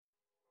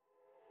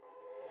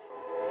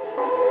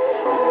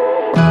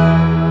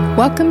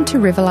Welcome to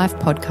River Life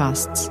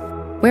Podcasts.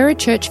 We're a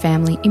church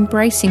family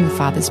embracing the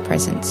Father's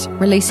presence,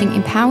 releasing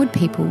empowered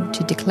people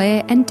to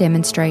declare and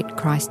demonstrate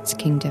Christ's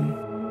kingdom.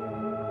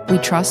 We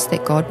trust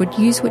that God would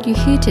use what you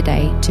hear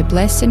today to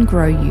bless and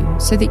grow you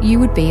so that you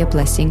would be a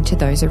blessing to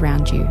those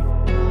around you.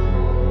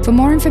 For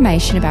more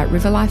information about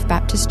River Life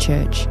Baptist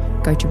Church,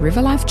 go to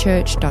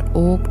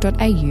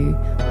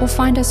riverlifechurch.org.au or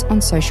find us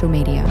on social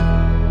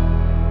media.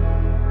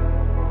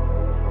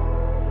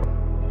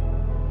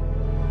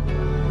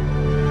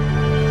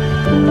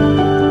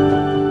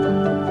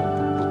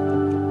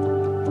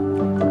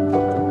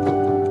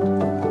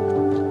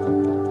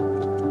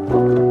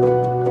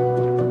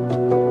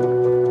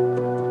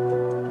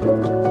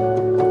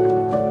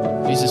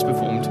 Jesus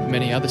performed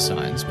many other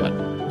signs, but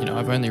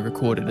I've only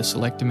recorded a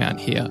select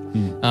amount here.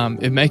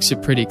 It makes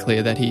it pretty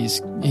clear that he's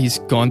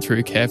gone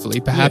through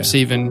carefully. Perhaps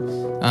even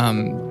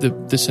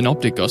the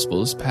Synoptic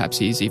Gospels. Perhaps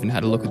he's even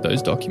had a look at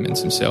those documents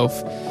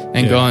himself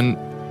and gone,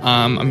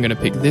 I'm going to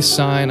pick this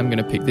sign, I'm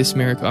going to pick this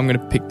miracle, I'm going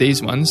to pick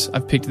these ones.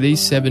 I've picked these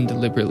 7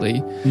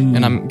 deliberately,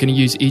 and I'm going to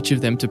use each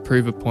of them to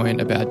prove a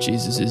point about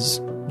Jesus's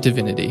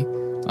divinity.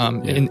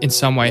 In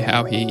some way,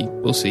 how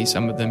we'll see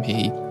some of them,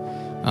 he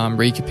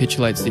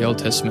recapitulates the Old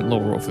Testament law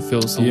or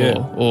fulfills the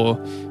law or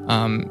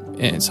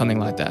and something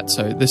like that.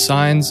 So the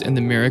signs and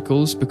the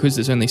miracles, because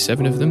there's only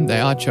 7 of them, they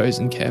are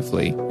chosen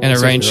carefully and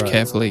arranged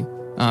carefully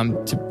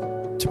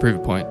to prove a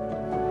point.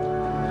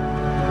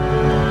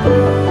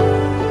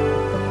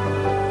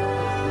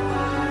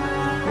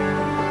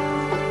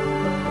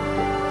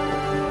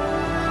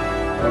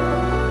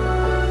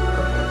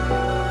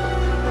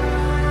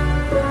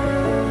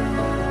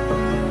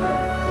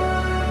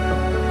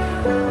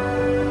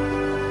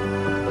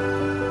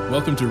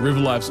 Welcome to River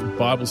Life's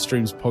Bible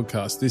Streams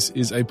podcast. This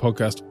is a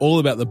podcast all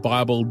about the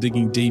Bible,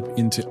 digging deep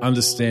into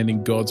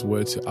understanding God's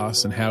word to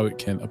us and how it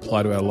can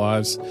apply to our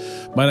lives.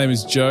 My name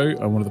is Joe.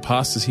 I'm one of the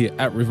pastors here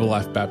at River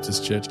Life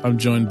Baptist Church. I'm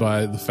joined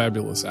by the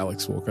fabulous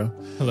Alex Walker.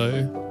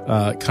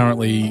 Hello.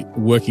 Currently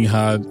working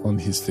hard on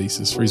his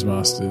thesis for his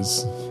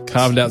master's.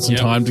 Carved out some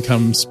time to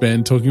come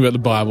spend talking about the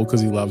Bible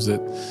because he loves it.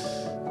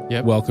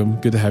 Yep.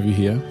 Welcome. Good to have you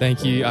here.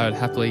 Thank you. I would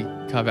happily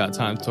carve out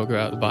time to talk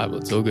about the Bible.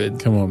 It's all good.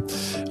 Come on.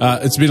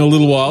 It's been a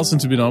little while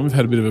since we've been on. We've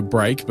had a bit of a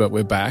break, but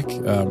we're back.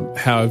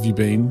 How have you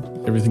been?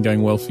 Everything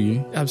going well for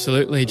you?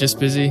 Absolutely. Just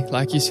busy,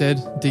 like you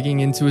said, digging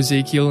into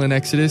Ezekiel and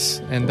Exodus,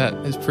 and that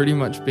has pretty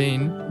much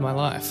been my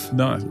life.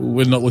 No,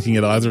 we're not looking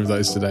at either of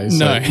those today, so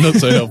no. Not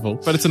so helpful.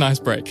 But it's a nice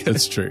break.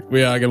 That's true.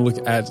 We are going to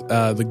look at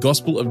the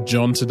Gospel of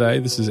John today.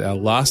 This is our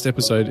last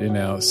episode in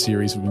our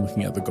series. We've been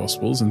looking at the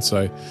Gospels, and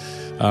so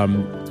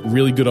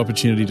really good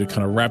opportunity to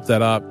kind of wrap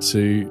that up,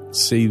 to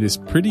see this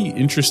pretty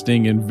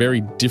interesting and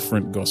very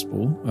different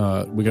gospel.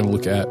 We're going to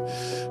look at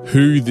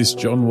who this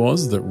John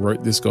was that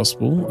wrote this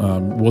gospel.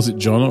 Was it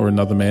John or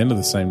another man of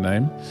the same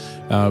name?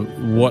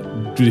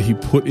 What did he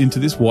put into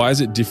this? Why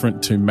is it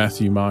different to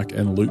Matthew, Mark,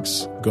 and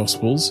Luke's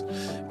gospels?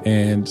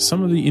 And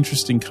some of the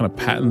interesting kind of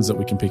patterns that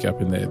we can pick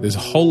up in there. There's a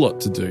whole lot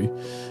to do.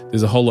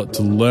 There's a whole lot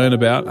to learn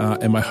about.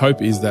 And my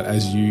hope is that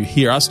as you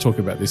hear us talk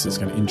about this, it's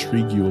going to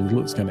intrigue you a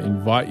little. It's going to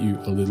invite you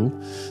a little.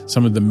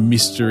 Some of the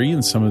mystery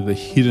and some of the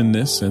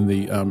hiddenness and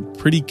the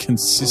pretty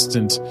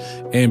consistent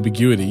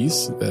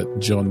ambiguities that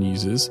John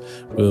uses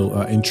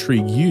will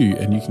intrigue you,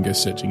 and you can go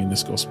searching in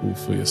this gospel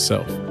for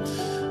yourself.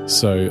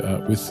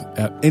 So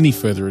without any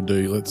further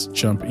ado, let's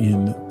jump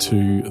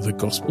into the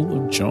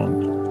Gospel of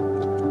John.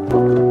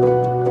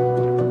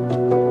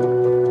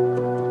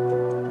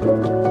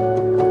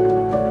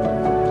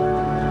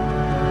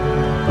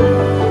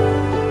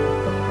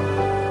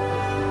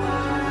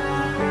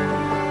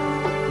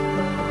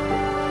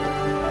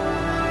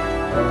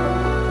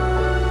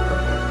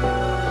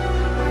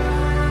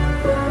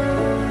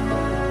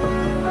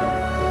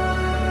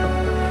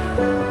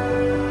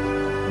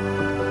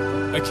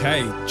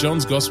 Okay,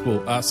 John's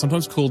Gospel,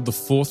 sometimes called the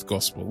fourth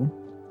Gospel,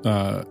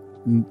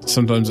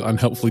 sometimes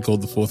unhelpfully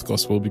called the fourth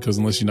Gospel, because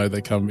unless you know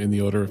they come in the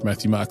order of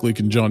Matthew, Mark, Luke,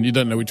 and John, you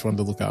don't know which one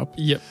to look up.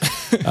 Yep.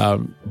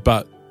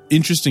 But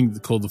interesting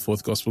called the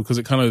fourth Gospel because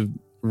it kind of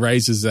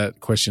raises that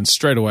question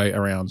straight away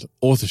around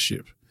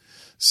authorship.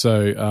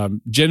 So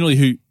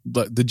generally,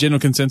 the general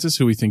consensus,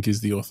 who we think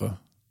is the author?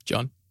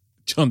 John,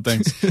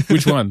 thanks.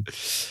 Which one?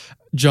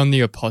 John the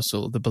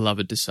Apostle, the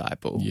beloved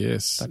disciple.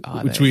 Yes,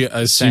 which we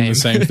assume the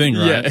same thing,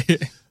 right?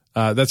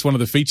 Yeah. That's one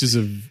of the features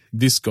of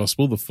this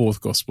gospel, the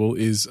fourth gospel,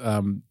 is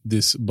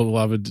this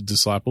beloved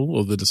disciple,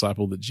 or the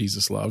disciple that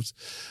Jesus loved,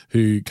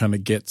 who kind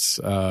of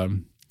gets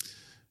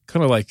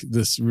kind of like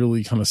this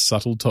really kind of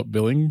subtle top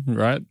billing,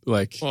 right?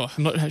 Like, well,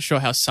 I'm not sure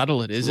how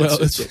subtle it is. Well,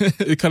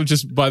 it kind of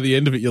just by the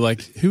end of it, you're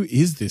like, who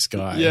is this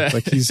guy? Yeah.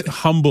 Like, he's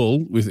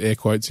humble, with air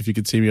quotes, if you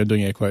could see me, I'm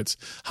doing air quotes,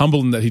 humble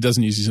in that he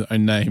doesn't use his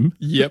own name,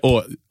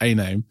 or a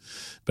name,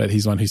 but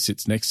he's one who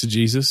sits next to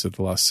Jesus at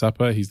the Last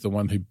Supper. He's the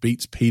one who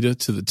beats Peter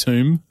to the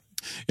tomb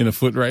in a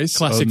foot race.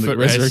 Classic on the foot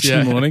race,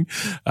 resurrection morning.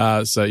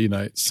 So,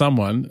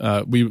 someone,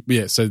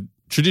 so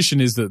tradition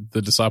is that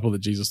the disciple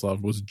that Jesus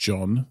loved was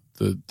John,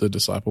 the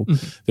disciple.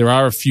 Mm-hmm. There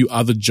are a few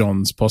other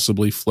Johns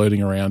possibly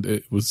floating around.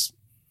 It was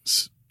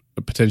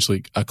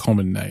potentially a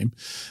common name,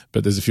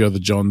 but there's a few other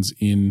Johns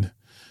in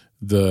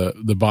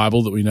the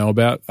Bible that we know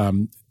about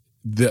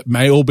that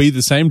may all be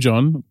the same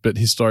John, but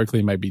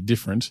historically may be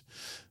different.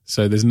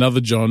 So there's another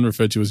John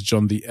referred to as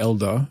John the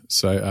Elder.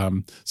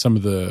 So some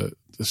of the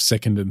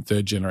second and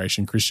third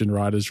generation Christian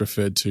writers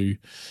referred to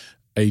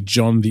a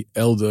John the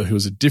Elder who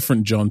was a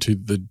different John to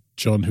the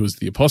John who was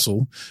the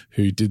apostle,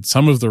 who did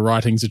some of the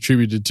writings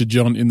attributed to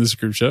John in the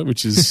scripture,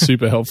 which is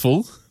super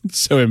helpful.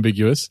 So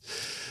ambiguous.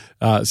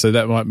 So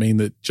that might mean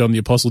that John the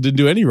apostle didn't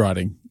do any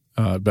writing,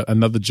 but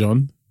another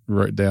John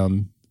wrote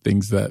down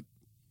things that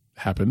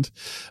happened,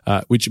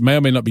 which may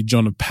or may not be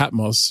John of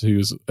Patmos, who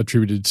was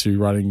attributed to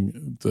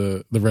writing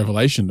the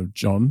revelation of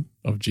John,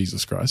 of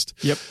Jesus Christ.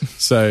 Yep.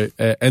 So,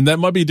 and that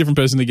might be a different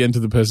person again to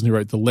the person who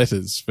wrote the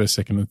letters,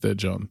 1st, 2nd, and 3rd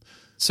John.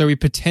 So we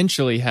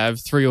potentially have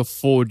 3 or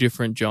 4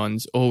 different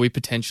Johns, or we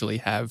potentially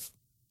have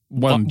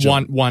one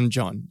John. One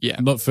John. Yeah.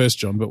 Not 1st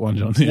John, but one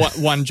John.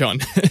 One John.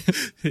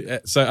 Yeah.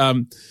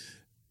 So,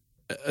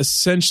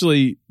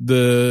 essentially,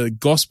 the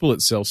gospel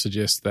itself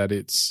suggests that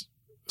it's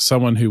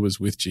someone who was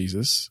with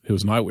Jesus, who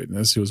was an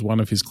eyewitness, who was one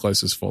of his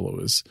closest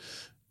followers,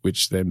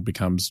 which then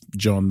becomes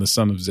John, the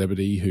son of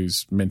Zebedee,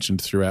 who's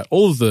mentioned throughout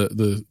all of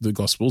the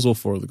Gospels, all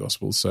 4 of the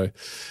Gospels. So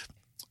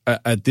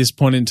at this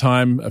point in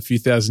time, a few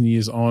thousand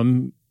years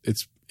on,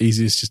 it's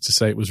easiest just to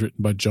say it was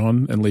written by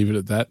John and leave it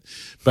at that.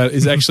 But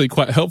it's actually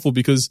quite helpful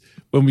because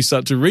when we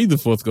start to read the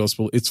 4th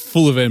Gospel, it's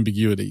full of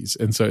ambiguities.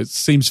 And so it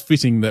seems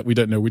fitting that we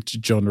don't know which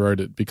John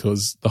wrote it,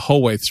 because the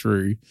whole way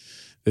through,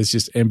 there's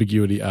just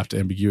ambiguity after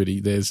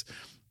ambiguity. There's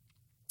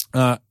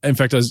in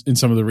fact, in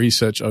some of the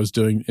research I was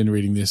doing in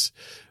reading this,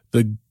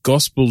 the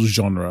gospel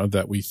genre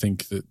that we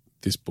think that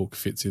this book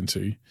fits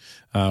into,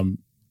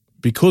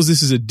 because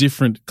this is a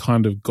different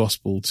kind of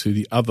gospel to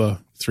the other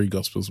 3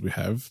 gospels we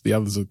have. The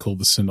others are called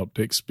the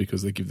synoptics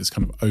because they give this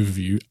kind of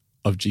overview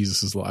of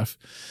Jesus's life.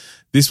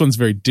 This one's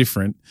very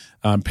different.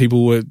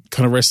 People were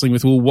kind of wrestling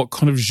with, well, what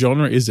kind of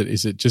genre is it?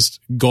 Is it just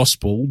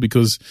gospel?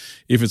 Because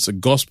if it's a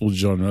gospel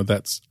genre,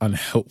 that's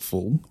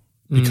unhelpful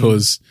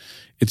because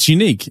it's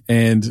unique,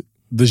 and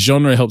the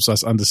genre helps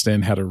us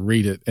understand how to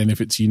read it. And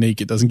if it's unique,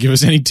 it doesn't give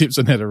us any tips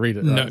on how to read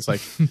it. Right? No. It's like,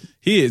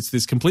 here, it's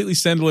this completely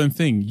standalone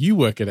thing. You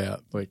work it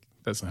out. Like,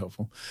 that's not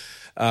helpful.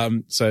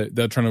 So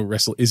they're trying to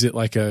wrestle. Is it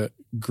like a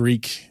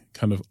Greek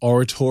kind of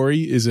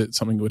oratory? Is it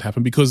something that would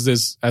happen? Because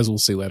there's, as we'll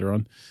see later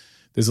on,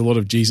 there's a lot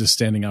of Jesus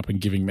standing up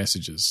and giving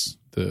messages,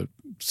 the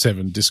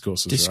 7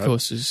 discourses.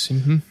 Discourses.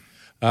 Right?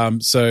 Mm-hmm.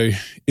 So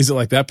is it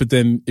like that? But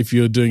then if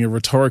you're doing a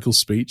rhetorical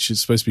speech,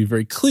 it's supposed to be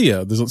very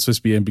clear. There's not supposed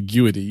to be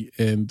ambiguity,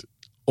 and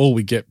all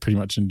we get pretty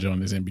much in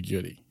John is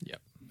ambiguity.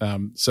 Yeah.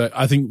 So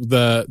I think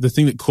the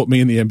thing that caught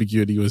me in the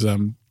ambiguity was I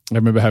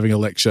remember having a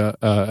lecture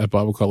at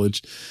Bible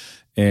college,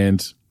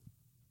 and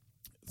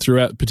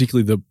throughout,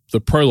 particularly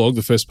the prologue,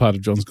 the first part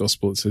of John's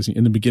Gospel, it says,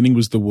 in the beginning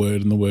was the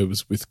Word, and the Word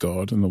was with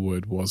God, and the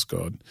Word was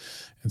God.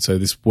 And so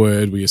this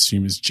Word we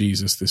assume is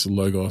Jesus, this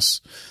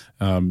Logos.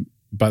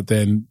 But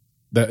then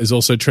that is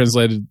also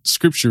translated,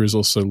 Scripture is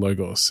also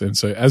Logos. And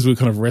so as we're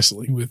kind of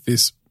wrestling with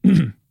this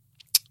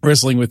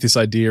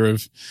idea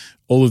of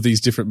all of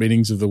these different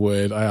meanings of the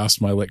word, I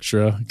asked my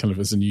lecturer, kind of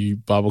as a new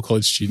Bible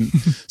college student,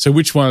 so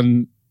which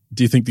one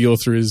do you think the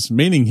author is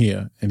meaning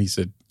here? And he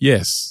said,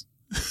 yes.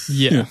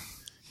 Yeah.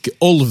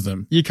 All of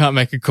them. You can't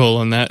make a call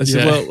on that. I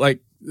said, well,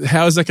 like,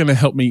 how is that going to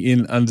help me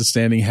in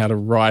understanding how to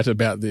write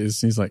about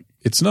this? And he's like,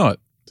 it's not.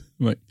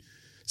 I'm like,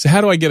 so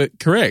how do I get it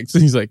correct?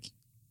 And he's like,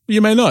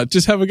 you may not.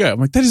 Just have a go. I'm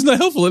like, that is not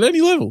helpful at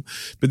any level.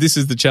 But this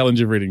is the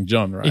challenge of reading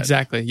John, right?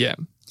 Exactly, yeah.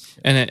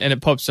 And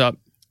it pops up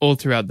all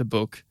throughout the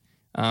book.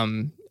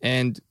 And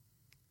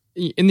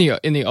in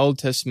the Old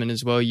Testament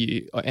as well,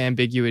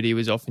 ambiguity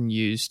was often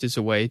used as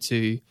a way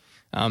to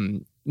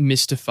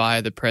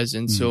mystify the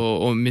presence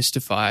or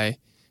mystify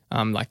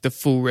like the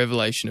full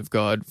revelation of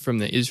God from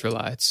the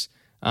Israelites.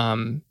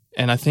 And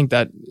I think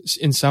that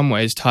in some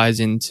ways ties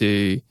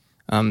into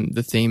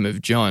the theme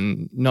of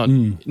John,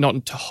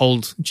 not to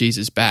hold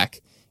Jesus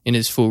back in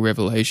his full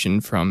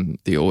revelation from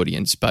the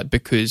audience, but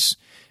because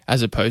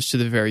as opposed to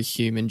the very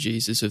human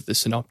Jesus of the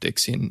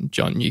synoptics in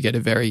John, you get a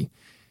very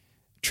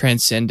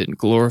transcendent,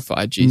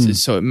 glorified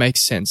Jesus. So it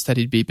makes sense that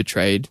he'd be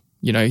betrayed.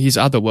 You know, he's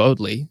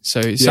otherworldly.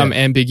 So some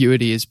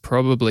ambiguity is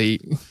probably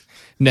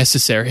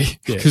necessary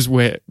because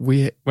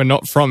we're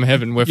not from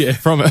heaven. We're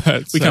from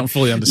earth. We can't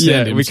fully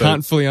understand him. We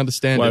can't fully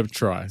understand why him.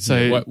 Try?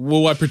 So,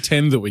 why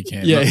pretend that we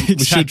can? Yeah, exactly.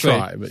 We should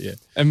try, but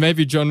And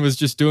maybe John was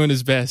just doing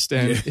his best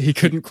and he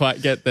couldn't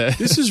quite get there.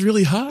 This is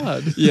really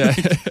hard. Yeah.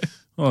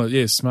 Oh,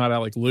 yeah, smart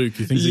Alec Luke.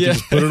 He thinks he can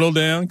just put it all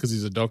down because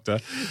he's a doctor.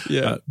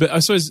 Yeah. But I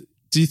suppose,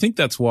 do you think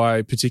that's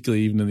why,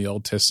 particularly even in the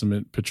Old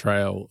Testament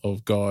portrayal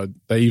of God,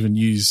 they even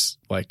use,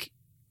 they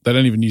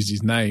don't even use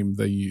his name.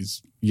 They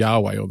use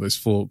Yahweh or those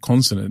 4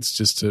 consonants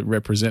just to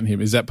represent him.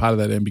 Is that part of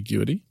that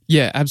ambiguity?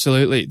 Yeah,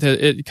 absolutely.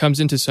 It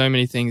comes into so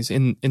many things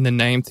in the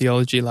name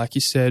theology, like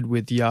you said,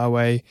 with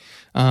Yahweh,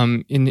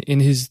 in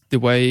the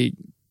way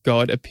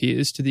God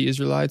appears to the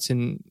Israelites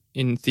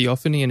in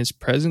theophany, and his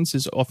presence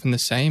is often the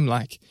same.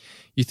 Like,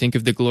 you think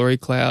of the glory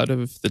cloud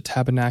of the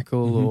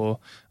tabernacle or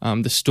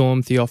the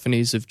storm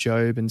theophanies of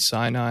Job and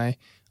Sinai.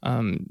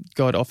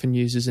 God often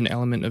uses an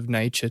element of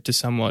nature to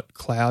somewhat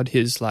cloud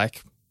his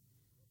like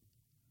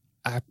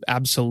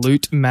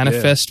absolute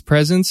manifest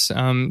presence,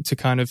 to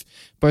kind of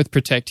both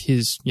protect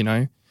his,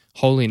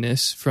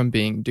 holiness from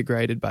being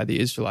degraded by the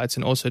Israelites,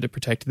 and also to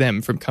protect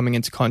them from coming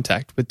into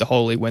contact with the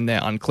holy when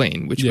they're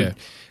unclean,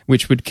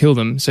 which would kill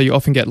them. So you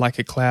often get like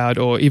a cloud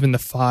or even the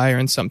fire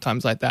and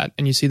sometimes like that.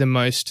 And you see the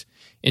most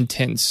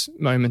intense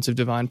moments of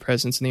divine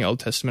presence in the Old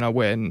Testament are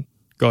when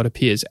God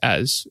appears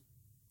as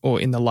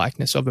or in the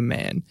likeness of a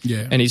man.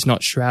 Yeah. And he's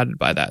not shrouded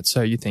by that.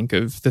 So you think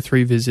of the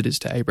 3 visitors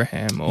to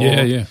Abraham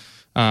or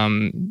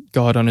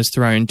God on his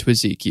throne to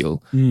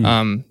Ezekiel.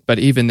 But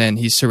even then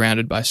he's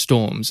surrounded by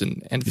storms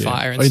and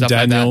fire and stuff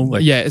Daniel,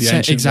 like that.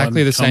 It's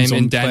exactly the same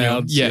in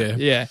Daniel.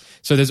 Clouds,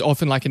 So there's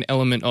often like an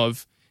element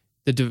of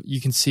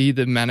you can see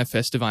the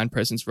manifest divine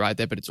presence right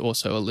there, but it's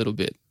also a little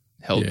bit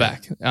held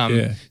back.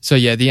 So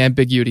the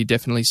ambiguity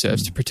definitely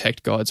serves to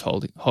protect God's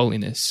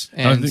holiness.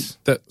 And I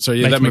think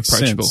that makes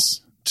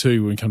sense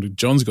too when we come to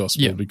John's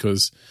gospel,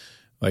 because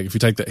like if we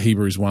take that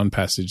Hebrews 1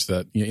 passage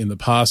that in the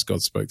past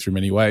God spoke through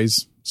many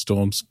ways,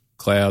 storms,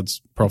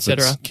 clouds,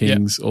 prophets,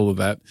 kings, all of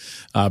that,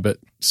 but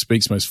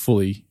speaks most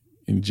fully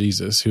in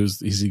Jesus, who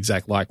is his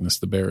exact likeness,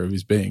 the bearer of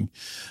his being.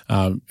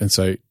 And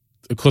so,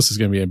 of course, there's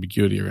going to be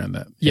ambiguity around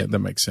that. Yeah, that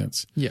makes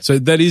sense. Yeah. So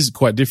that is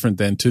quite different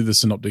then to the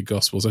Synoptic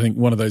Gospels. I think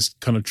one of those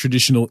kind of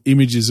traditional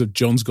images of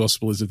John's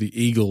Gospel is of the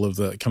eagle, of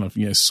the kind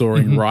of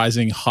soaring,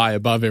 rising high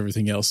above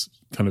everything else,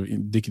 kind of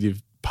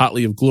indicative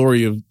partly of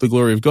the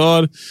glory of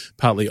God,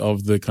 partly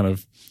of the kind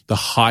of the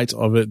height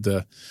of it.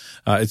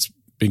 It's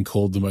been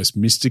called the most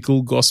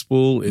mystical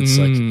gospel. It's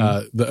like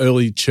the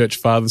early church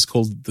fathers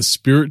called it the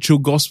spiritual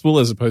gospel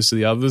as opposed to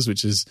the others,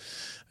 which is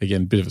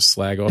again a bit of a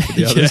slag off of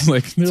the others.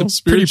 Like they're all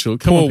spiritual.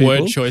 Come on,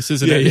 word choice,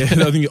 isn't it?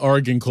 Yeah. I think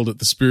Oregon called it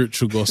the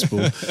spiritual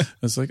gospel.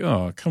 It's like,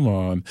 oh, come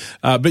on.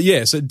 But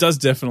so it does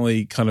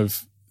definitely kind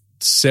of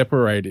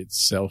separate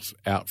itself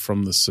out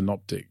from the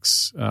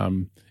synoptics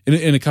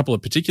in a couple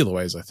of particular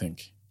ways, I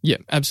think. Yeah,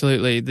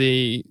 absolutely.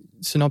 The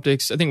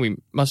synoptics, I think we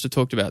must have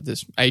talked about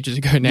this ages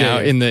ago now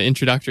in the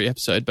introductory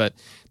episode, but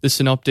the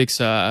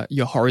synoptics are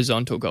your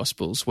horizontal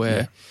gospels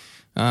where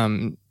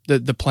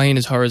the plane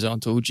is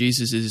horizontal.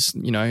 Jesus is,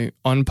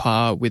 on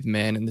par with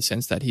man in the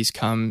sense that he's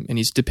come and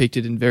he's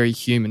depicted in very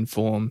human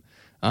form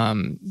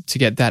to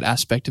get that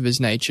aspect of his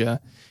nature.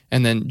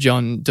 And then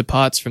John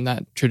departs from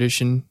that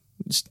tradition.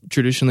 It's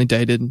traditionally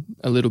dated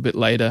a little bit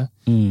later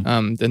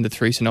than the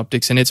 3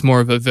 synoptics, and it's more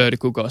of a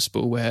vertical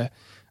gospel where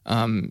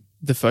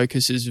the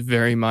focus is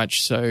very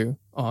much so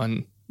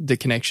on the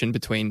connection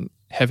between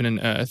heaven and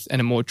earth and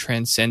a more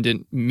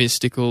transcendent,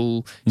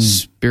 mystical,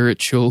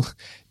 spiritual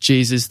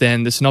Jesus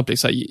than the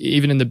synoptics. Like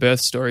even in the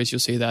birth stories, you'll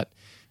see that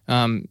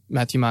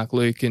Matthew, Mark,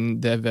 Luke,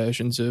 and their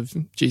versions of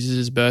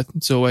Jesus' birth,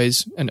 it's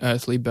always an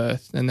earthly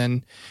birth. And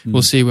then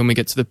we'll see when we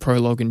get to the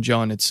prologue in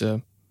John, it's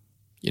a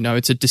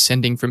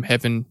descending from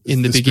heaven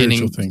in the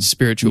beginning,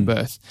 spiritual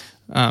birth.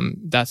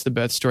 That's the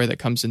birth story that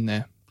comes in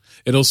there.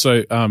 It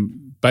also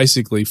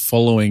basically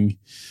following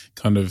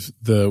kind of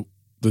the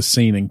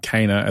scene in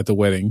Cana at the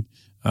wedding.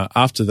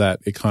 After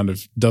that, it kind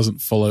of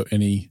doesn't follow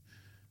any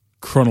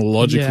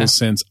chronological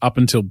sense up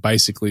until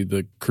basically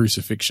the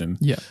crucifixion.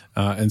 Yeah.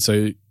 And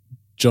so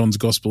John's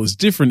gospel is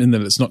different in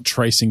that it's not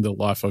tracing the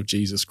life of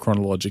Jesus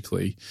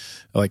chronologically.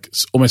 Like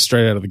almost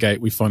straight out of the gate,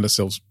 we find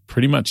ourselves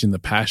pretty much in the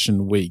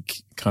Passion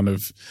Week, kind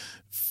of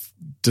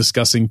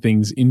discussing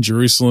things in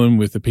Jerusalem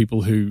with the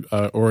people who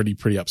are already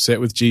pretty upset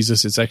with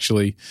Jesus. It's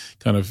actually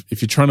kind of,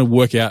 if you're trying to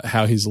work out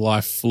how his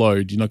life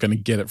flowed, you're not going to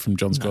get it from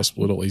John's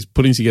gospel at all. He's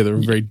putting together a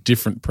very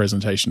different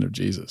presentation of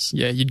Jesus.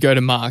 Yeah, you'd go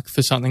to Mark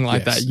for something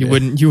like that. You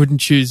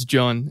wouldn't choose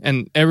John.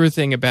 And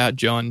everything about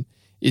John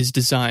is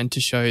designed to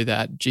show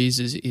that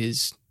Jesus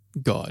is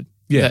God.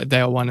 Yeah. That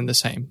they are one and the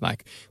same.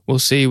 Like we'll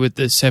see with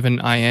the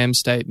 7 I am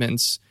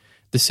statements,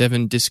 the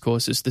 7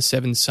 discourses, the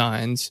 7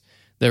 signs,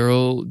 they're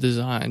all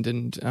designed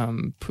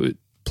and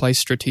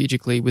placed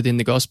strategically within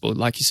the gospel,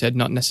 like you said,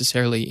 not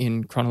necessarily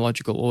in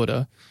chronological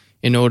order,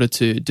 in order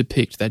to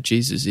depict that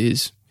Jesus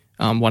is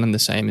one and the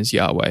same as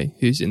Yahweh,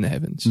 who's in the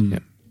heavens. Yeah.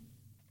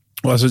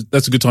 Well, so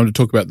that's a good time to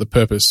talk about the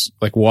purpose,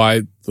 like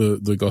why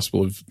the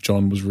Gospel of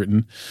John was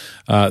written.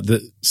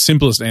 The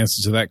simplest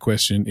answer to that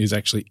question is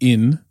actually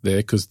in there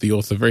because the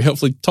author very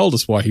helpfully told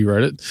us why he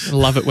wrote it. I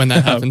love it when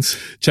that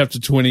happens. Chapter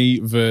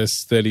 20,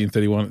 verse 30 and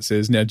 31, it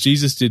says, "Now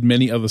Jesus did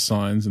many other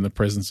signs in the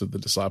presence of the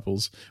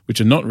disciples,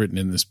 which are not written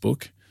in this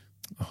book."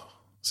 Oh,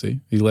 see,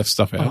 he left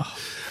stuff out.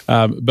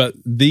 But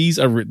these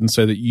are written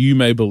so that you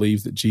may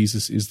believe that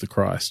Jesus is the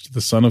Christ,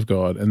 the Son of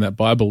God, and that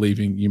by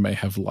believing you may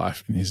have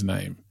life in his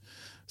name.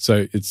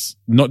 So it's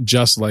not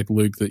just like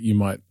Luke that you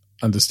might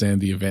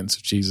understand the events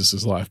of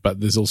Jesus' life,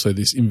 but there's also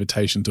this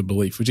invitation to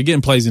belief, which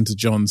again plays into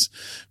John's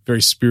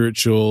very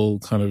spiritual,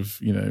 kind of,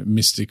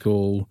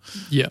 mystical,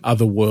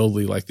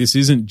 otherworldly. Like this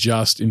isn't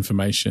just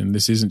information.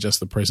 This isn't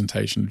just the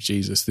presentation of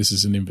Jesus. This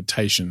is an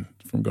invitation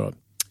from God.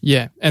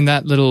 Yeah, and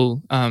that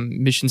little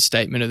mission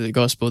statement of the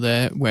gospel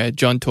there where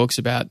John talks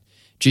about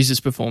Jesus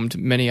performed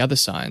many other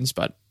signs,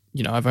 but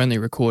I've only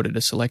recorded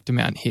a select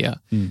amount here.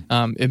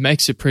 It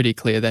makes it pretty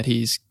clear that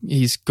he's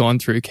gone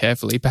through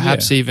carefully.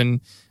 Perhaps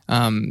even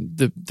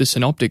the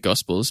synoptic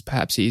gospels.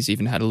 Perhaps he's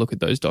even had a look at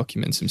those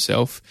documents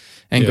himself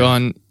and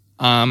gone,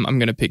 I'm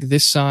going to pick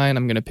this sign.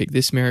 I'm going to pick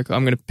this miracle.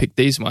 I'm going to pick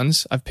these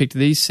ones. I've picked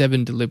these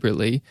 7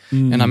 deliberately,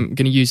 and I'm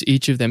going to use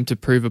each of them to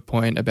prove a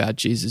point about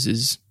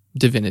Jesus's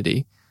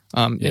divinity.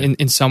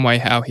 In some way,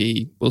 how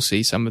we'll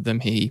see some of them,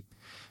 he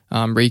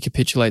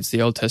recapitulates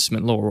the Old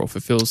Testament law or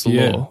fulfills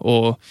the law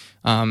or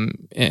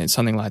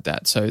something like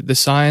that. So the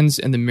signs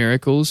and the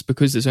miracles,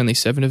 because there's only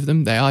 7 of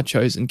them, they are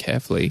chosen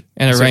carefully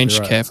and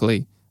arranged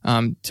carefully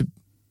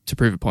to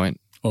prove a point.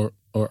 Or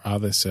are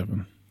there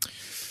 7?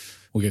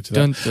 We'll get to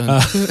dun,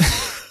 that. Dun.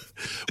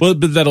 Well,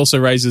 but that also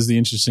raises the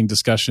interesting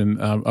discussion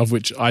of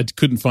which I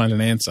couldn't find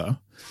an answer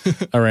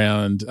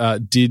around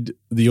did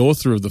the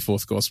author of the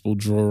 4th gospel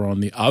draw on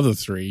the other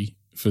 3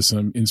 for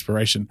some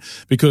inspiration?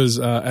 Because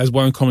as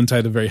one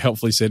commentator very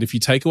helpfully said, if you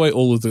take away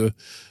all of the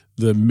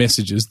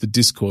messages, the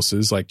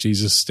discourses, like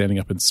Jesus standing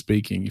up and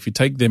speaking, if you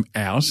take them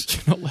out,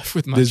 you're not left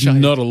with much. There's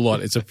not a lot.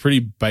 It's a pretty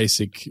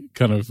basic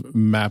kind of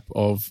map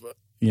of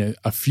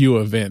a few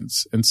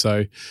events. And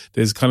so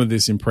there's kind of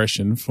this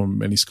impression from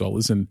many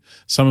scholars, and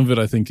some of it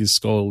I think is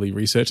scholarly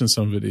research and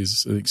some of it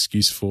is an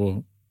excuse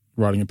for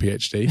writing a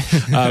PhD.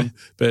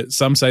 But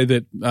some say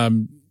that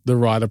the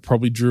writer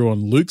probably drew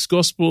on Luke's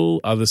gospel.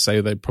 Others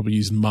say they probably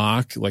used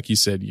Mark. Like you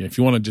said, if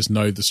you want to just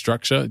know the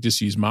structure,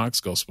 just use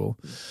Mark's gospel.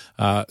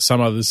 Some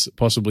others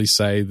possibly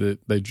say that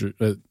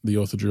the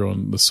author drew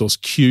on the source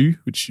Q,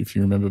 which, if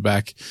you remember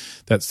back,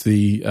 that's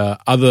the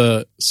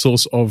other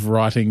source of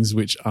writings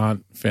which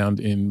aren't found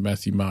in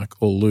Matthew, Mark,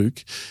 or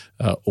Luke,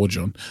 or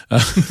John.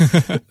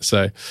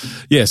 So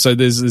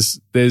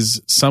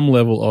there's some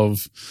level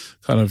of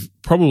kind of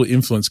probable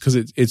influence, because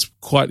it's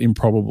quite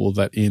improbable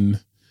that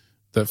in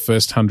the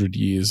first 100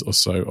 years or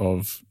so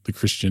of the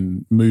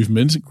Christian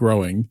movement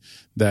growing,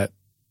 that,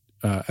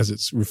 as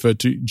it's referred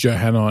to,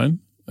 Johannine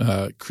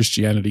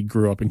Christianity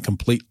grew up in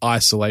complete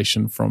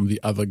isolation from the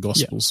other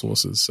gospel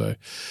sources. So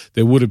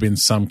there would have been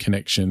some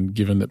connection,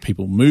 given that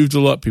people moved a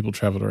lot, people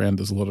traveled around,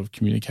 there's a lot of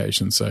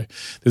communication. So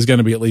there's going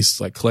to be at least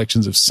like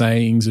collections of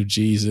sayings of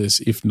Jesus,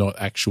 if not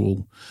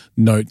actual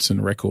notes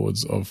and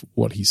records of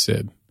what he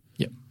said.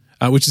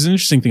 Which is an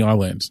interesting thing I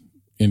learned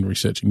in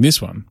researching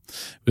this one.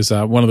 Was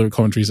one of the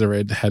commentaries I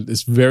read had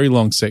this very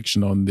long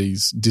section on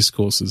these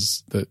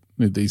discourses,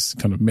 these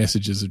kind of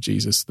messages of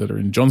Jesus that are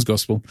in John's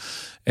gospel,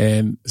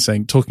 and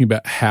talking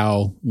about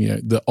how,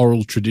 the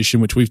oral tradition,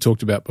 which we've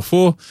talked about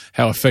before,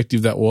 how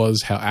effective that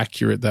was, how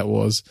accurate that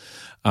was.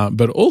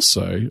 But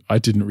also, I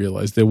didn't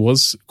realize there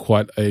was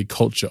quite a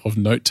culture of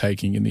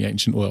note-taking in the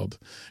ancient world,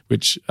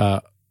 which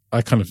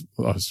I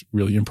was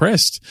really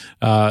impressed.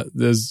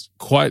 There's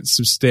quite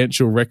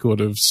substantial record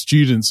of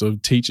students,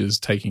 of teachers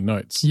taking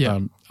notes,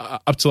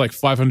 up to like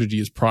 500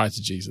 years prior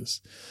to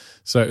Jesus.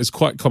 So it's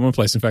quite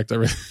commonplace. In fact, I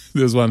read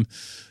there's one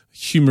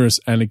humorous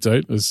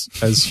anecdote, as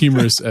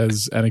humorous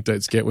as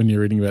anecdotes get when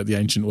you're reading about the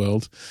ancient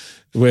world,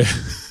 where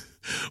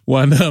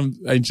one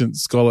ancient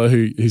scholar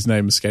whose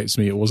name escapes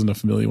me, it wasn't a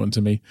familiar one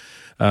to me,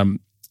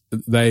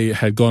 they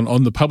had gone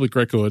on the public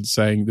record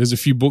saying there's a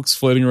few books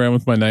floating around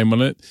with my name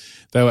on it.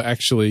 They were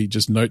actually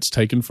just notes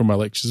taken from my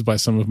lectures by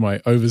some of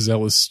my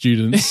overzealous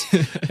students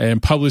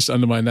and published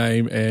under my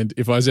name. And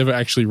if I was ever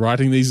actually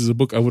writing these as a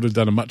book, I would have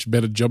done a much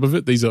better job of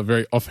it. These are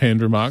very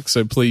offhand remarks.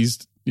 So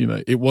please,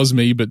 it was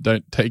me, but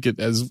don't take it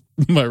as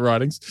my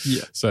writings.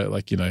 Yeah. So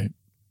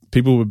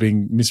people were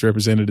being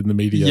misrepresented in the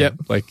media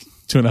like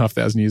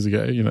 2,500 years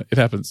ago. It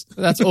happens.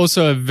 That's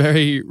also a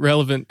very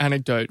relevant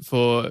anecdote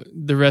for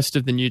the rest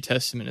of the New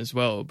Testament as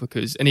well,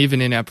 and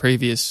even in our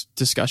previous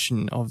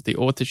discussion of the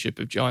authorship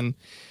of John,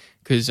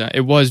 because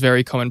it was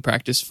very common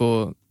practice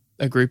for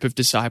a group of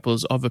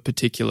disciples of a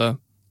particular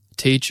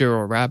teacher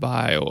or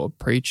rabbi or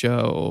preacher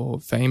or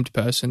famed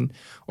person,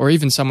 or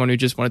even someone who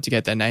just wanted to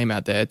get their name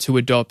out there, to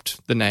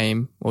adopt the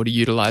name or to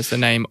utilize the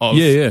name of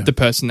the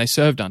person they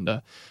served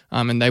under.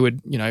 And they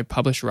would,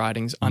 publish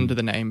writings under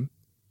the name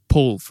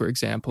Paul, for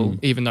example,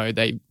 even though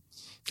they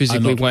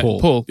physically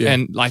weren't Paul. Yeah.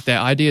 And their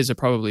ideas are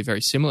probably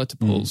very similar to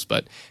Paul's,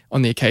 but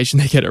on the occasion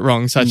they get it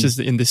wrong, such as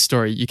in this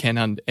story, you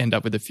can end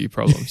up with a few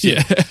problems.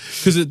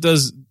 Because it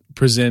does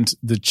present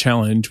the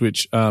challenge,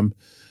 which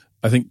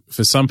I think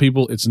for some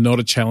people it's not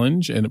a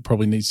challenge and it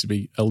probably needs to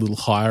be a little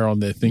higher on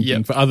their thinking.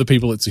 Yep. For other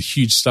people, it's a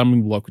huge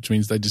stumbling block, which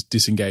means they just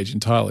disengage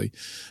entirely.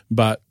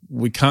 But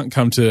we can't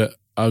come to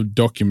a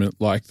document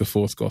like the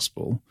 4th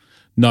gospel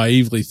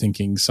naively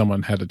thinking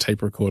someone had a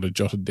tape recorder,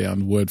 jotted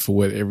down word for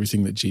word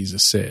everything that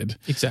Jesus said,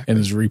 and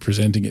is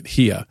representing it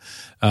here.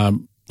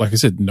 Like I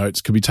said,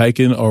 notes could be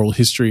taken, oral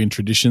history and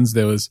traditions.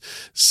 There was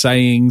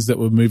sayings that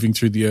were moving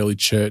through the early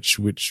church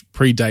which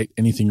predate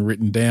anything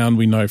written down.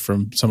 We know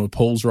from some of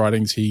Paul's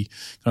writings, he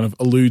kind of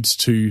alludes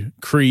to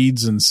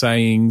creeds and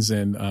sayings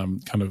and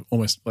kind of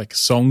almost like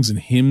songs and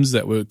hymns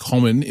that were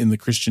common in the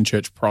Christian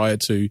church prior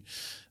to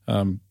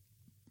some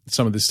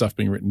of this stuff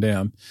being written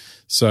down.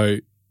 So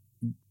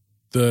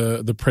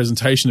the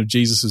presentation of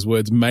Jesus's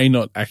words may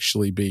not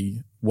actually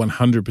be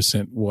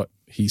 100% what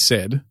he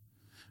said,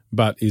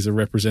 but is a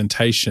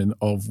representation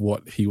of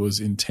what he was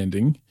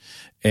intending,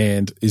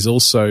 and is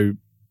also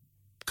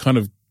kind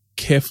of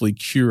carefully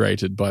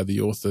curated by the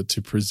author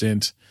to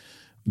present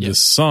the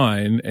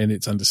sign and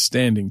its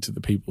understanding to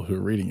the people who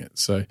are reading it.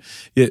 So,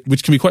 yeah,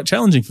 which can be quite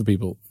challenging for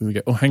people. They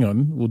go, oh, hang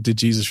on, well, did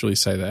Jesus really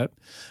say that?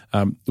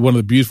 One of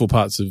the beautiful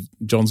parts of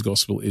John's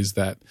Gospel is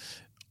that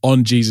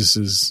on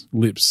Jesus's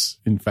lips,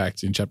 in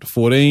fact, in chapter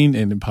 14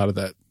 and in part of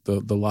that,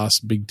 the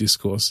last big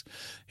discourse,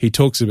 he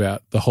talks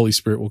about the Holy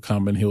Spirit will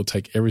come and he'll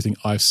take everything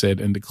I've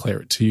said and declare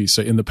it to you.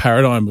 So in the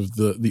paradigm of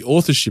the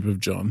authorship of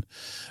John,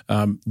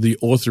 the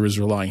author is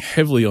relying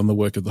heavily on the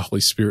work of the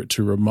Holy Spirit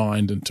to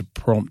remind and to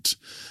prompt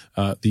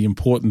the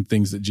important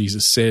things that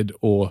Jesus said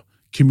or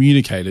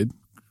communicated,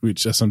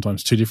 which are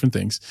sometimes two different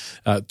things,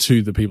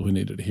 to the people who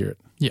needed to hear it.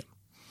 Yeah.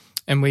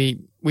 And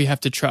we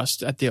have to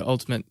trust at the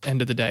ultimate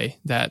end of the day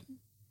that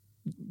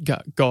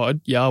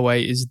God, Yahweh,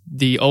 is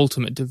the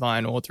ultimate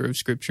divine author of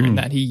Scripture, and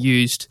that he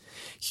used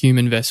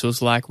human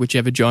vessels like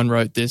whichever John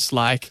wrote this,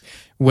 like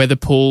whether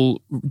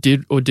Paul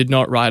did or did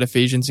not write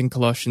Ephesians and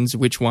Colossians,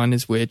 which one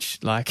is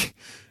which, like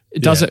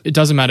it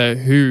doesn't matter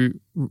who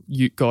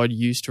God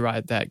used to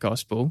write that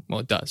gospel. Well,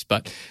 it does,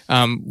 but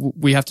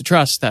we have to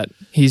trust that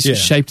he's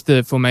shaped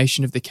the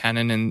formation of the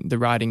canon and the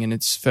writing in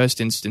its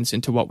first instance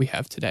into what we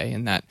have today,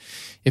 and that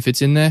if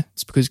it's in there,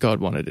 it's because God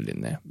wanted it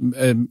in there.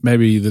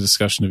 Maybe the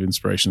discussion of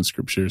inspiration of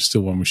Scripture is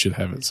still one we should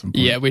have at some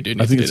point. Yeah, we do.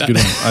 I think it's a good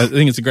one. I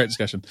think it's a great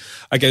discussion.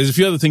 Okay, there's a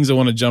few other things I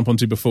want to jump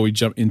onto before we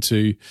jump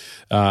into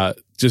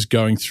just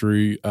going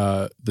through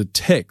the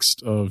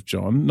text of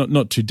John,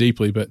 not too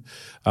deeply, but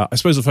I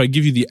suppose if I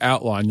give you the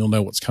outline, you'll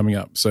know what's coming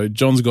up. So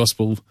John's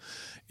Gospel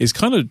is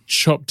kind of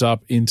chopped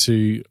up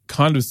into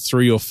kind of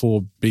 3 or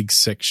 4 big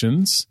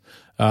sections,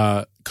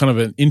 kind of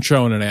an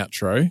intro and an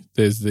outro.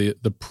 There's the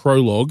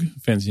prologue,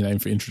 fancy name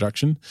for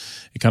introduction.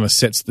 It kind of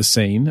sets the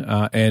scene,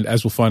 and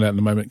as we'll find out in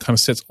a moment, kind of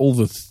sets all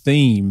the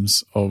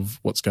themes of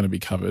what's going to be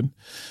covered.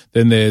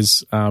 Then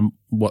there's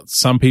what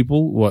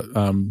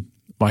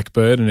Mike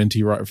Bird and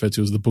N.T. Wright refer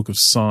to as the Book of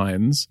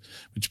Signs,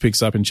 which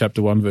picks up in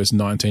chapter 1, verse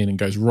 19 and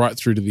goes right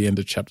through to the end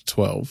of chapter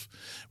 12,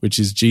 which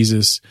is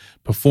Jesus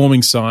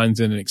performing signs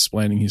and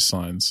explaining his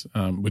signs,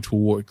 which we'll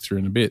walk through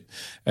in a bit.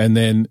 And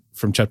then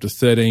from chapter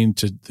 13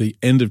 to the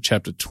end of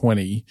chapter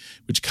 20,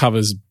 which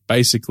covers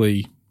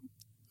basically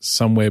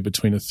somewhere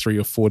between a 3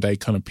 or 4 day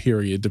kind of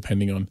period,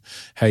 depending on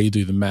how you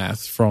do the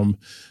math, from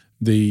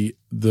the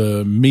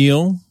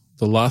meal,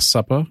 the Last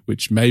Supper,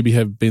 which maybe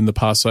have been the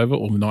Passover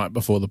or the night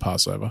before the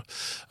Passover,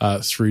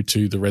 through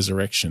to the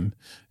resurrection.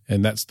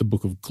 And that's the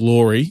Book of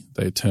Glory,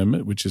 they term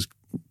it, which is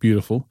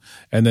beautiful.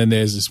 And then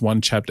there's this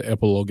 1 chapter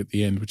epilogue at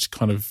the end, which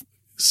kind of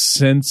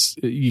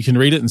you can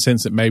read it and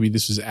sense that maybe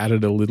this was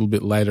added a little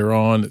bit later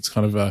on. It's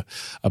kind of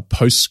a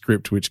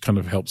postscript which kind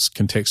of helps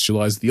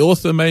contextualize the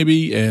author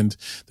maybe and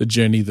the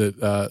journey that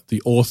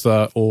the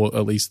author or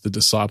at least the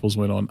disciples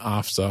went on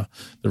after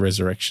the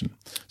resurrection.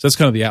 So that's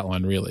kind of the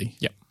outline really.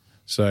 Yep.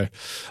 So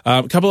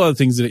a couple of other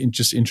things that are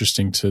just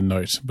interesting to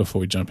note before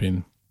we jump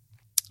in.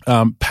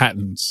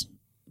 Patterns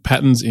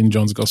in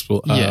John's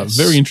Gospel are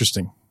very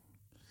interesting.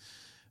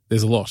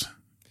 There's a lot.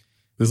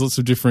 There's lots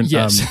of different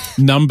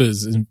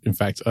numbers, in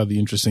fact, are the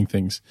interesting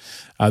things.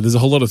 There's a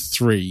whole lot of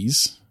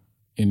 3s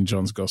in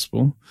John's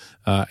Gospel,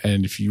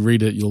 and if you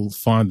read it, you'll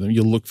find them.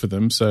 You'll look for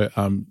them. So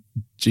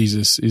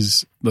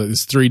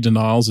there's 3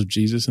 denials of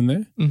Jesus in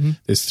there. Mm-hmm.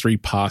 There's 3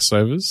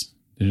 Passovers.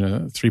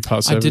 3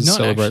 Passovers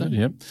celebrated.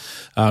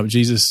 Yep.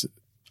 Jesus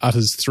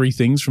utters 3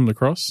 things from the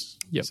cross.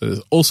 Yep. So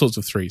there's all sorts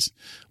of 3s.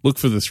 Look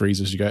for the 3s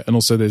as you go. And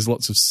also there's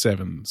lots of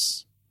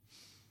 7s.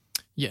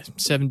 Yeah,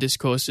 7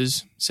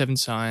 discourses, 7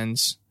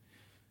 signs,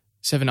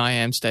 7 I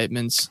am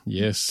statements.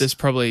 Yes. There's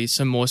probably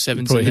some more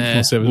 7s in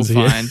there we'll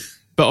find.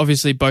 But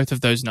obviously both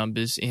of those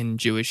numbers in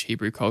Jewish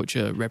Hebrew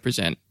culture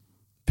represent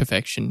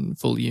perfection,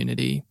 full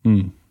unity,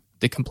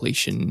 the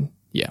completion,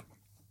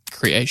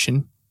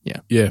 creation.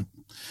 Yeah.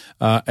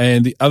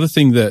 And the other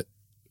thing that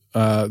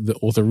the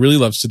author really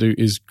loves to do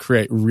is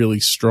create really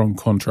strong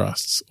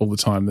contrasts all the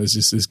time. There's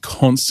this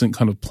constant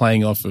kind of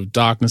playing off of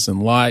darkness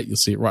and light. You'll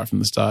see it right from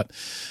the start.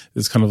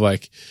 It's kind of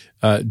like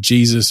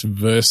Jesus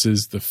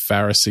versus the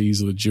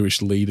Pharisees or the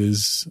Jewish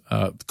leaders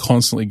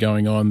constantly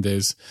going on.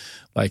 There's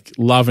like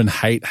love and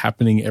hate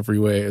happening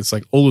everywhere. It's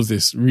like all of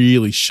this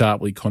really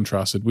sharply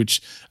contrasted,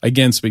 which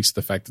again speaks to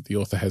the fact that the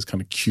author has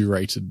kind of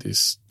curated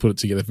this, put it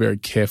together very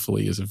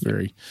carefully as a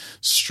very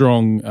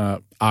strong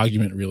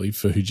argument really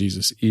for who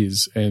Jesus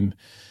is. And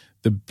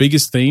the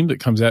biggest theme that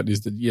comes out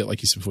is that,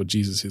 like you said before,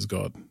 Jesus is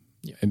God.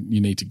 Yeah. And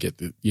you need to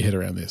get your head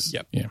around this.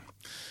 Yep. Yeah.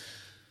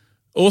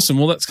 Awesome.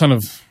 Well, that's kind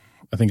of,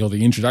 I think, all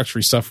the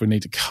introductory stuff we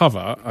need to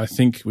cover. I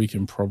think we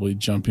can probably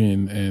jump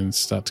in and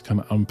start to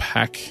kind of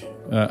unpack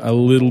a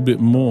little bit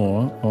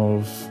more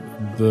of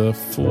the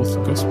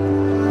 4th gospel.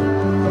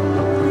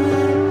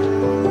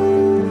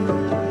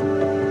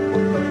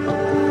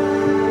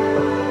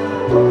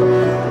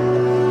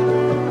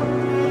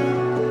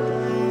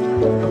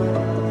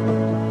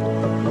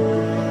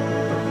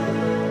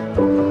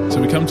 So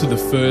we come to the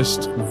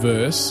first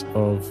verse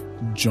of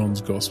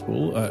John's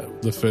Gospel,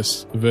 the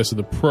first verse of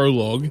the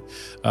prologue,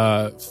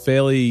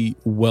 fairly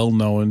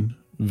well-known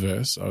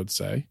verse, I would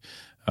say.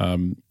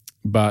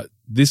 But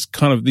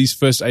these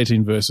first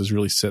 18 verses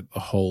really set the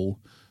whole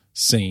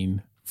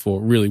scene for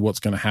really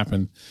what's going to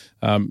happen.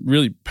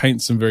 Really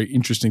paint some very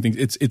interesting things.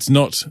 It's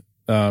not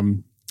a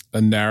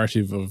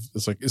narrative of,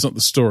 it's not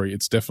the story.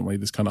 It's definitely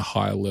this kind of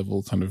higher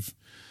level kind of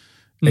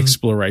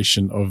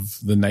exploration of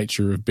the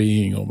nature of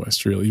being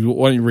almost, really.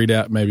 Why don't you read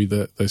out maybe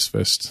those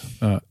first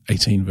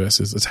 18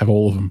 verses? Let's have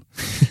all of them.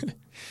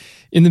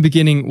 In the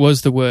beginning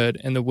was the Word,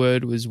 and the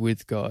Word was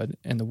with God,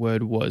 and the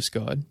Word was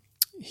God.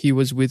 He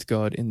was with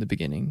God in the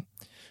beginning.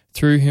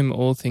 Through him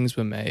all things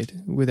were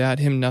made. Without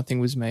him nothing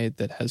was made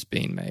that has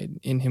been made.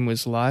 In him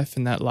was life,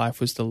 and that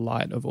life was the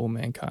light of all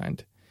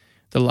mankind.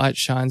 The light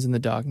shines in the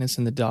darkness,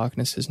 and the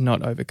darkness has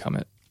not overcome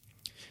it.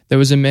 There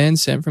was a man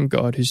sent from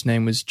God whose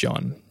name was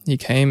John. He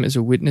came as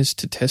a witness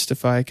to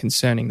testify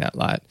concerning that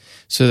light,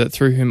 so that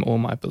through him all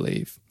might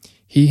believe.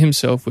 He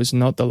himself was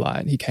not the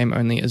light. He came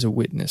only as a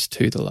witness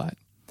to the light.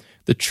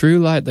 The true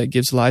light that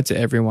gives light to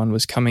everyone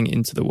was coming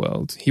into the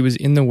world. He was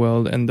in the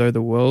world, and though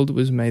the world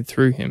was made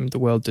through him, the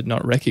world did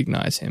not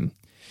recognize him.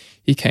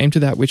 He came to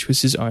that which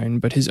was his own,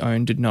 but his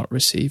own did not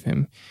receive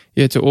him.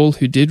 Yet to all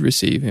who did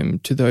receive him,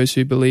 to those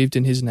who believed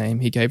in his name,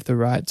 he gave the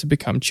right to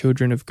become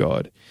children of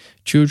God,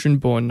 children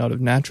born not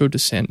of natural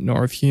descent,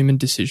 nor of human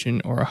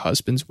decision or a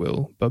husband's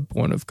will, but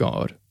born of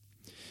God.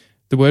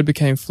 The Word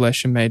became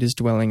flesh and made his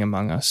dwelling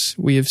among us.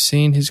 We have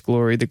seen his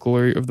glory, the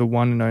glory of the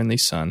one and only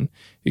Son,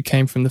 who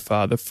came from the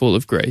Father, full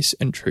of grace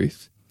and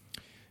truth.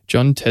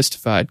 John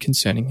testified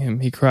concerning him.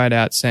 He cried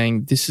out,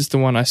 saying, "This is the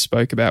one I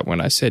spoke about when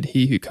I said,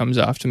 'He who comes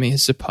after me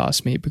has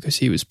surpassed me, because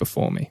he was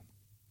before me.'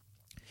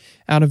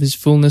 Out of his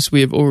fullness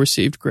we have all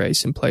received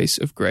grace in place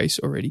of grace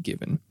already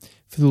given.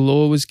 For the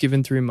law was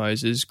given through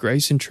Moses,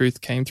 grace and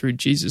truth came through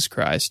Jesus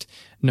Christ.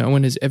 No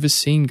one has ever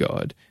seen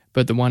God,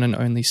 but the one and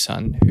only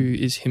Son, who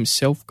is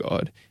himself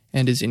God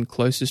and is in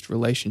closest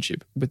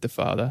relationship with the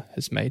Father,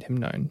 has made him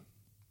known."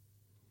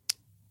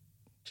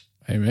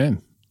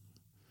 Amen.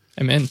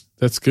 Amen.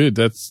 That's good.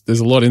 There's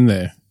a lot in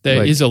there.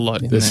 There is a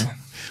lot in there.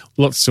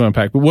 Lots to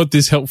unpack. But what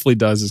this helpfully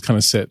does is kind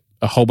of set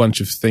a whole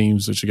bunch of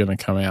themes which are going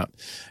to come out.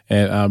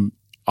 And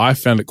I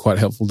found it quite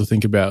helpful to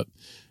think about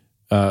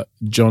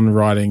John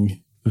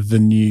writing the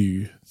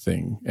new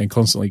thing and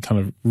constantly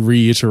kind of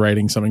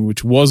reiterating something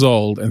which was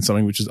old and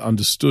something which is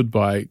understood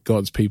by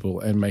God's people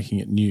and making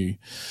it new.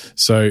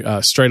 So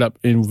straight up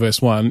in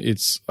verse 1,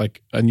 it's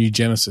like a new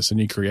Genesis, a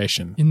new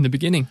creation. In the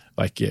beginning.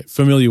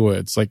 Familiar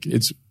words.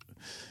 It's,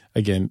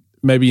 again,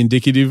 maybe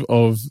indicative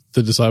of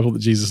the disciple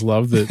that Jesus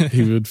loved, that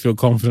he would feel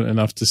confident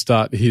enough to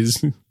start his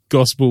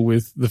gospel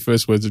with the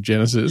first words of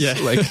Genesis. Yeah.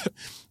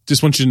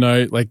 Just want you to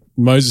know,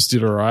 Moses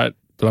did all right,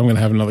 but I'm going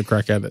to have another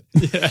crack at it.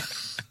 Yeah.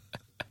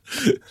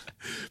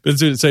 But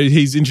so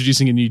he's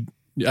introducing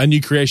a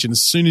new creation.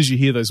 As soon as you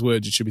hear those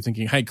words, you should be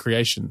thinking, hey,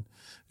 creation,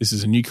 this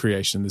is a new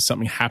creation. There's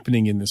something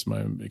happening in this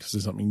moment because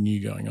there's something new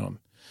going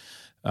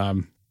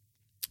on.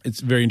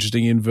 It's very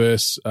interesting in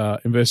verse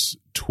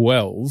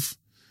 12,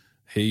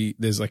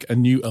 there's a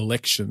new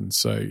election.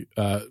 So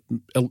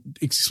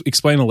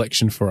explain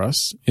election for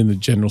us in the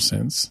general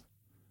sense.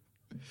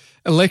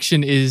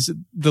 Election is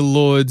the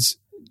Lord's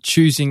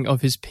choosing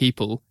of his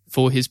people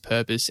for his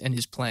purpose and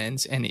his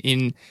plans. And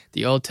in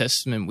the Old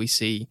Testament, we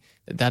see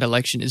that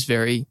election is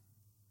very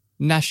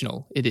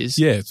national. It is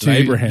to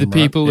Abraham, the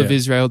people right? of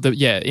Israel,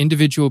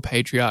 individual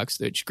patriarchs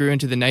that grew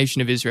into the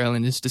nation of Israel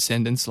and his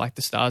descendants like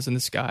the stars in the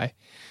sky.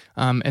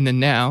 And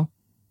then now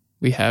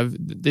we have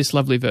this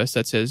lovely verse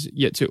that says,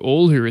 "Yet to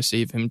all who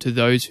receive him, to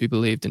those who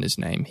believed in his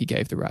name, he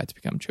gave the right to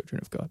become children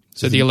of God."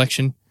 So the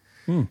election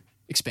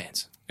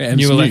expands. And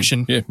new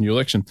election. New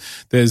election.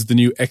 There's the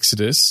new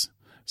Exodus.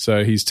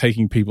 So he's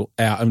taking people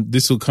out, and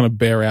this will kind of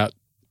bear out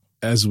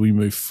as we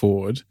move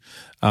forward.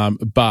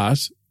 But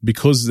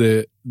because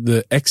the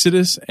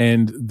Exodus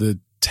and the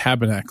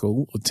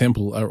tabernacle or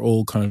temple are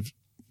all kind of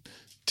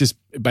just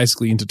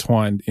basically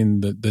intertwined in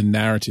the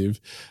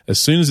narrative, as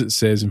soon as it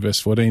says in verse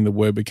 14, the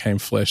Word became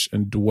flesh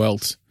and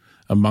dwelt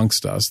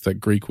amongst us, that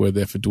Greek word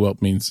there for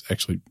dwelt means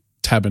actually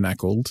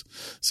tabernacled.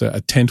 So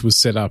a tent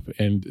was set up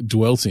and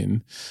dwelt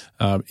in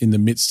the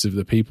midst of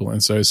the people.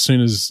 And so as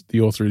soon as the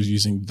author is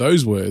using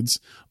those words,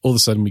 all of a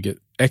sudden we get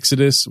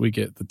Exodus, we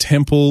get the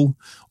temple,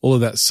 all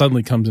of that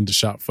suddenly comes into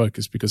sharp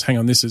focus because, hang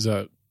on, this is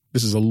a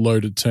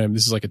loaded term.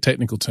 This is like a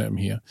technical term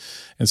here.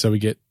 And so we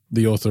get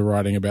the author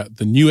writing about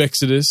the new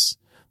Exodus,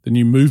 the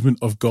new movement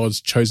of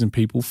God's chosen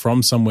people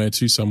from somewhere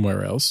to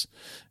somewhere else.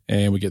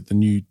 And we get the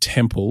new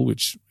temple,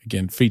 which,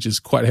 again, features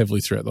quite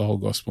heavily throughout the whole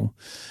gospel.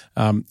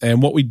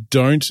 And what we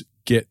don't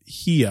get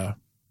here,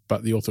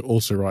 but the author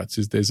also writes,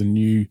 is there's a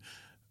new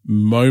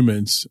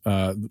moment,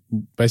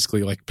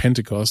 basically like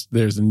Pentecost.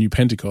 There's a new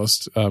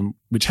Pentecost,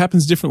 which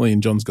happens differently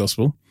in John's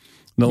gospel,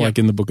 not like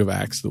in the book of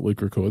Acts that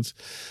Luke records.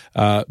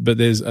 But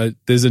there's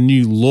a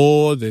new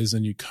law, there's a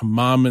new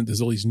commandment,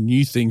 there's all these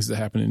new things that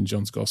happen in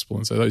John's gospel.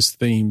 And so those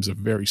themes are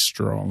very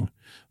strong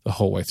the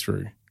whole way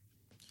through.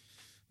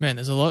 Man,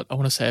 there's a lot I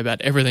want to say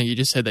about everything you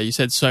just said there. You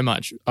said so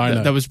much. I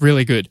know. That was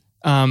really good.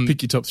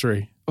 Pick your top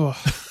three.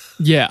 Oh,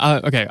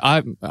 yeah. Okay.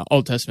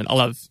 Old Testament. I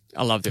love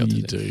the Old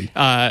Testament.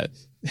 You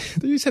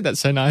do. You said that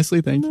so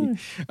nicely. Thank you.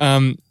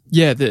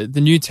 Yeah.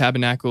 The new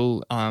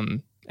tabernacle.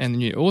 And the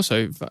new.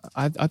 Also,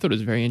 I thought it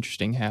was very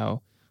interesting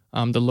how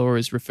the law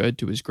is referred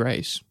to as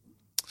grace.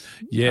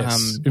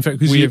 Yes. In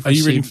fact, are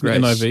you reading from the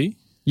NIV?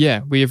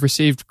 Yeah, we have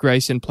received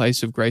grace in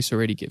place of grace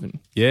already given.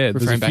 Yeah,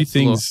 there's a few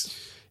things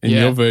in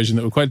your version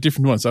that were quite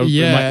different ones. In my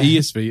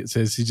ESV, it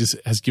says he just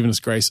has given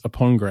us grace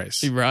upon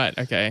grace. Right,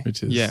 okay.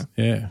 Which is,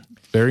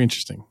 very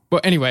interesting.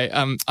 Well, anyway,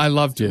 I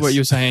loved what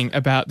you were saying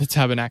about the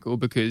tabernacle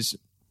because,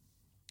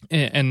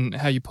 and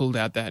how you pulled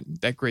out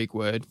that Greek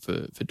word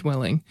for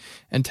dwelling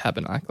and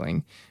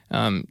tabernacling.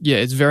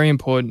 It's very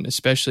important,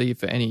 especially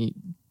for any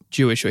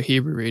Jewish or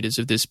Hebrew readers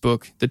of this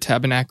book. The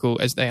tabernacle,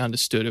 as they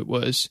understood it,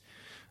 was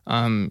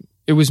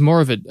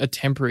more of a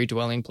temporary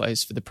dwelling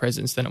place for the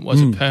presence than it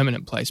was a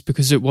permanent place,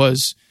 because it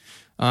was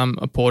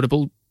a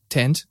portable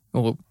tent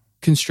or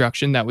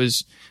construction that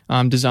was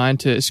designed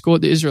to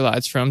escort the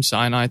Israelites from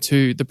Sinai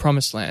to the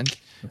Promised Land.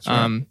 That's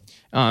right.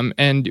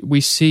 And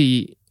we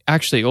see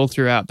actually all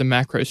throughout the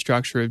macro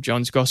structure of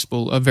John's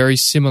Gospel a very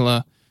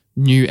similar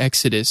new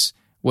Exodus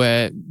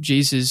where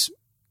Jesus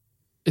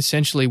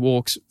essentially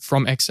walks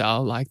from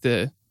exile like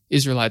the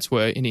Israelites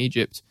were in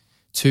Egypt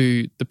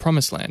to the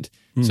Promised Land.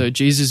 So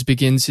Jesus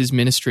begins his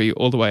ministry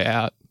all the way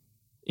out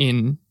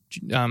in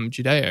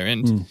Judea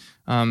and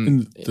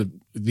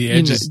the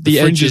edges, the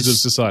fringes of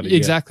society.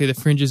 Exactly, the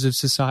fringes of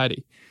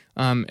society.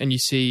 And you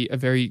see a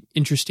very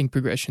interesting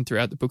progression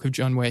throughout the book of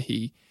John where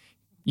he,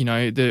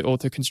 the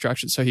author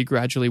constructs it so he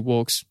gradually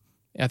walks.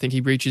 I think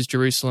he reaches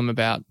Jerusalem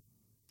about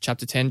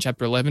chapter 10,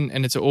 chapter 11,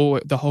 and it's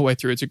the whole way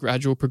through. It's a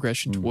gradual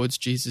progression towards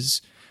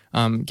Jesus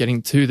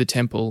getting to the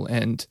temple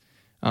and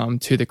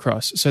to the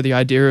cross. So the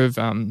idea of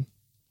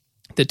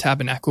the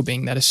tabernacle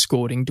being that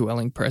escorting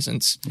dwelling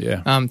presence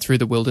through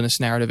the wilderness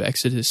narrative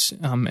Exodus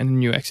and the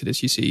new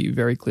Exodus you see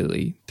very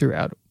clearly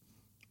throughout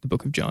the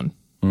book of John.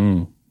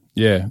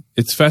 Yeah,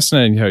 it's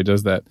fascinating how he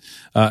does that.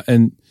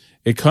 And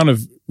it kind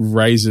of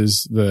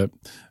raises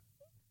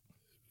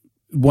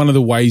one of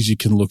the ways you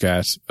can look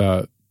at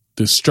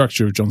the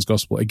structure of John's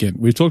Gospel. Again,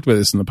 we've talked about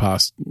this in the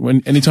past.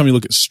 Anytime you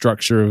look at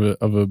structure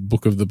of a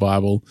book of the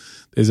Bible,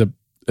 there's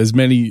as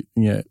many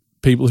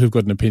people who've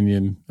got an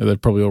opinion.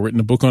 They've probably all written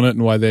a book on it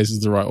and why theirs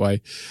is the right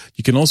way.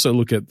 You can also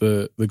look at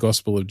the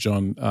Gospel of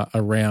John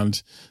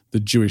around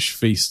the Jewish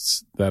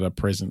feasts that are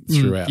present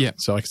throughout.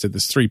 So like I said,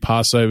 there's 3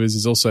 Passovers.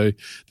 There's also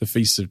the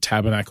Feast of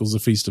Tabernacles, the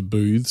Feast of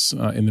Booths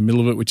in the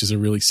middle of it, which is a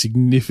really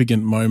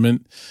significant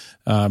moment,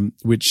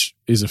 which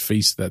is a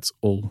feast that's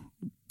all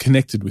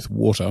connected with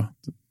water.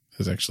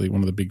 Is actually one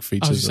of the big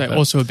features. I was going to say,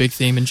 also a big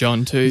theme in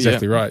John too.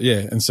 Exactly right,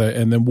 yeah.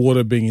 And then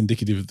water being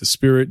indicative of the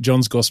Spirit.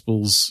 John's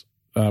Gospel's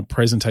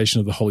presentation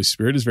of the Holy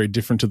Spirit is very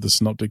different to the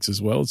Synoptics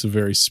as well. It's a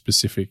very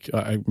specific.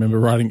 I remember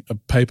writing a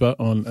paper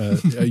on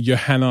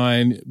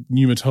Johannine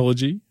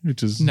pneumatology,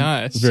 which is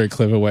nice. A very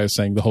clever way of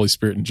saying the Holy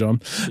Spirit in John.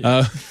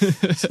 So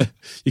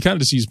you can't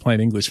just use plain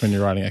English when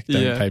you're writing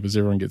academic papers.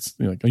 Everyone gets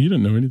like, oh, you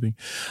don't know anything.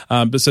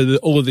 But so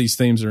all of these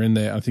themes are in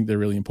there. I think they're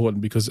really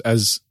important because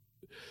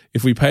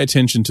if we pay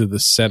attention to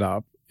the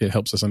setup, it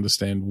helps us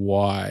understand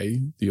why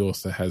the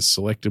author has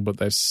selected what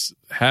they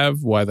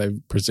have, why they've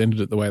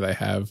presented it the way they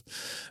have,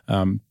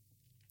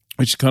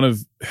 which kind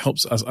of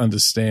helps us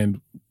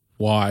understand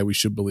why we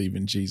should believe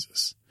in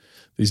Jesus.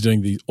 He's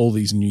doing all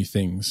these new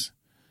things.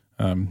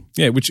 And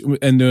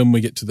then we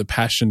get to the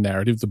Passion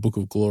narrative, the Book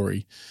of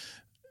Glory.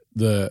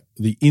 The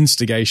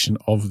instigation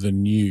of the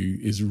new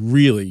is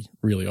really,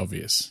 really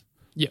obvious.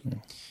 Yeah.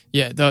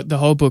 The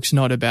whole book's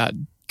not about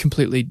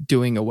completely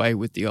doing away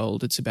with the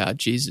old. It's about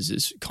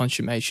Jesus's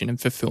consummation and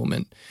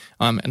fulfillment.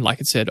 And like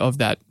I said, of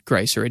that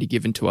grace already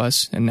given to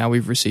us, and now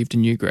we've received a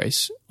new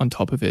grace on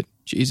top of it.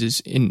 Jesus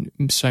in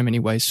so many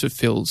ways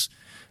fulfills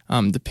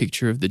the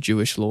picture of the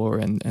Jewish law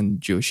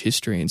and Jewish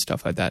history and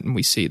stuff like that. And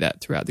we see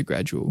that throughout the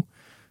gradual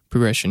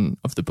progression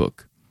of the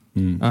book.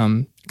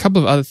 A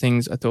couple of other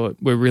things I thought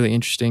were really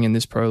interesting in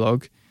this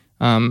prologue.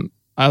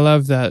 I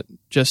love that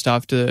just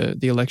after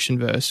the election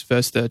verse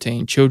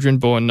 13, children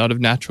born not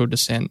of natural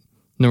descent,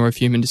 nor of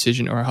human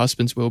decision or a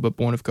husband's will, but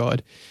born of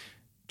God.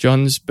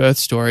 John's birth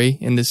story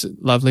in this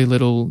lovely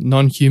little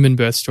non-human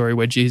birth story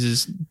where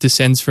Jesus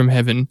descends from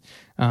heaven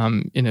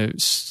in an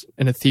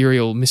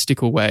ethereal,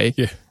 mystical way.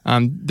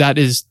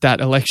 That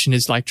election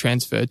is like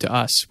transferred to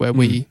us where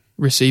we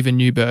receive a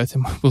new birth,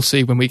 and we'll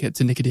see when we get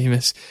to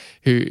Nicodemus,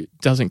 who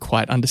doesn't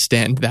quite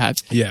understand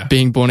that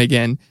being born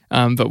again.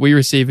 But we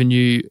receive a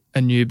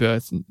new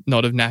birth,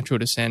 not of natural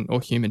descent or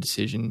human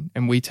decision,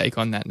 and we take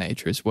on that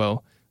nature as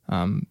well.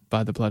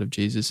 By the blood of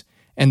Jesus.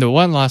 And the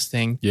one last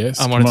thing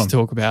I wanted to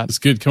talk about. It's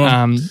good. Come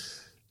on.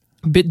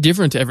 A bit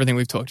different to everything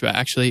we've talked about,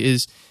 actually,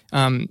 is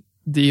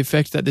the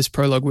effect that this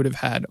prologue would have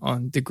had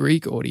on the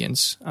Greek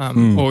audience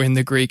or in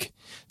the Greek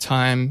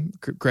time,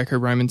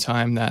 Greco-Roman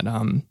time that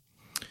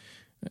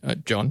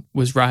John,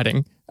 was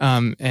writing.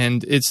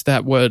 And it's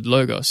that word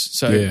logos.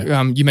 So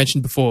you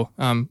mentioned before,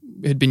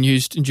 it had been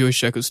used in Jewish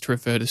circles to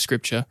refer to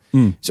scripture.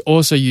 It's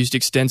also used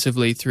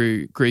extensively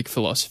through Greek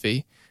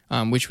philosophy,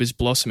 which was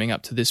blossoming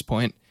up to this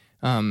point,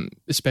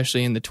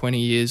 especially in the 20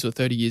 years or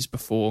 30 years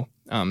before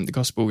the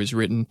gospel was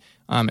written.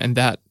 And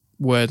that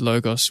word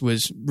logos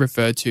was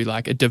referred to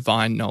like a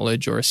divine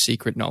knowledge or a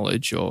secret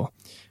knowledge, or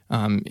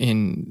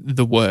in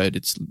the word,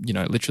 it's,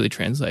 literally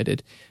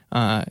translated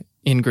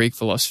in Greek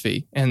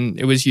philosophy. And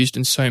it was used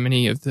in so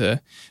many of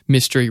the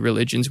mystery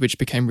religions, which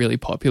became really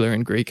popular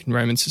in Greek and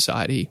Roman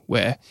society,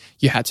 where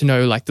you had to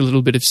know like the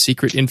little bit of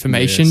secret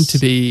information to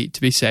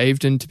be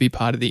saved and to be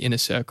part of the inner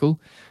circle.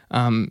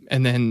 And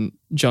then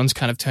John's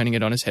kind of turning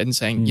it on his head and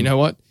saying, you know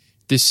what?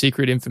 This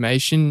secret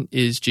information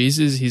is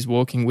Jesus. He's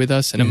walking with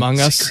us and among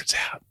us. Secret's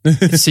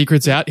out.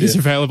 Secret's out. He's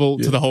available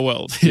to the whole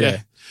world.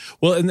 Yeah.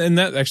 Well, and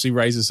that actually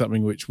raises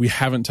something which we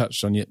haven't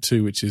touched on yet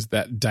too, which is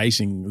that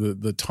dating,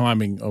 the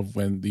timing of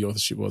when the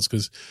authorship was.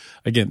 Because,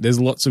 again, there's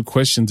lots of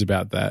questions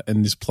about that,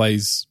 and this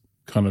plays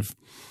kind of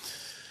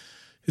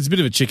 – it's a bit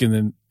of a chicken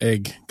and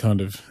egg kind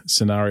of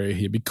scenario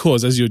here,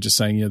 because, as you were just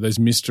saying, those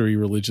mystery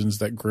religions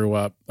that grew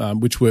up,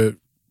 which were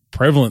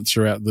prevalent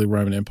throughout the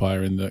Roman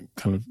Empire in the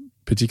kind of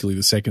particularly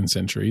the 2nd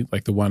century,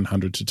 like the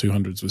 100 to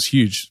 200s was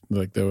huge.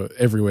 Like they were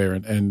everywhere.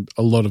 And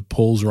a lot of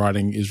Paul's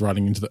writing is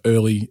writing into the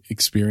early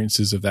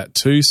experiences of that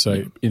too.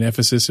 So in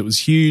Ephesus, it was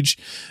huge.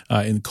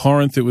 In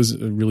Corinth, it was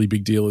a really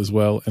big deal as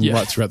well. And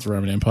right throughout the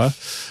Roman Empire.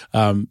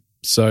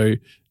 So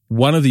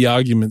one of the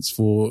arguments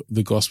for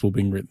the gospel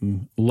being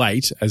written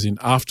late, as in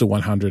after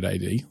 100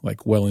 AD,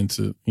 like well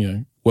into,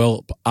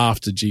 well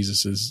after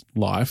Jesus's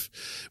life,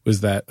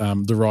 was that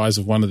the rise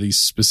of one of these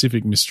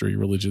specific mystery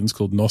religions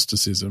called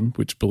Gnosticism,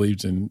 which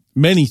believed in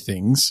many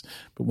things,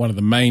 but one of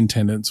the main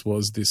tenets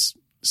was this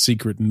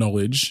secret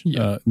knowledge,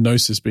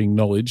 gnosis being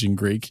knowledge in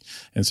Greek.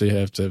 And so you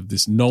have to have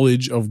this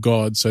knowledge of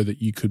God so that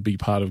you could be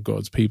part of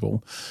God's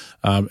people.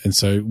 And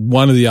so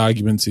one of the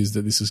arguments is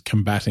that this is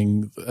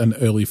combating an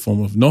early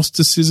form of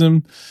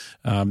Gnosticism,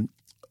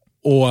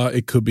 or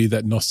it could be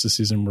that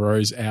Gnosticism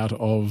rose out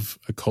of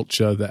a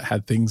culture that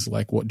had things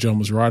like what John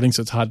was writing.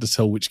 So it's hard to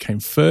tell which came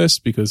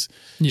first, because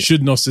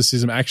should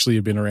Gnosticism actually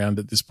have been around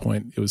at this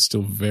point, it was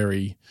still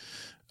very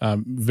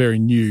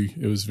new.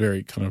 It was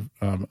very kind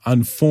of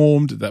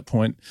unformed at that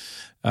point.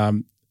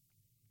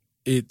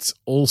 It's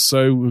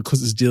also,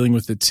 because it's dealing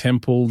with the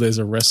temple, there's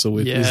a wrestle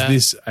with, is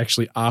this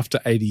actually after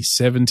AD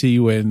 70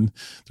 when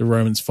the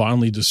Romans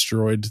finally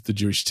destroyed the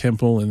Jewish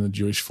temple and the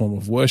Jewish form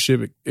of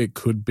worship? It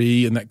could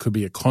be, and that could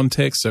be a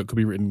context. So it could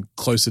be written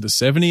closer to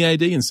 70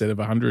 AD instead of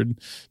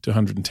 100 to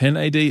 110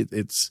 AD.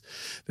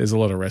 There's a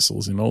lot of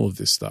wrestles in all of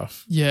this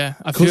stuff. Yeah.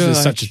 Because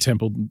there's such a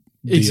temple deal.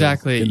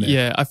 Exactly.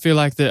 Yeah. I feel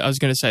like I was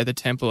going to say the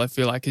temple, I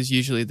feel like is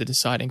usually the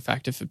deciding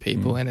factor for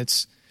people. And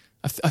it's,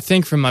 I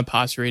think from my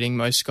past reading,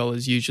 most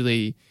scholars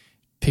usually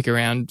pick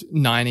around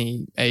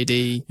 90 AD.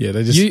 Yeah,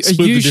 they just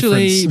split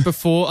usually the difference.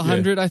 Before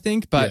 100, I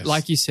think. But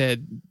like you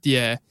said,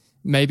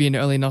 maybe in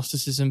early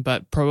Gnosticism,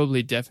 but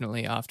probably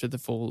definitely after the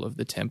fall of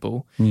the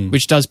temple,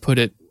 which does put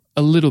it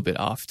a little bit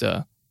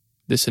after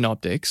the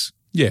Synoptics.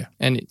 Yeah,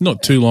 and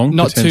not too long.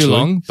 Not too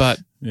long, but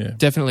Yeah.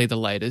 Definitely the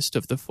latest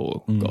of the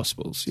four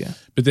Gospels, yeah.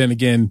 But then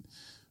again,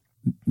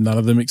 none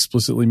of them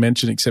explicitly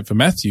mention, except for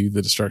Matthew,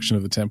 the destruction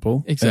of the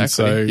temple. Exactly,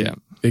 And so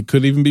it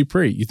could even be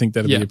pre. You think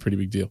that'd be a pretty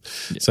big deal.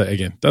 Yeah. So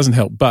again, doesn't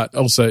help, but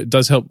also it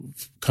does help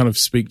kind of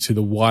speak to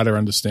the wider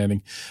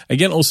understanding.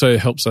 Again, also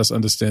helps us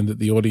understand that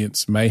the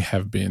audience may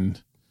have been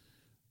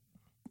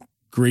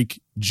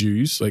Greek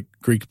Jews, like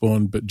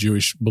Greek-born but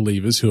Jewish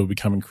believers who are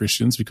becoming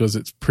Christians, because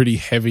it's pretty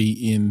heavy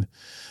in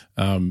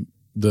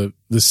the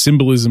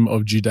symbolism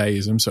of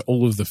Judaism. So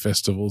all of the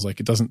festivals, like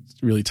it doesn't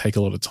really take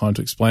a lot of time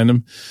to explain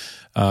them.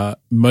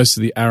 Most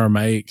of the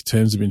Aramaic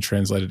terms have been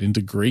translated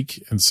into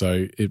Greek, and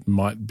so it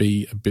might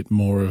be a bit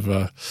more of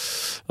a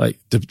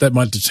that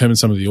might determine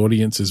some of the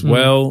audience as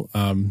well.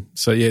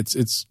 So yeah,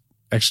 it's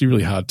actually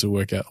really hard to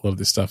work out a lot of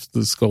this stuff.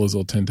 The scholars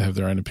all tend to have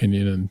their own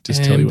opinion and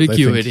just tell you what they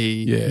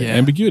think. Yeah,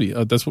 ambiguity.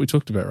 That's what we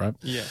talked about, right?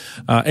 Yeah.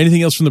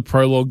 Anything else from the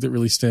prologue that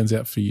really stands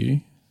out for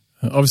you?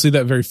 Obviously,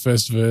 that very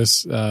first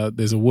verse,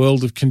 there's a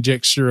world of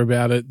conjecture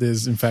about it.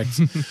 There's, in fact,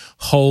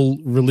 whole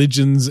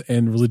religions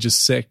and religious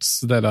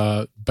sects that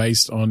are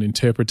based on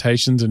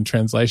interpretations and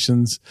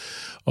translations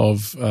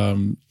of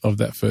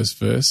that first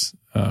verse,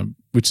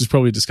 which is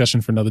probably a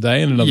discussion for another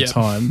day and another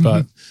time.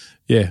 But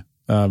yeah,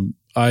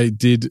 I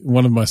did.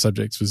 One of my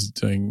subjects was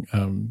doing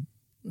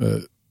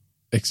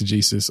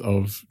exegesis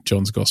of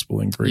John's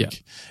Gospel in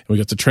Greek. And we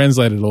got to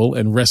translate it all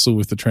and wrestle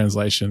with the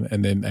translation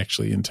and then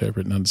actually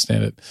interpret and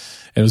understand it.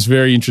 And it was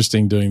very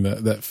interesting doing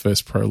that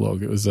first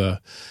prologue. It was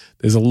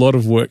there's a lot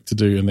of work to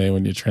do in there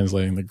when you're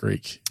translating the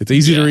Greek. It's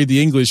easy to read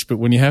the English, but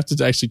when you have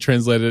to actually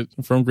translate it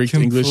from Greek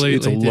to English,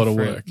 it's a lot of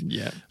work.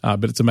 Yeah.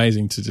 But it's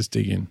amazing to just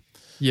dig in.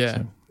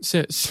 Yeah.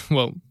 So,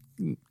 well,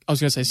 I was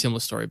going to say similar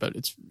story, but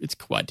it's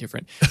quite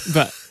different.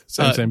 But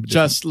same,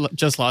 just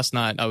last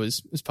night,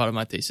 as part of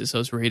my thesis, I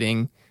was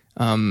reading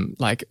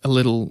like a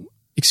little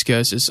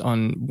excursus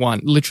on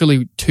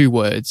literally 2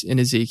 words in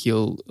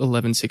Ezekiel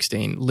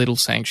 11:16, little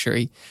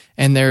sanctuary.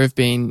 And there have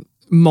been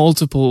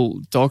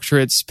multiple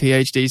doctorates,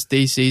 PhDs,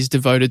 theses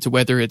devoted to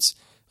whether it's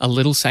a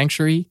little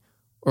sanctuary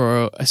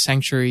or a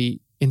sanctuary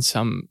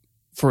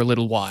for a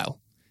little while.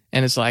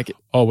 And it's like,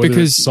 whether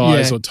because it's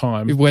size or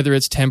time, whether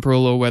it's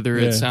temporal or whether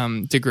it's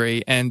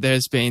degree. And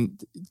there's been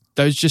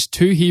those just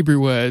 2 Hebrew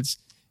words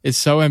is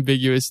so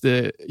ambiguous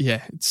that,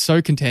 it's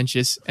so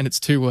contentious, and it's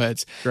 2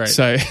 words. Great.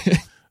 So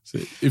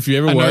if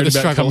you're ever worried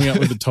about coming up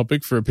with a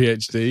topic for a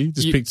PhD,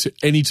 just pick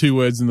any 2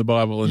 words in the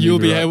Bible and you'll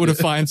be able to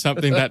find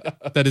something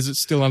that is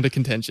still under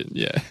contention.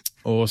 Yeah.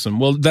 Awesome.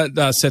 Well,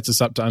 that sets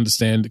us up to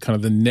understand kind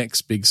of the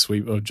next big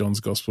sweep of John's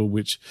Gospel,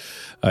 which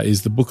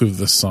is the book of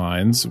the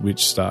signs,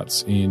 which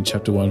starts in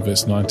chapter 1,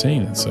 verse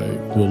 19. And so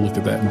we'll look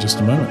at that in just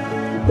a moment.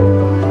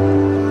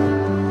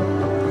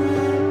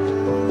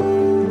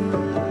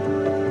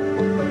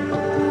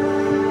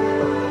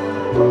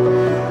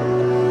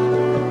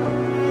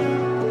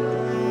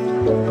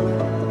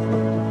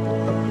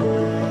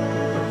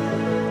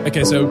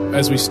 Okay, so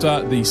as we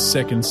start the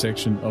second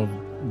section of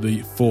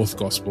the 4th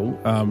Gospel,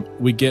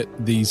 we get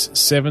these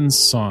 7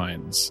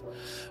 signs.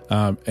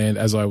 And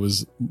as I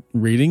was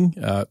reading,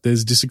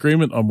 there's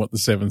disagreement on what the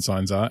 7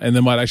 signs are, and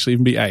there might actually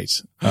even be 8,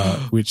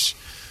 which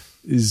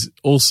is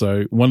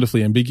also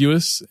wonderfully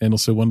ambiguous and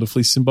also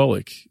wonderfully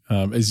symbolic.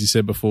 As you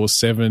said before,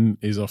 7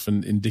 is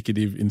often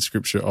indicative in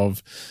Scripture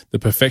of the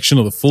perfection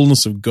or the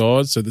fullness of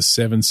God. So the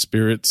 7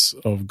 spirits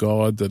of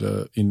God that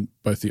are in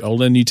both the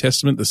Old and New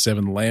Testament, the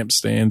 7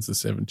 lampstands, the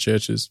 7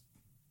 churches,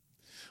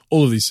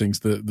 all of these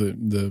things,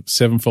 the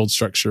sevenfold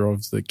structure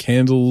of the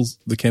candles,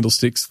 the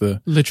candlesticks,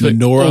 the literally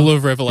menorah, all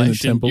of Revelation, in the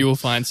temple. you will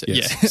find.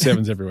 Yes,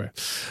 7's everywhere.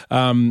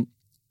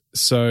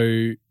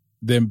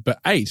 But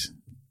 8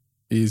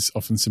 is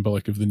often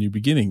symbolic of the new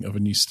beginning, of a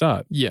new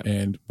start. Yeah.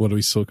 And what do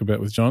we talk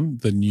about with John?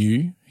 The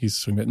new. He's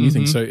talking about new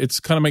things. So it's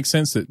kind of makes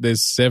sense that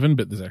there's 7,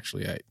 but there's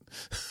actually 8.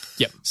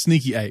 Yep.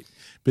 Sneaky 8.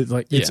 But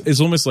like it's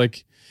almost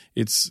like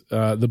it's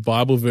the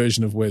Bible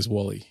version of Where's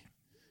Wally?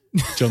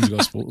 John's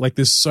Gospel. Like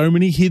there's so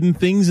many hidden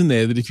things in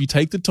there that if you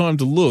take the time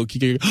to look,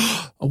 you go,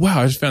 oh,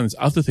 wow, I just found this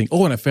other thing.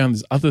 Oh, and I found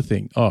this other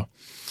thing. Oh,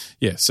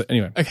 yeah. So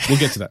anyway, we'll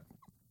get to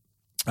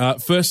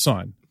that. First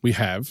sign we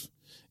have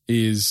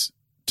is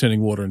turning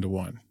water into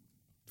wine.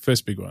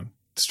 First big one,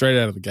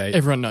 straight out of the gate.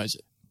 Everyone knows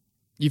it.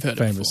 You've heard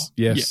it before.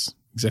 Yes,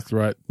 exactly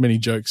right. Many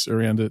jokes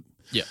around it.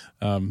 Yeah.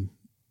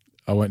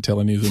 I won't tell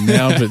any of them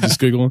now, but just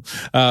Google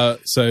them.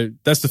 So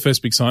that's the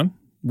first big sign,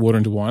 water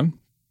into wine.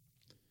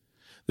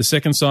 The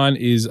second sign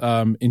is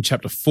in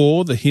chapter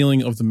 4, the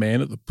healing of the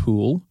man at the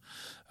pool,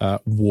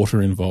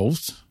 water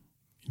involved.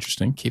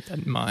 Interesting. Keep that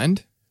in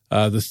mind.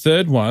 The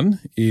third one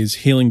is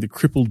healing the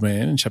crippled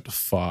man in chapter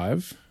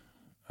 5.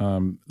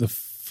 The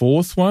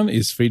fourth one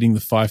is feeding the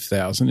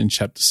 5,000 in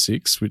chapter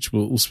 6, which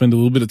we'll spend a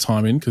little bit of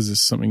time in because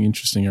there's something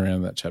interesting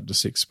around that chapter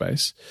 6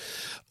 space.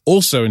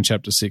 Also in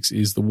chapter 6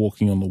 is the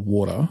walking on the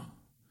water.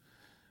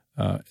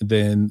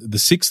 Then the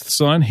sixth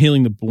sign,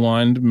 healing the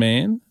blind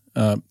man,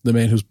 the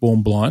man who's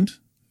born blind,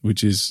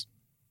 which is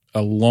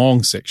a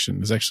long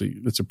section.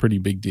 That's a pretty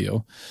big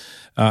deal.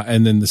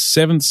 And then the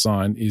seventh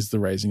sign is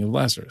the raising of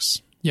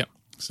Lazarus. Yeah.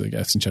 So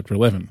that's in chapter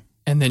 11.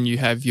 And then you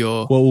have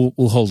your... Well,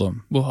 we'll hold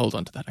on. We'll hold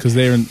on to that. Because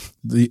they're in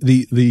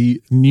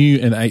the new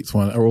and eighth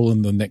one are all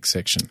in the next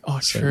section. Oh,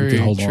 so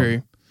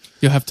true.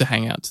 You'll have to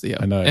hang out to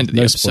the end of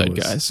the episode,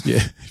 spoilers. Guys.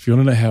 Yeah. If you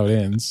want to know how it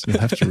ends, you'll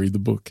have to read the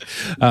book.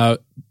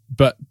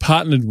 But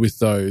partnered with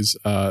those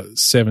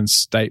 7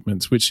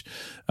 statements, which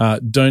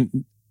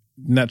don't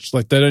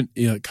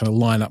kind of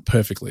line up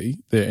perfectly.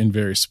 They're in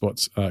various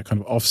spots, kind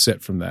of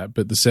offset from that.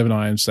 But the 7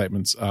 I am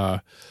statements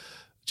are,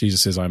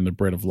 Jesus says, I am the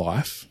bread of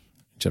life,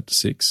 chapter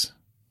 6.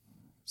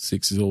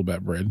 6 is all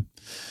about bread.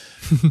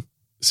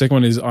 Second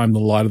one is I'm the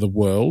light of the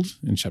world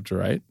in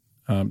chapter 8.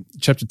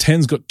 Chapter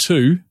 10's got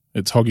 2.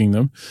 It's hogging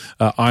them.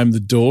 I'm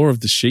the door of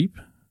the sheep,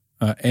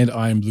 and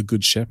I am the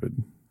good shepherd.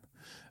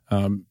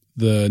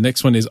 The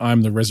next one is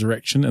I'm the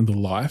resurrection and the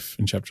life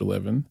in chapter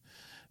 11.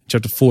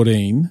 Chapter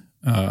 14,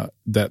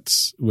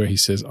 that's where he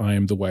says I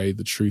am the way,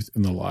 the truth,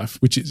 and the life,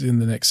 which is in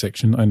the next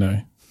section, I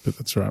know, but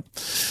that's right.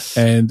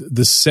 And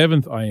the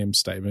 7th I am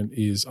statement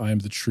is I am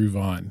the true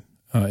vine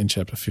in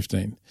chapter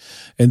 15.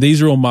 And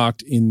these are all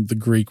marked in the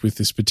Greek with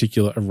this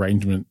particular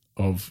arrangement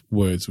of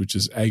words, which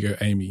is ego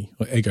eimi,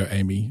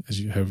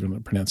 as you however you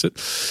want to pronounce it,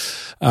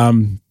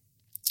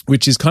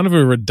 which is kind of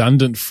a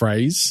redundant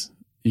phrase.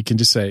 You can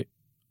just say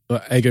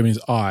ego means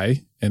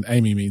I and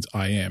eimi means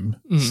I am.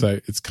 Mm-hmm. So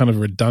it's kind of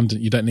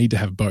redundant. You don't need to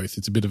have both.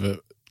 It's a bit of a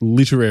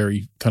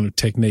literary kind of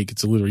technique.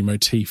 It's a literary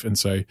motif. And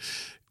so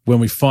when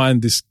we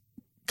find this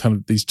kind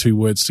of these two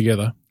words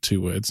together. Two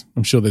words.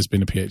 I'm sure there's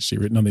been a PhD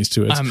written on these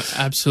two words. I'm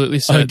absolutely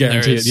certain I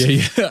guarantee there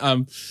is. it.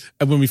 Yeah.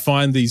 And when we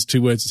find these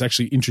two words, it's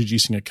actually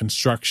introducing a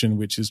construction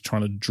which is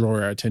trying to draw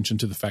our attention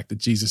to the fact that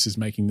Jesus is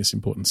making this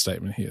important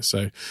statement here.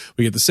 So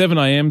we get the 7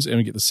 I ams and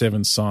we get the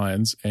 7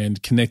 signs,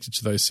 and connected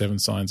to those 7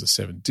 signs are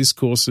 7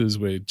 discourses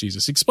where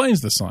Jesus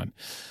explains the sign.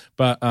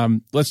 But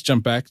let's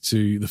jump back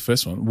to the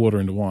first one, water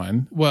into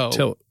wine. Well,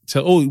 tell.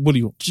 What do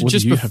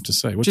you have to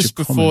say? What's just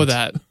your before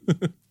comment?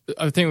 that,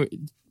 I think we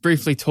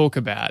briefly talk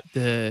about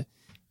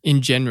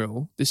in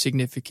general, the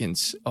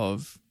significance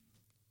of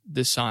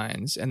the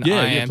signs and the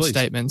I am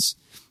statements.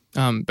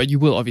 But you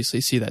will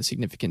obviously see that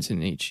significance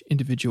in each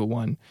individual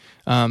one.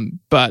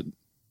 But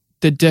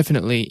they're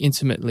definitely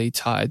intimately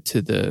tied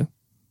to the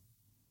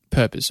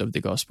purpose of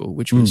the gospel,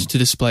 which was to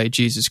display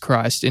Jesus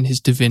Christ in his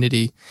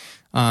divinity,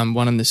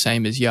 one and the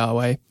same as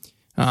Yahweh.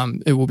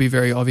 It will be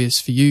very obvious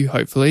for you,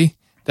 hopefully,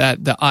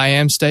 that the I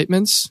am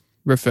statements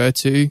refer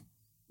to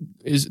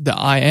is the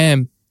I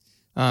am.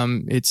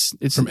 It's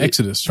from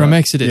Exodus. From right?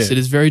 Exodus. Yeah. It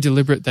is very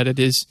deliberate that it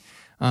is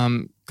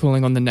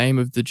calling on the name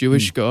of the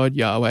Jewish God,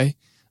 Yahweh,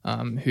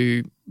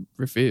 who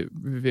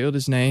revealed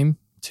his name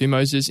to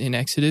Moses in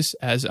Exodus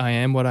as I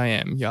am what I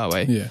am,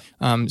 Yahweh.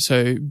 Yeah.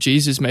 So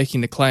Jesus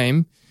making the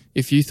claim,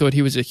 if you thought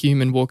he was a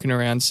human walking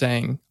around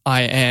saying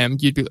I am,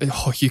 you'd be like,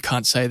 oh, you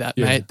can't say that,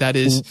 mate. That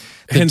is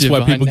hence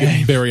why people name.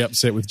 get very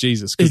upset with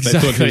Jesus, because they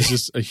thought he was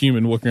just a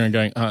human walking around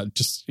going,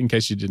 just in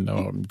case you didn't know,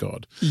 I'm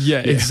God. Yeah.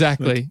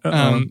 Exactly.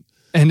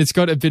 And it's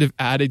got a bit of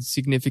added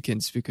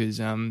significance because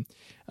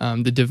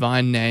the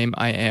divine name,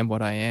 I am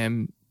what I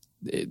am,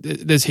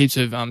 there's heaps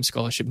of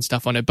scholarship and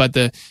stuff on it, but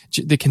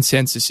the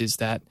consensus is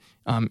that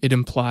it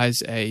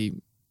implies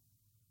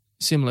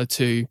similar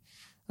to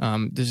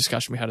the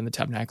discussion we had in the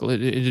tabernacle,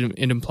 it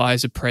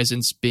implies a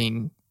presence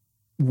being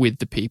with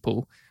the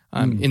people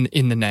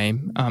in the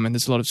name, and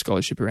there's a lot of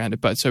scholarship around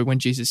it. But so when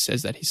Jesus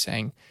says that, he's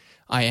saying,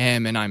 I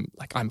am, and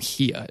I'm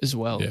here as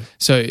well. Yeah.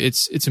 So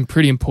it's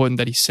pretty important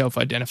that he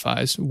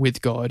self-identifies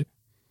with God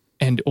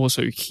and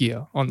also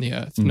here on the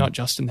earth, not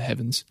just in the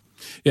heavens.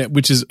 Yeah,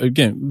 which is,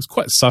 again, it was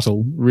quite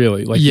subtle,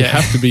 really. You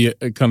have to be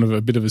a kind of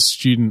a bit of a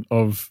student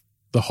of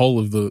the whole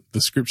of the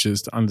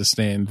scriptures to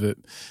understand that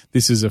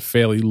this is a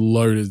fairly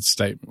loaded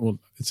statement. Well,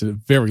 it's a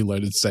very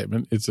loaded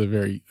statement. It's a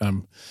very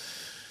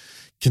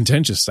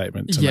contentious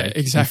statement to make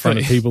exactly. in front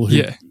of people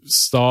who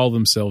style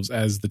themselves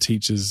as the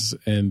teachers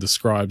and the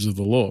scribes of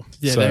the law.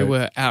 Yeah, they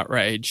were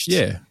outraged.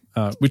 Yeah,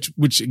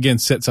 which again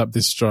sets up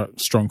this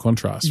strong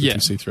contrast which we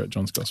see throughout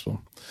John's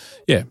gospel.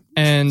 Yeah,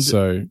 and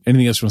so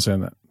anything else you want to say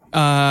on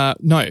that?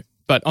 No,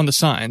 but on the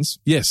signs.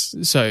 Yes.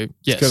 So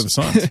yes, let's go to the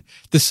signs.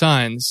 The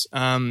signs.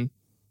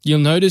 You'll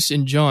notice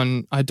in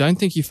John, I don't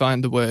think you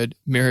find the word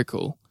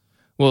miracle.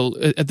 Well,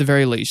 at the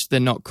very least, they're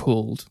not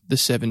called the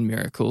 7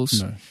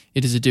 miracles. No.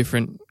 It is a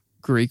different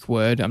Greek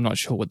word. I'm not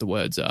sure what the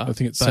words are. I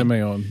think it's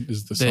semeion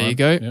is the sign. There you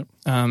go.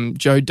 Yep.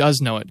 Joe does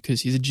know it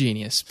because he's a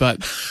genius. But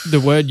the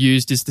word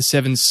used is the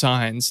 7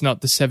 signs, not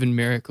the 7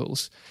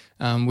 miracles,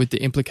 with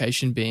the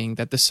implication being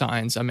that the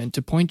signs are meant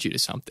to point you to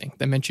something.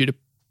 They're meant to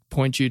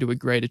point you to a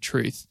greater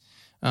truth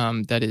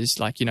that is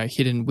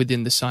hidden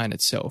within the sign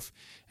itself.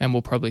 And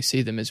we'll probably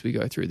see them as we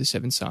go through the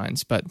 7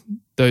 signs. But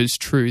those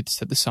truths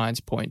that the signs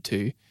point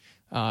to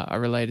are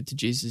related to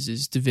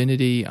Jesus'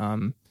 divinity,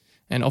 and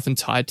often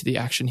tied to the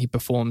action he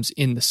performs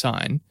in the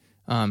sign.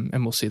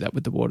 And we'll see that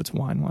with the water to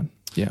wine one.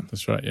 Yeah.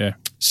 That's right, yeah.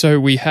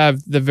 So we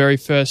have the very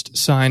first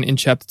sign in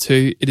chapter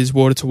 2. It is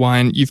water to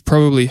wine. You've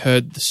probably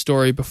heard the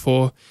story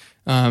before.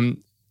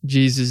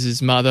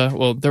 Jesus' mother,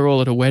 well, they're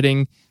all at a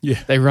wedding.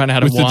 Yeah. They run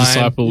out of wine. With the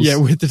disciples. Yeah,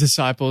 with the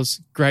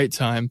disciples. Great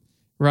time.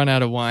 Run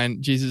out of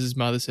wine. Jesus'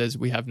 mother says,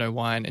 we have no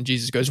wine. And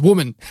Jesus goes,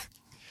 woman,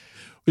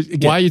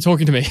 why are you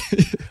talking to me?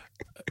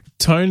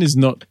 Tone is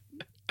not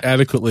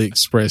adequately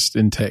expressed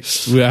in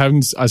text. I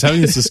was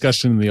having this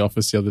discussion in the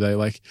office the other day.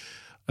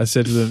 I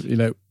said to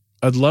them,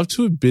 I'd love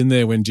to have been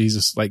there when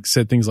Jesus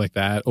said things like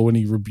that, or when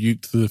he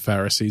rebuked the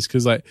Pharisees,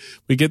 because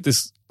we get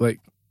this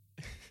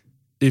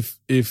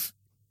if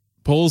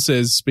Paul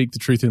says speak the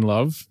truth in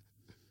love,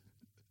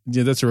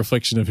 that's a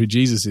reflection of who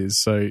Jesus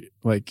is. So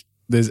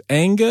there's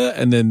anger,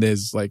 and then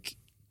there's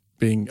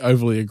being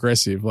overly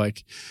aggressive.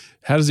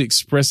 How does he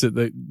express it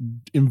that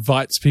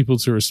invites people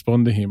to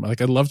respond to him?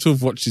 I'd love to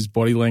have watched his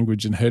body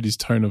language and heard his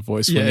tone of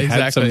voice when he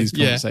had some of these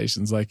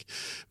conversations.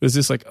 Was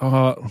this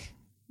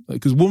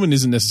because woman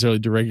isn't necessarily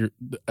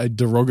a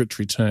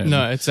derogatory term.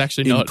 No, it's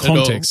actually not in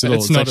context at all.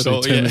 It's not actually at all,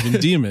 a term of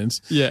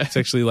endearment. Yeah. It's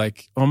actually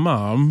oh,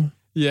 mom.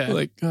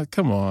 Yeah.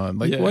 Come on.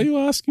 Why are you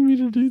asking me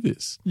to do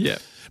this? Yeah.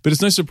 But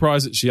it's no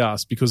surprise that she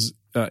asked, because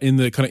in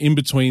the kind of in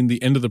between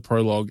the end of the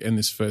prologue and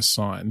this first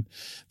sign,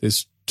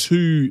 there's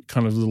two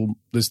kind of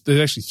there's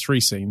actually 3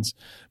 scenes,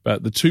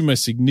 but the 2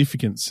 most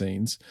significant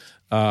scenes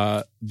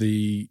are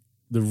the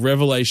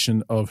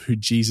revelation of who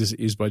Jesus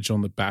is by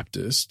John the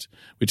Baptist,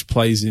 which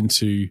plays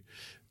into,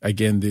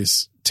 again,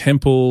 this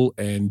temple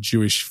and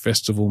Jewish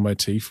festival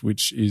motif,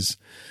 which is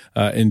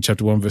in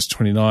chapter 1, verse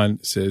 29,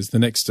 it says, "The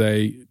next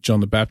day John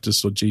the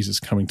Baptist saw Jesus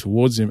coming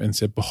towards him and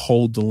said,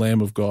 'Behold the Lamb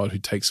of God who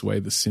takes away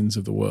the sins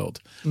of the world.'"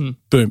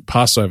 Boom,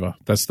 Passover.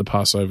 That's the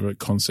Passover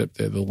concept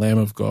there, the Lamb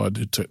of God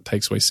who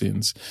takes away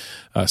sins.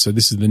 So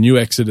this is the new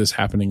Exodus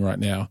happening right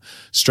now.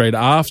 Straight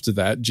after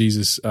that,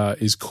 Jesus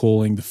is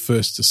calling the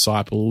first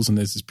disciples, and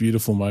there's this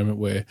beautiful moment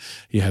where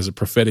he has a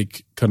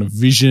prophetic kind of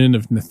vision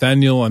of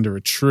Nathanael under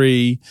a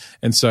tree.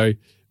 And so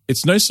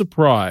it's no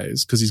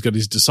surprise, because he's got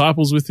his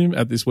disciples with him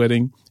at this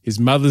wedding. His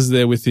mother's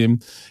there with him.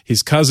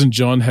 His cousin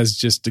John has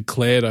just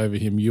declared over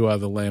him, "You are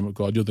the Lamb of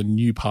God. You're the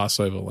new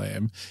Passover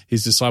lamb."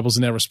 His disciples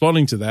are now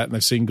responding to that, and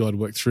they've seen God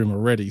work through him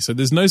already. So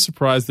there's no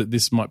surprise that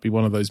this might be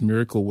one of those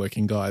miracle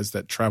working guys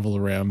that travel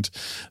around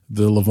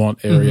the Levant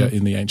area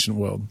in the ancient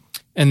world.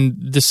 And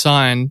the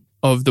sign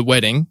of the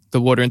wedding, the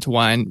water into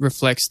wine,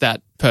 reflects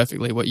that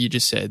perfectly, what you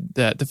just said,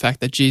 that the fact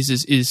that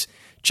Jesus is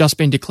just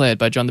been declared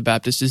by John the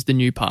Baptist as the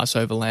new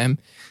Passover lamb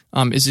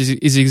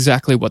is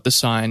exactly what the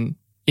sign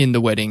in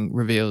the wedding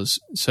reveals.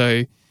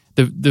 So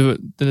the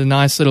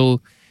nice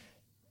little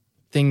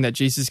thing that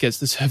Jesus gets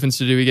the servants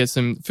to do, he gets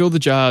them fill the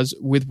jars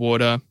with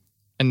water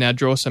and now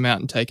draw some out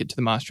and take it to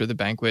the master of the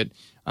banquet.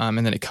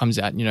 And then it comes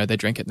out, they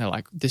drink it and they're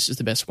like, "This is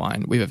the best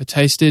wine we've ever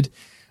tasted."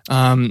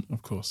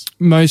 Of course.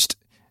 Most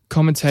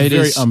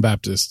commentators, it's very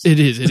un-Baptist. It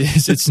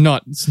is. It's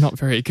not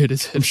very good,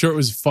 is it? I'm sure it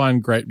was fine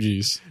grape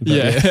juice.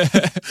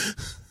 Yeah.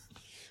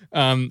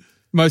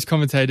 Most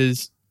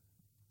commentators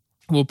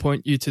will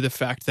point you to the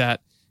fact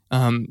that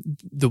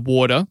the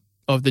water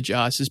of the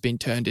jars has been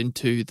turned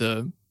into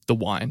the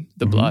wine,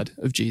 the blood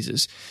of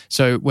Jesus.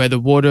 So where the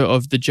water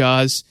of the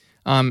jars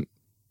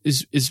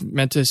is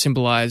meant to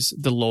symbolize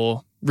the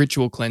law,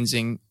 ritual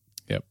cleansing,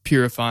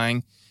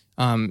 purifying.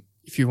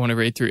 If you want to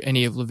read through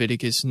any of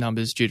Leviticus,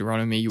 Numbers,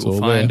 Deuteronomy, you will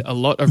find a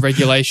lot of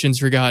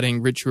regulations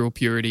regarding ritual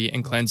purity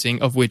and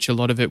cleansing, of which a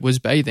lot of it was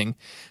bathing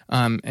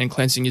and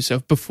cleansing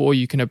yourself before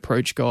you can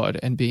approach God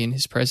and be in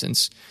his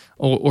presence,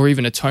 or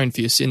even atone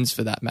for your sins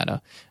for that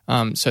matter.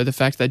 So the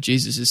fact that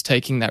Jesus is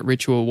taking that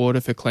ritual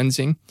water for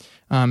cleansing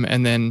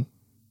and then,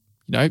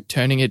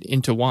 turning it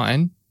into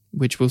wine,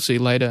 which we'll see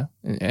later,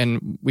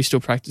 and we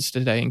still practice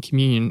today in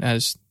communion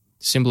as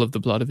symbol of the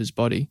blood of his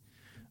body.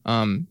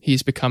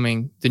 He's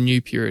becoming the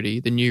new purity,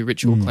 the new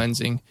ritual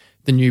cleansing,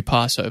 the new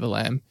Passover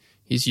lamb.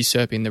 He's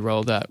usurping the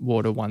role that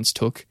water once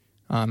took,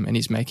 and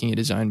he's making it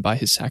his own by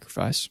his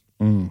sacrifice.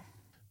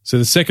 So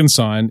the second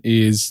sign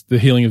is the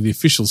healing of the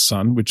official's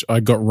son, which I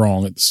got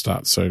wrong at the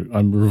start, so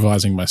I'm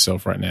revising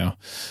myself right now.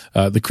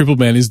 The crippled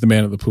man is the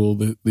man at the pool.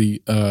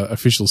 The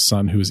official's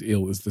son who is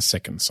ill is the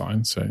second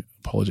sign, so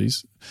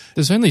apologies.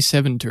 There's only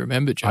 7 to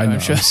remember, Joe. I know,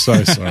 I'm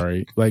so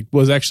sorry.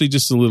 There's actually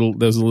just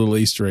there's a little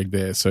Easter egg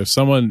there. So if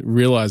someone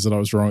realized that I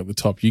was wrong at the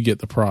top, you get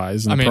the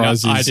prize. And the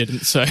prize I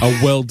didn't, so. A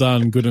well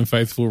done, good and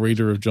faithful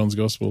reader of John's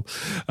Gospel.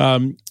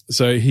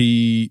 So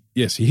he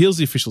heals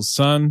the official's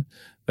son.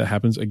 That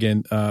happens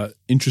again.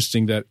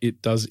 Interesting that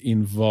it does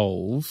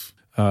involve.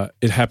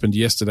 It happened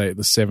yesterday at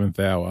the 7th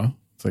hour.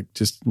 It's like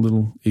just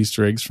little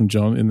Easter eggs from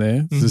John in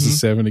there. This is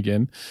 7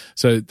 again.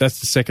 So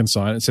that's the second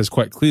sign. It says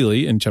quite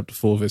clearly in chapter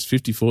 4, verse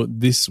 54,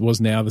 this was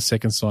now the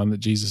second sign that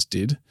Jesus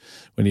did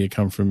when he had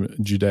come from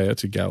Judea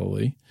to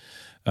Galilee.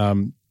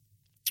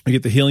 We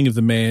get the healing of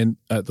the man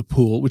at the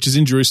pool, which is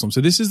in Jerusalem.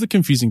 So this is the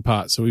confusing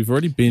part. So we've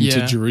already been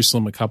to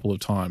Jerusalem a couple of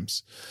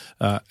times.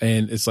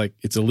 And it's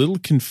a little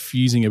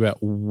confusing about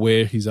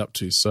where he's up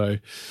to. So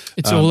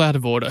it's all out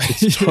of order.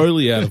 It's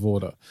totally out of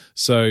order.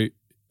 So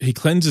he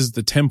cleanses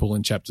the temple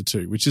in chapter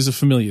 2, which is a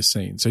familiar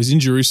scene. So he's in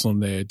Jerusalem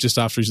there just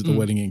after he's at the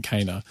wedding in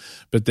Cana.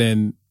 But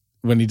then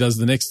when he does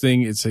the next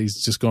thing, he's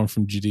just gone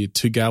from Judea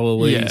to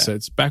Galilee. Yeah. So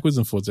it's backwards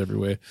and forwards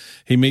everywhere.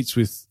 He meets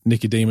with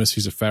Nicodemus,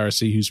 who's a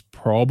Pharisee, who's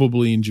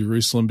probably in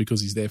Jerusalem because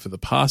he's there for the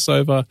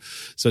Passover.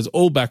 So it's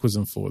all backwards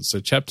and forwards.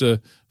 So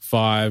chapter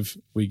 5,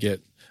 we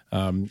get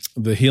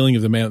the healing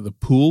of the man at the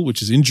pool,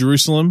 which is in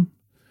Jerusalem.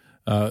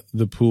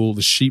 The pool,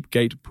 the Sheep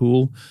Gate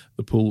pool,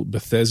 the pool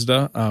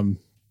Bethesda,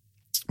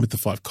 with the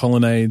 5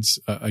 colonnades.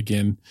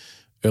 Again,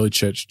 early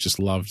church just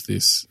loved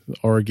this.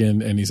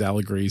 Oregon and his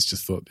allegories,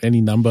 just thought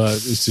any number,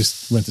 it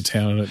just went to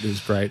town on it. It was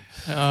great.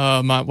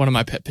 One of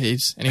my pet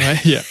peeves. Anyway,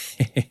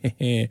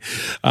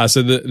 yeah.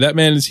 So that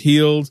man is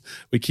healed.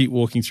 We keep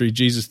walking through.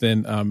 Jesus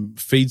then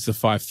feeds the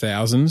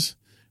 5,000,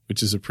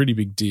 which is a pretty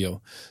big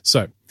deal.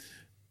 So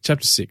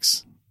chapter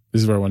 6.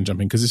 This is where I want to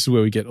jump in because this is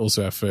where we get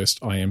also our first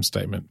I am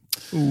statement.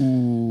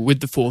 Ooh, with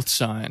the 4th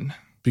sign.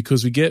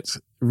 Because we get,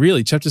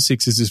 really, chapter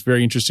 6 is this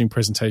very interesting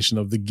presentation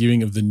of the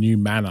giving of the new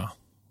manna,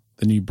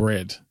 the new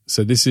bread.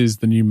 So this is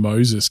the new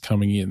Moses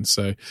coming in.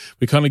 So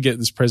we kind of get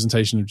this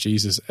presentation of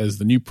Jesus as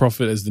the new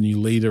prophet, as the new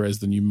leader, as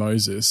the new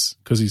Moses,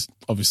 because he's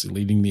obviously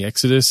leading the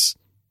Exodus.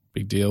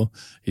 Big deal.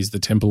 He's the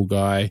temple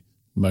guy.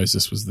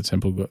 Moses was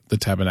the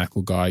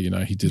tabernacle guy.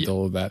 He did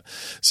all of that.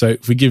 So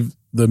if we give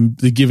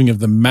the giving of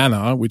the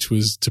manna, which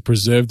was to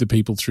preserve the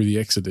people through the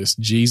Exodus,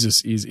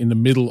 Jesus is in the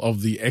middle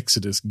of the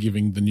Exodus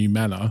giving the new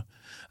manna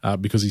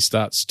because he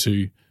starts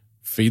to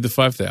feed the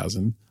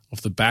 5,000,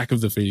 off the back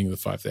of the feeding of the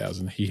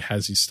 5,000, he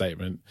has his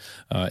statement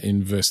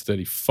in verse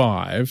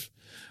 35.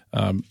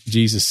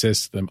 Jesus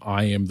says to them,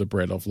 I am the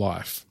bread of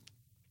life.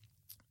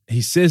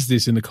 He says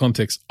this in the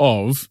context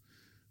of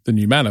the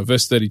new manna.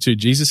 Verse 32,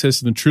 Jesus says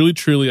to them, truly,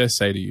 truly, I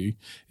say to you,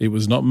 it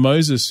was not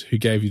Moses who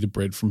gave you the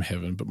bread from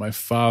heaven, but my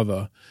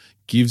Father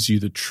gives you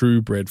the true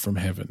bread from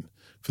heaven.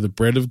 For the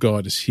bread of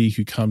God is he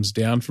who comes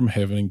down from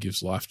heaven and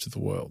gives life to the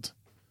world.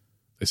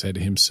 They say to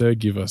him, Sir,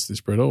 give us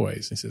this bread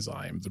always. He says,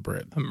 I am the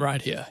bread. I'm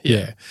right here.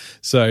 Yeah.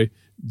 So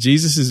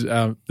Jesus is,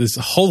 this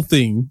whole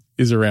thing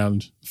is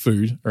around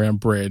food, around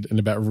bread, and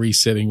about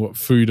resetting what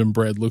food and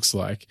bread looks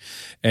like.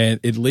 And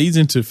it leads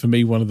into, for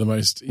me, one of the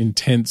most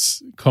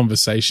intense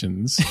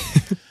conversations,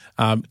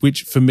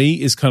 which for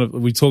me is kind of,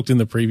 we talked in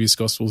the previous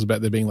Gospels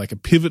about there being like a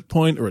pivot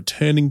point or a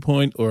turning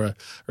point or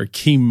a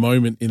key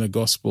moment in a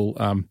Gospel.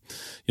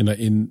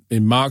 In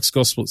Mark's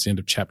Gospel, it's the end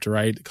of chapter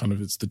 8, kind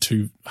of it's the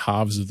two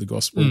halves of the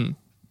Gospel.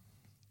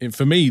 And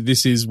for me,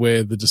 this is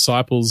where the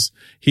disciples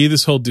hear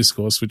this whole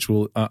discourse, which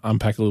we'll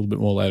unpack a little bit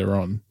more later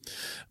on.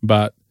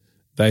 But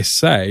they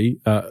say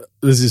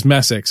there's this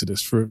mass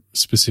exodus for a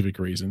specific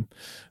reason,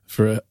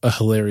 for a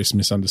hilarious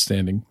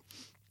misunderstanding.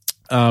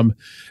 And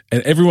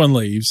everyone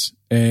leaves.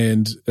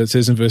 And it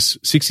says in verse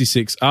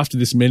 66, after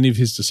this, many of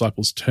his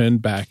disciples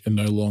turned back and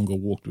no longer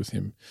walked with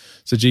him.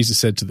 So Jesus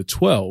said to the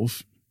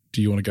 12,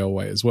 do you want to go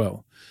away as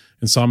well?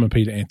 And Simon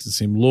Peter answers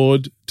him,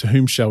 Lord, to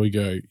whom shall we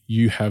go?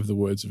 You have the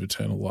words of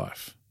eternal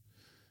life.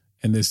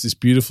 And there's this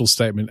beautiful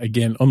statement,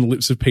 again, on the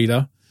lips of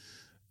Peter,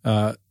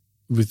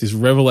 with this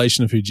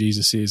revelation of who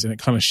Jesus is. And it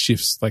kind of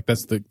shifts, like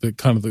that's the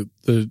kind of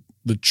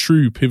the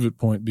true pivot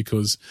point,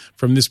 because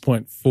from this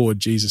point forward,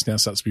 Jesus now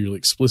starts to be really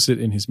explicit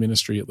in his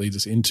ministry. It leads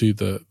us into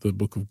the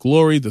book of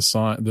glory,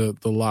 the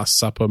Last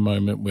Supper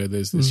moment where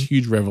there's this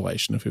huge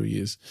revelation of who he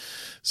is.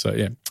 So,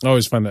 yeah, I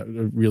always find that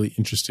a really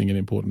interesting and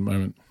important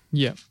moment.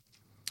 Yeah.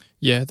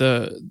 Yeah,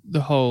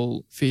 the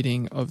whole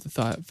feeding of the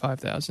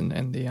 5,000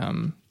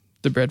 and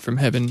the bread from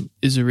heaven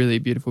is a really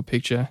beautiful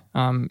picture.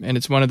 And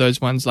it's one of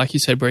those ones, like you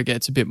said, where it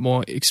gets a bit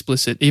more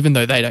explicit, even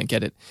though they don't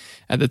get it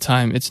at the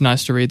time. It's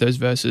nice to read those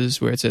verses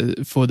where it says,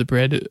 for the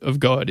bread of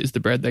God is the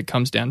bread that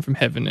comes down from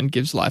heaven and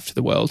gives life to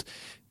the world.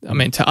 I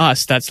mean, to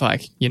us, that's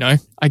like,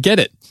 I get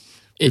it.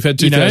 We've had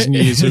 2,000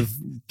 years of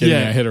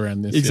getting our head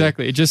around this.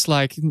 Exactly. Yeah. Just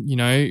like,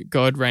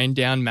 God rained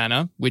down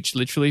manna, which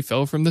literally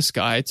fell from the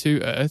sky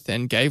to earth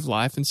and gave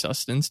life and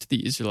sustenance to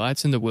the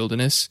Israelites in the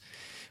wilderness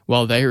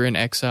while they were in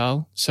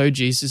exile. So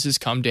Jesus has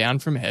come down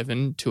from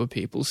heaven to a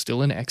people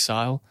still in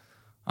exile,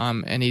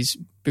 and he's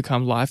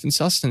become life and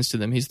sustenance to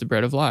them. He's the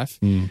bread of life.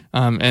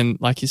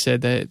 And like you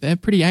said, they're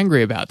pretty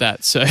angry about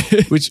that. So,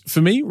 which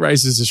for me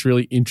raises this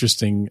really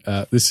interesting,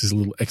 this is a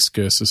little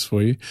excursus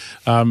for you,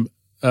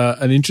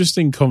 an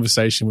interesting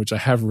conversation which I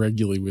have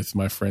regularly with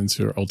my friends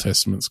who are Old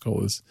Testament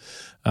scholars.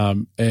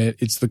 And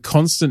it's the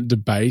constant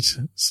debate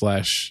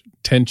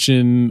 /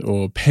 tension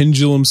or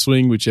pendulum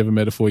swing, whichever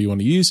metaphor you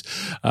want to use,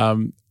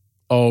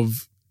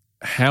 of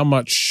how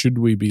much should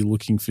we be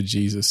looking for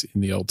Jesus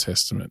in the Old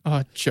Testament?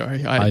 Oh,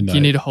 Joey, I know. You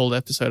need a whole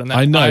episode on that.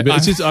 I know, but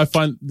it's just, I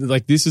find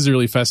like this is a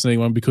really fascinating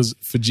one, because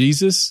for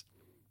Jesus,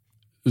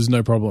 there's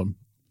no problem.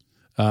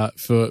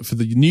 For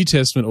the New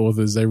Testament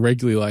authors, they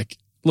regularly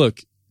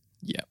look,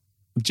 yeah,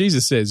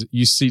 Jesus says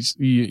you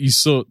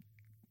saw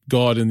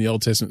God in the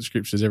Old Testament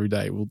scriptures every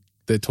day. Well,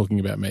 they're talking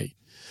about me.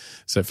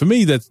 So for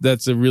me,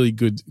 that's a really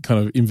good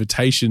kind of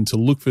invitation to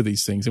look for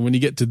these things. And when you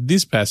get to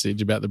this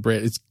passage about the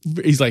bread,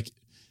 he's like,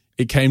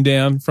 it came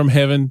down from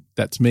heaven.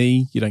 That's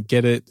me. You don't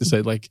get it.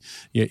 So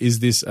is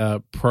this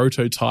a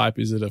prototype?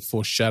 Is it a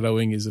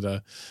foreshadowing? Is it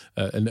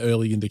an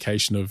early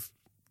indication of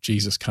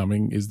Jesus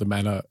coming? Is the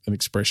manna an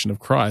expression of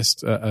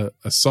Christ, a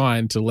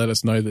sign to let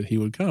us know that he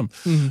would come?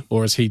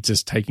 Or is he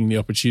just taking the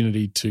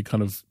opportunity to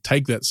kind of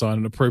take that sign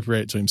and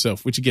appropriate it to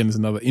himself, which again is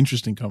another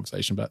interesting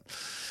conversation. But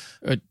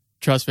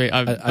trust me,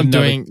 I'm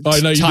doing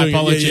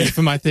typology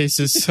for my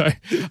thesis, so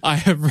I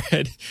have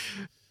read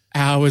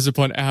hours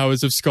upon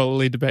hours of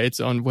scholarly debates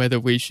on whether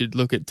we should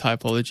look at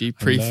typology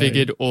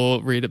prefigured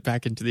or read it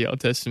back into the Old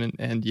Testament.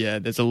 And yeah,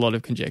 there's a lot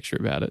of conjecture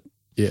about it.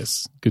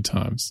 Yes, good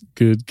times.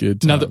 Good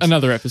times.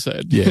 Another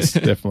episode. Yes,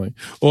 definitely.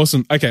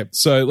 Awesome. Okay,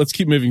 so let's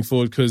keep moving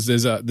forward, because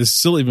there's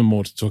still even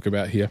more to talk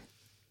about here.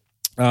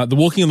 The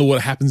walking on the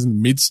water happens in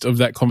the midst of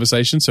that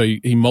conversation. So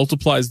he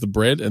multiplies the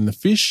bread and the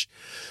fish,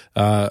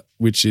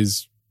 which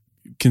is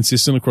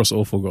consistent across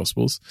all 4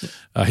 Gospels.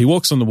 He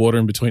walks on the water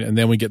in between, and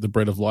then we get the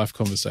bread of life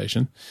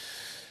conversation.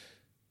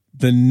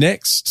 The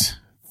next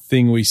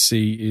thing we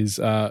see is,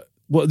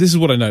 this is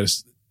what I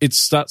noticed. It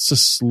starts to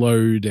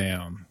slow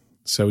down.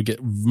 So we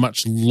get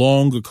much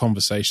longer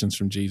conversations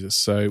from Jesus.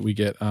 So we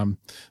get,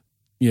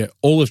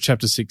 all of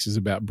chapter 6 is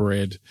about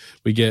bread.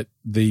 We get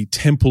the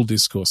temple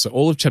discourse. So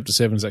all of chapter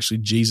 7 is actually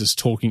Jesus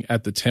talking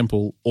at the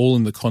temple, all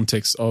in the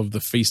context of the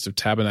Feast of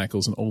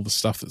Tabernacles and all the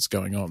stuff that's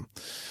going on.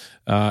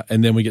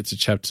 And then we get to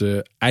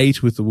chapter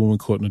 8 with the woman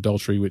caught in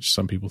adultery, which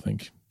some people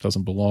think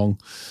doesn't belong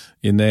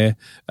in there.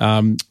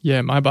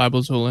 My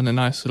Bible's all in a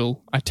nice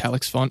little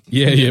italics font.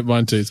 Yeah,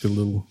 mine too. It's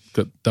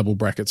got double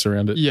brackets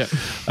around it. Yeah.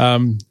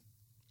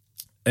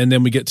 And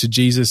then we get to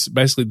Jesus.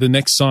 Basically, the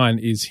next sign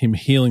is him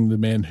healing the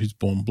man who's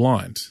born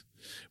blind,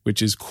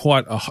 which is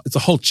it's a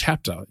whole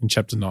chapter in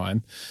chapter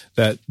 9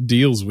 that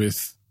deals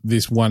with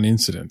this one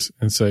incident.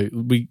 And so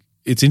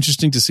it's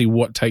interesting to see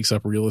what takes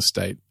up real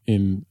estate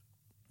in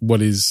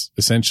what is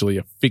essentially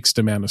a fixed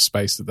amount of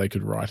space that they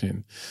could write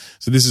in.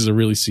 So this is a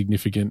really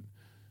significant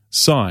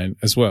sign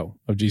as well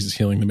of Jesus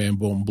healing the man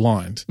born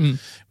blind,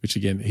 which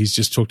again, he's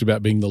just talked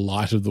about being the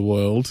light of the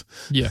world.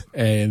 Yeah.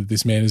 And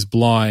this man is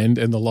blind,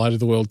 and the light of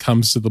the world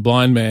comes to the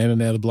blind man, and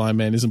now the blind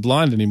man isn't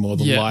blind anymore.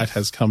 The light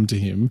has come to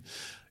him.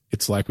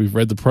 It's like we've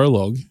read the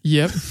prologue.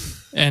 Yep.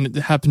 And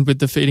it happened with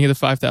the feeding of the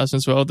 5,000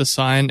 as well. The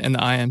sign and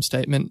the I am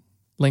statement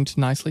linked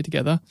nicely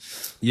together.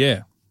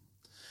 Yeah.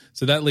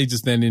 So that leads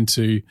us then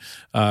into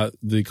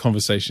the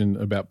conversation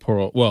about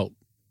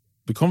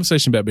the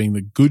conversation about being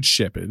the good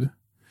shepherd,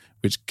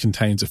 which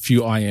contains a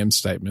few I am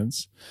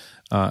statements,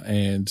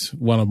 and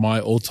one of my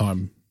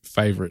all-time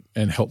favorite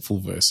and helpful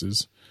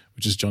verses,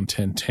 which is John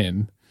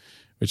 10:10,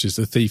 which is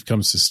the thief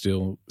comes to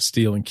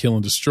steal and kill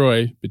and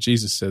destroy, but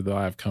Jesus said that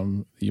I have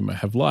come that you may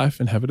have life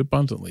and have it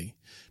abundantly,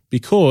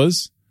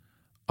 because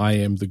I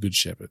am the good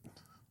shepherd.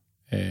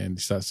 And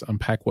he starts to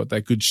unpack what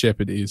that good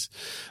shepherd is.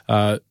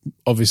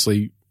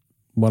 Obviously,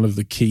 one of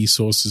the key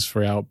sources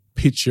for our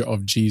picture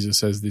of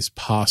Jesus as this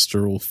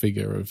pastoral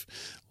figure of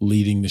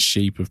leading the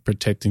sheep, of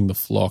protecting the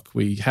flock.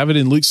 We have it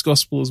in Luke's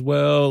gospel as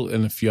well,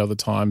 and a few other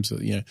times,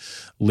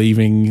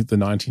 leaving the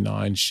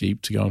 99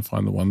 sheep to go and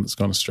find the one that's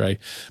gone astray.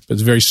 But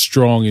it's very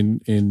strong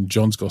in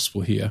John's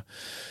gospel here.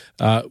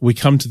 We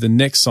come to the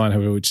next sign,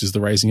 however, which is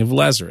the raising of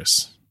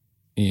Lazarus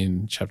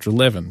in chapter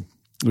 11,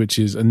 which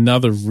is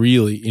another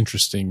really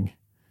interesting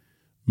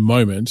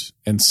moment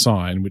and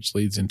sign, which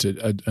leads into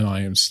an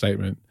I am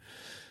statement.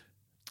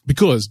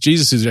 Because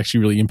Jesus is actually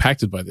really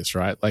impacted by this,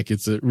 right? Like,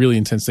 it's a really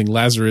intense thing.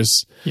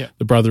 Lazarus,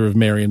 the brother of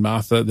Mary and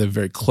Martha, they're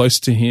very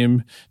close to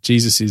him.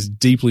 Jesus is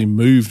deeply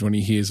moved when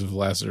he hears of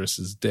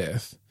Lazarus's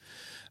death.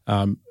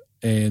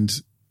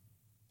 And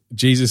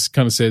Jesus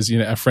kind of says,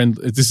 our friend,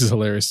 this is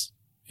hilarious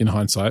in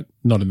hindsight,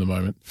 not in the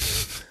moment.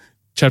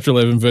 Chapter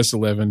 11, verse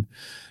 11.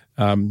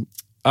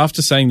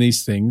 After saying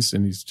these things,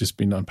 and he's just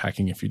been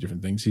unpacking a few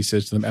different things, he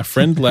says to them, our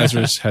friend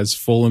Lazarus has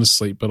fallen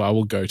asleep, but I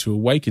will go to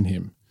awaken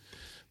him.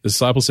 The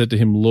disciple said to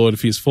him, Lord,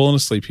 if he has fallen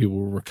asleep, he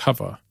will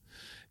recover.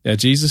 Now,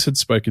 Jesus had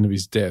spoken of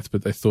his death,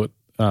 but they thought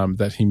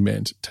that he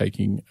meant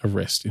taking a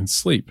rest in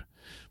sleep.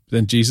 But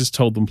then Jesus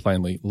told them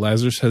plainly,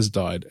 Lazarus has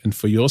died, and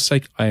for your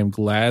sake I am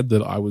glad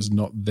that I was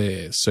not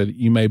there, so that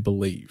you may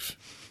believe.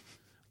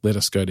 Let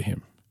us go to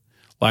him.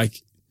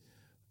 Like,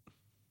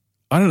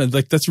 I don't know,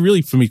 like, that's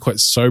really, for me, quite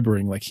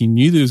sobering. Like, he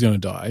knew that he was going to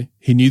die.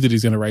 He knew that he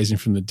was going to raise him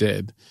from the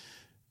dead.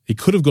 He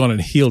could have gone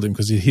and healed him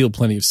because he healed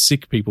plenty of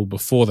sick people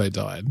before they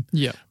died.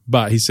 Yeah.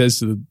 But he says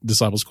to the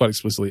disciples quite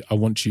explicitly,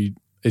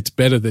 it's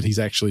better that he's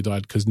actually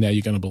died because now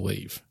you're going to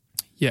believe.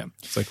 Yeah.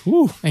 It's like,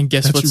 whew. And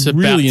guess what's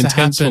really about to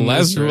intense happen for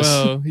Lazarus.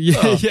 as well. Yeah.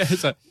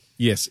 It's like,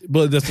 yes.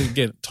 Well, that's,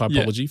 again,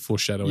 typology,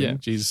 foreshadowing. Yeah.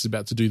 Jesus is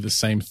about to do the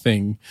same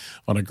thing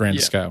on a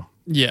grander scale.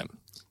 Yeah.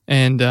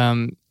 And,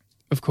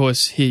 of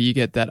course, here you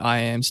get that I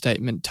am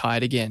statement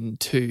tied again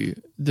to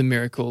the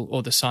miracle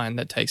or the sign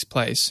that takes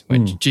place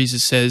when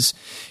Jesus says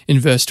in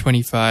verse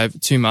 25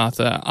 to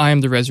Martha, I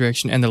am the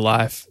resurrection and the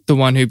life. The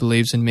one who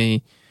believes in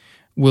me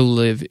will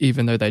live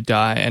even though they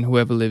die, and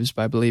whoever lives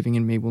by believing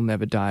in me will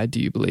never die. Do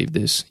you believe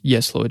this?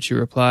 Yes, Lord, she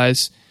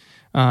replies.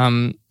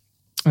 And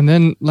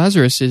then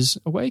Lazarus is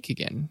awake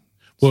again.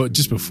 Well,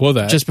 just before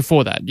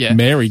that, yeah.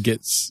 Mary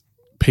gets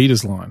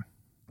Peter's line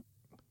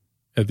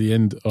at the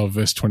end of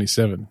verse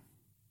 27.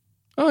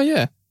 Oh,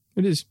 yeah,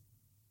 it is.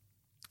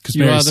 Because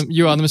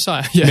you are the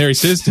Messiah. Yeah. Mary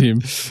says to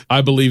him,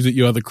 I believe that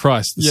you are the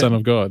Christ, the Son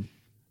of God,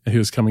 who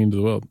is coming into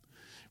the world.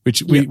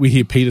 Which we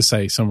hear Peter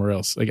say somewhere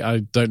else. Like, I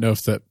don't know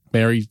if that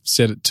Mary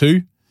said it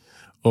too,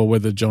 or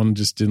whether John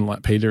just didn't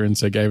like Peter and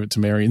so gave it to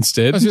Mary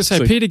instead. I was going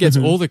to say, Peter gets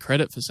all the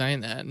credit for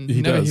saying that. And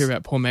you never does. hear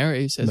about poor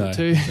Mary who says it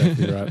too.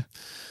 Exactly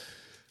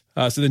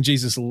right. So then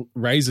Jesus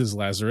raises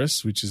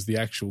Lazarus, which is the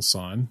actual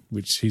sign,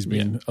 which he's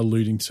been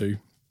alluding to,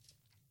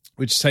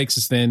 which takes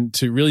us then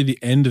to really the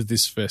end of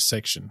this first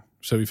section.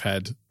 So we've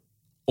had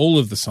all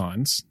of the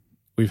signs.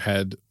 We've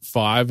had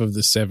 5 of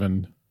the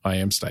 7 I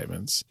am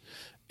statements.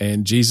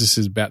 And Jesus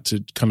is about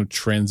to kind of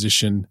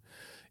transition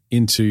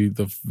into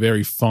the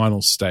very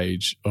final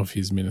stage of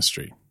his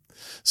ministry.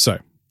 So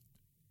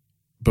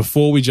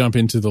before we jump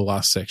into the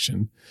last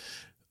section,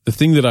 the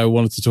thing that I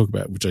wanted to talk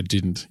about, which I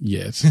didn't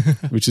yet,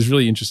 which is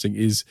really interesting,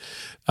 is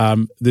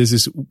there's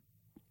this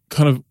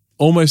kind of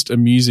almost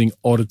amusing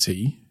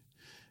oddity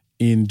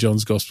in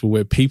John's gospel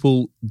where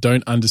people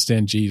don't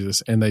understand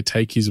Jesus and they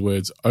take his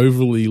words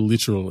overly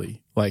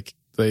literally. Like,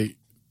 they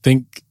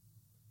think,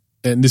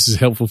 and this is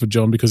helpful for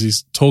John because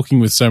he's talking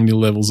with so many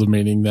levels of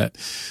meaning that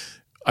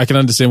I can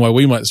understand why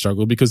we might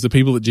struggle, because the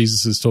people that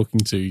Jesus is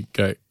talking to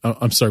go,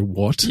 I'm sorry,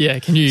 what? Yeah,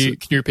 can you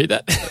repeat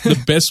that?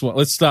 The best one,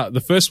 let's start.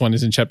 The first one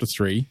is in chapter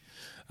 3,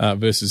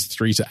 verses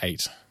 3 to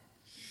 8.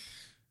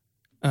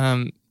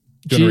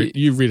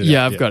 You read it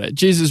out. I've got it.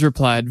 Jesus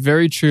replied,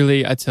 very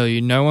truly, I tell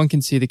you, no one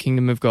can see the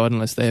kingdom of God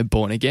unless they are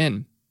born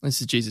again. This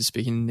is Jesus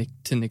speaking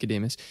to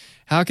Nicodemus.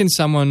 How can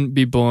someone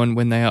be born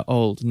when they are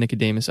old?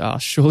 Nicodemus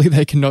asked. Surely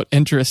they cannot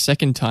enter a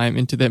second time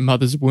into their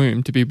mother's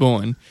womb to be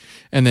born.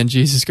 And then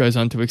Jesus goes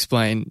on to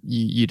explain,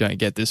 you don't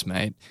get this,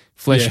 mate.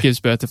 Flesh gives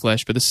birth to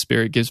flesh, but the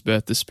Spirit gives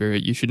birth to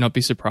spirit. You should not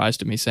be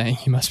surprised at me saying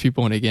you must be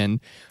born again.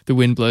 The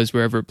wind blows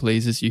wherever it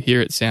pleases. You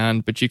hear its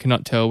sound, but you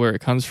cannot tell where it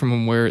comes from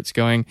and where it's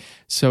going.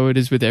 So it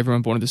is with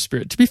everyone born of the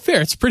Spirit. To be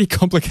fair, it's a pretty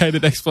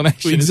complicated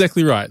explanation.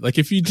 Exactly right. Like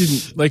if you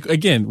didn't, like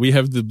again, we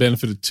have the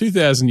benefit of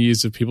 2,000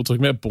 years of people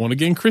talking about born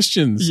again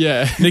Christians.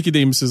 Yeah.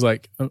 Nicodemus is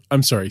like,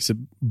 I'm sorry, he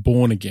said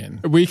born again.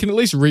 We can at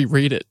least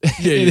reread it.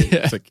 Yeah.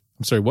 It's like,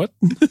 I'm sorry, what?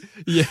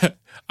 Yeah.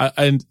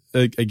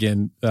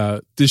 Again,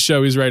 this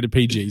show is rated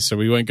PG, so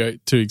we won't go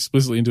too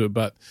explicitly into it,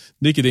 but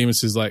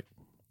Nicodemus is like,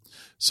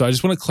 so I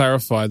just want to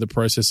clarify the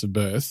process of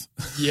birth.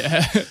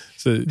 Yeah.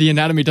 So the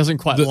anatomy doesn't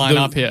quite line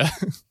up here.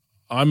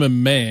 I'm a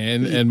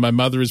man and my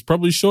mother is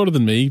probably shorter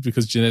than me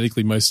because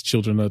genetically most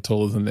children are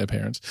taller than their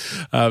parents.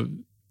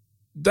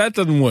 That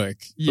doesn't work.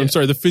 Yeah. I'm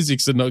sorry, the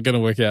physics are not going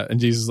to work out. And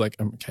Jesus is like,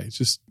 okay,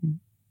 just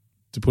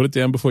to put it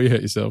down before you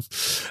hurt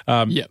yourself.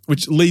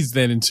 Which leads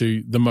then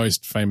into the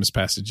most famous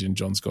passage in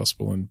John's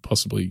Gospel and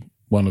possibly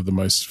one of the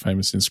most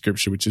famous in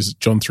Scripture, which is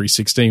John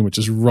 3:16, which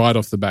is right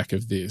off the back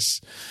of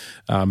this.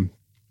 And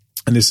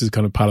this is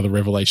kind of part of the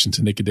revelation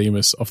to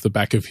Nicodemus off the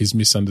back of his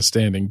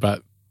misunderstanding.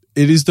 But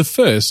it is the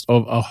first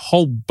of a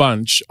whole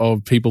bunch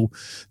of people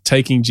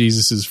taking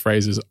Jesus's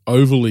phrases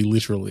overly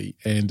literally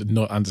and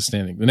not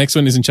understanding. The next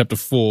one is in chapter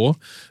 4,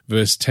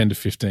 verse 10 to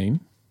 15.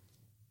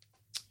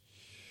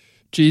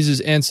 Jesus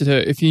answered her,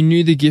 if you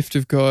knew the gift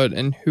of God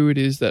and who it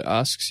is that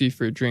asks you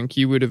for a drink,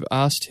 you would have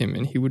asked him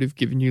and he would have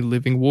given you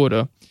living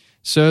water.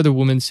 Sir, the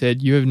woman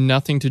said, you have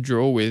nothing to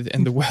draw with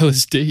and the well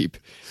is deep.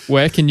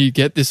 Where can you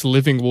get this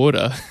living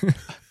water?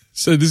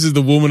 So this is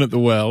the woman at the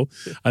well,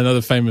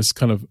 another famous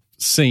kind of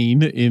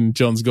scene in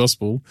John's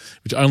Gospel,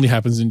 which only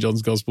happens in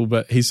John's Gospel,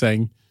 but he's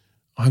saying,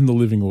 I'm the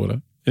living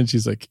water. And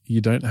she's like, you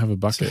don't have a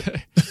bucket.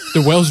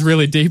 The well's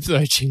really deep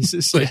though,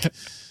 Jesus. Like,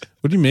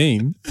 what do you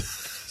mean?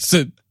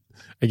 So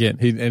again,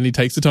 he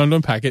takes the time to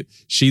unpack it.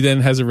 She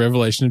then has a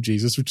revelation of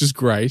Jesus, which is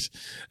great.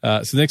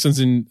 So the next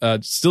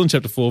one's still in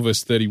chapter 4,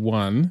 verse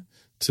 31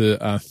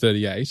 to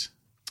 38.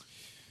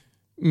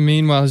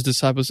 Meanwhile, his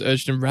disciples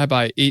urged him,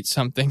 Rabbi, eat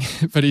something.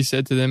 But he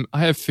said to them,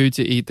 I have food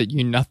to eat that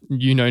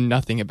you know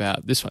nothing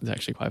about. This one's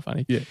actually quite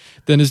funny. Yeah.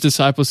 Then his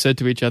disciples said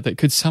to each other,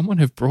 could someone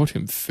have brought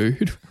him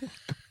food?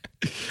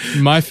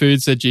 My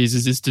food, said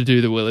Jesus, is to do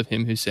the will of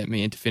him who sent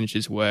me and to finish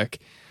his work.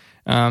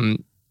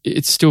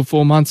 It's still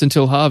 4 months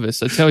until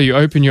harvest. I tell you,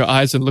 open your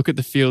eyes and look at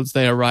the fields.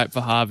 They are ripe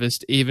for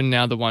harvest. Even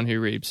now the one who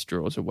reaps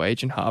draws a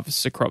wage and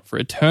harvests a crop for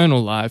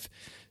eternal life,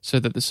 so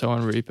that the sower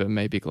and reaper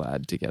may be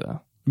glad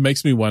together. It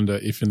makes me wonder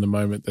if in the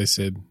moment they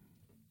said,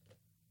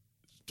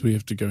 do we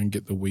have to go and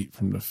get the wheat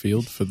from the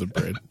field for the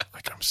bread?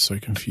 Like, I'm so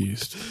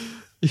confused.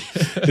 Yeah.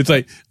 It's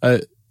like, I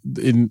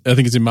think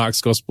it's in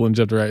Mark's Gospel in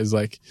chapter 8, is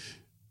like,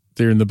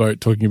 they're in the boat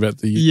talking about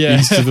the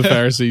yeast of the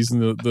Pharisees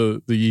and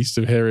the yeast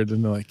of Herod,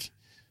 and they're like,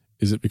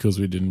 is it because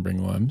we didn't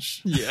bring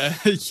lunch? Yeah.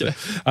 So,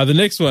 the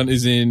next one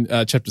is in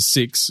chapter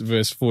 6,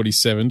 verse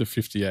 47 to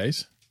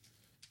 58.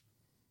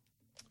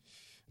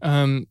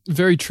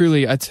 Very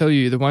truly, I tell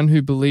you, the one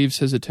who believes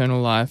has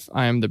eternal life.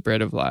 I am the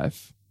bread of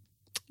life.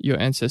 Your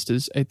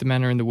ancestors ate the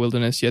manna in the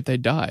wilderness, yet they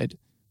died.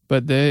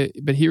 But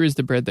here is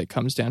the bread that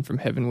comes down from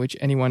heaven, which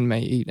anyone may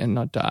eat and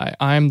not die.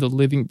 I am the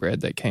living bread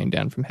that came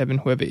down from heaven.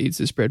 Whoever eats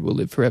this bread will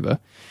live forever.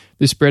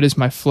 This bread is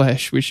my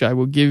flesh, which I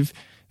will give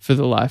for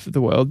the life of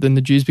the world. Then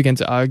the Jews began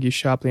to argue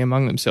sharply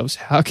among themselves,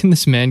 how can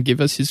this man give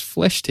us his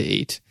flesh to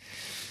eat?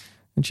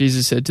 And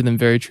Jesus said to them,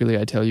 very truly,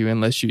 I tell you,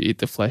 unless you eat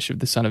the flesh of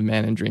the Son of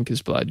Man and drink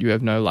his blood, you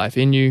have no life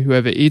in you.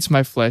 Whoever eats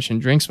my flesh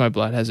and drinks my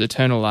blood has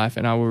eternal life,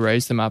 and I will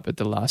raise them up at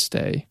the last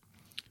day.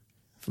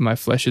 For my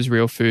flesh is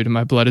real food, and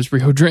my blood is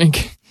real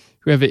drink.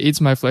 Whoever eats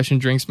my flesh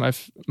and drinks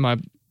my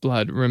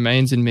blood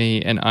remains in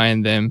me, and I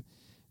in them.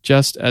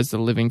 Just as the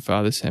living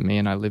Father sent me,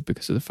 and I live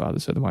because of the Father,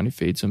 so the one who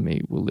feeds on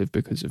me will live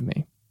because of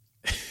me.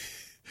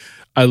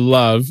 I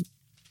love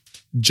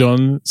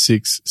John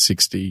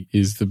 6:60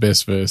 is the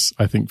best verse,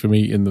 I think, for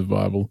me in the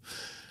Bible.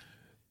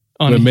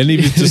 When many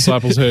of his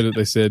disciples heard it,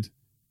 they said,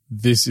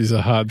 this is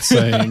a hard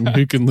saying.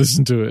 Who can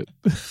listen to it?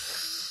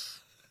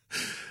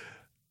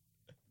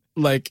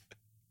 Like,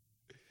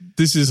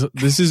 this is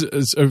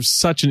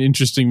such an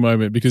interesting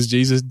moment because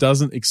Jesus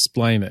doesn't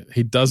explain it.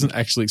 He doesn't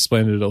actually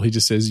explain it at all. He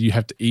just says, you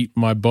have to eat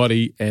my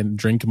body and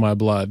drink my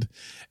blood.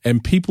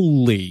 And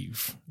people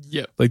leave.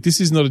 Yep. Like, this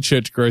is not a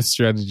church growth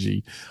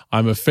strategy.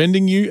 I'm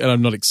offending you and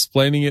I'm not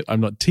explaining it. I'm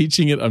not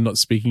teaching it. I'm not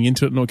speaking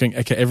into it. I'm not going,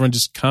 okay, everyone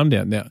just calm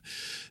down. Now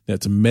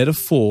it's a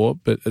metaphor,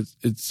 but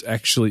it's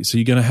actually, so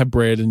you're going to have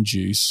bread and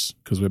juice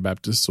because we're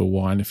Baptists, or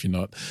wine if you're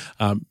not.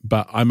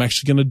 But I'm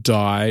actually going to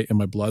die and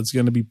my blood's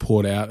going to be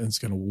poured out and it's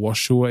going to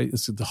wash away.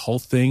 It's the whole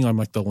thing. I'm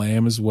like the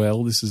lamb as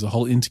well. This is a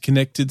whole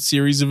interconnected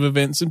series of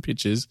events and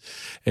pictures,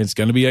 and it's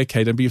going to be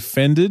okay. Don't be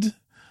offended.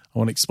 I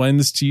want to explain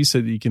this to you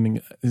so that you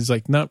can, it's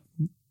like, no.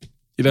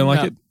 You don't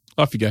like it?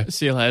 off you go.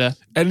 See you later.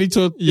 And he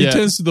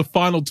turns to the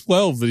final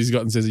 12 that he's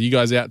got and says, are you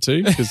guys out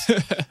too? Because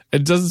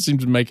it doesn't seem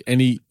to make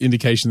any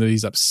indication that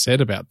he's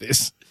upset about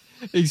this.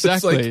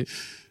 Exactly.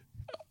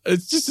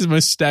 It's just the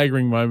most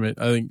staggering moment,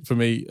 I think, for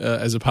me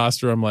as a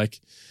pastor. I'm like,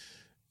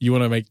 you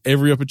want to make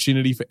every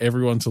opportunity for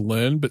everyone to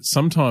learn, but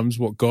sometimes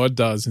what God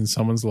does in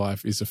someone's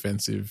life is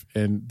offensive,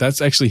 and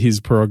that's actually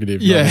his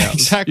prerogative. Yeah,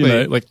 exactly.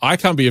 You know, like, I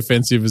can't be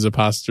offensive as a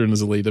pastor and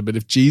as a leader, but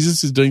if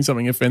Jesus is doing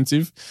something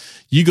offensive,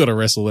 you got to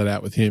wrestle it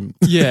out with him.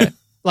 Yeah.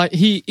 Like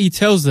he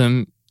tells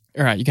them,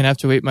 all right, you're going to have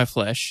to eat my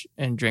flesh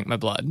and drink my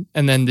blood.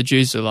 And then the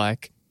Jews are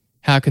like,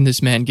 how can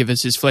this man give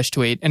us his flesh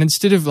to eat? And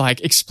instead of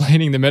like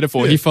explaining the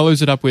metaphor, he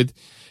follows it up with,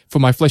 for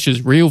my flesh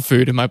is real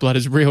food and my blood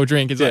is real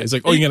drink. It's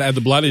like, oh, you're going to add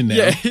the blood in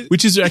now,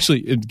 which is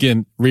actually,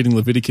 again, reading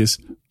Leviticus,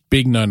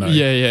 big no-no.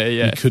 Yeah.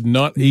 You could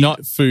not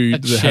eat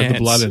food that had the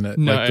blood in it.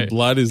 No. Like, the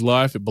blood is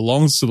life. It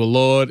belongs to the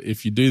Lord.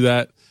 If you do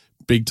that,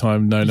 big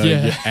time no-no,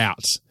 you're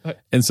out.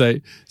 And so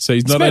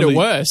he's not made only... it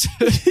worse.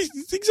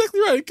 He's exactly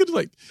right.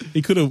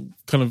 He could have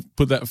kind of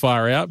put that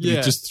fire out, but he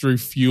just threw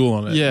fuel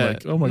on it. Yeah.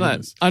 Like, oh my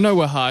goodness. I know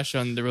we're harsh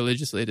on the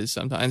religious leaders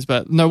sometimes,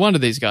 but no wonder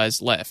these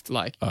guys left.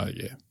 Like, oh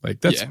yeah.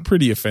 Like, that's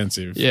pretty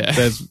offensive. Yeah.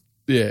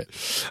 Okay,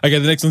 the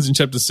next one's in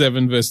chapter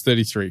 7, verse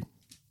 33.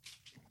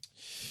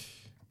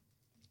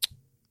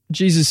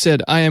 Jesus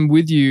said, I am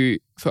with you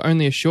for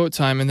only a short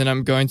time, and then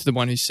I'm going to the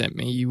one who sent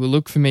me. You will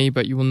look for me,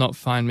 but you will not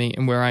find me,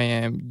 and where I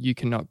am, you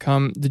cannot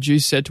come. The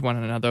Jews said to one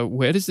another,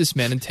 where does this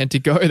man intend to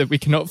go that we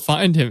cannot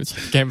find him? It's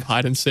like a game of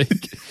hide and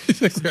seek.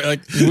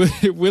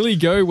 Will he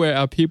go where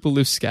our people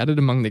live scattered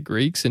among the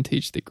Greeks and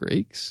teach the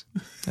Greeks?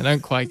 I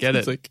don't quite get it.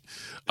 It's like,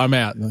 I'm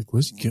out. I'm like,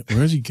 where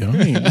is he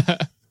going?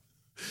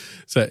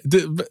 So,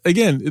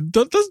 again, it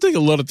does take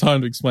a lot of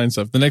time to explain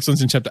stuff. The next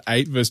one's in chapter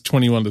 8, verse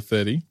 21 to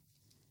 30.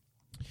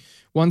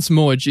 Once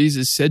more,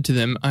 Jesus said to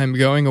them, I am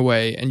going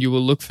away, and you will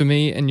look for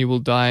me, and you will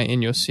die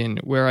in your sin.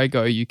 Where I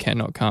go, you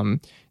cannot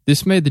come.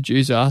 This made the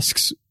Jews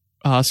ask,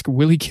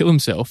 will he kill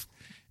himself?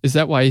 Is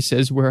that why he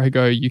says, where I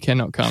go, you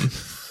cannot come?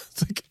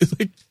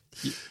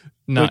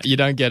 No, you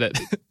don't get it.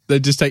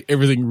 They just take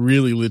everything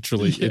really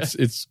literally. Yeah.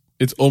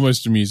 It's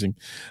almost amusing.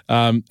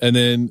 And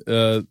then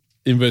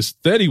in verse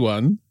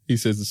 31, he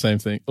says the same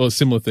thing, or a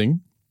similar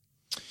thing.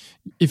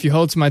 If you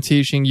hold to my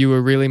teaching, you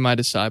are really my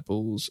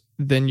disciples.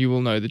 Then you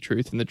will know the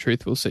truth, and the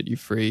truth will set you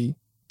free.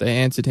 They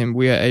answered him,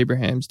 we are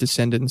Abraham's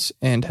descendants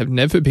and have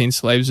never been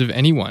slaves of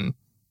anyone.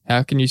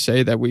 How can you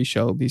say that we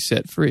shall be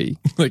set free?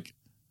 Like,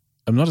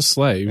 I'm not a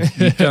slave.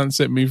 You can't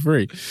set me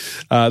free.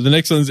 The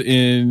next one's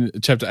in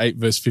chapter 8,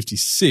 verse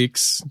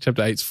 56.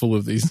 Chapter 8's full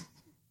of these.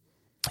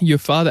 Your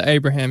father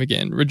Abraham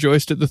again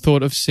rejoiced at the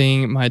thought of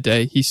seeing my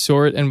day. He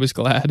saw it and was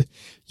glad.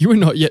 You are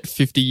not yet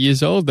 50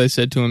 years old, they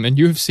said to him, and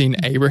you have seen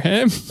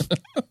Abraham?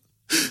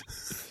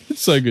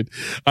 So good.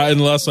 And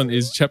the last one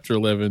is chapter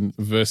 11,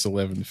 verse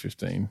 11 to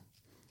 15,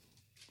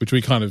 which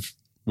we kind of,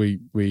 we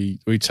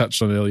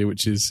touched on earlier,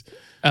 which is...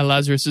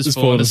 Lazarus is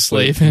fallen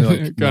asleep and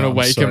like, going to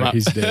wake him up.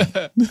 He's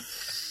dead.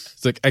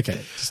 It's like, okay.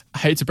 I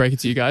hate to break it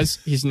to you guys.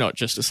 He's not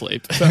just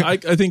asleep. So I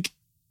think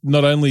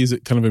not only is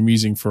it kind of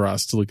amusing for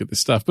us to look at this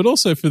stuff, but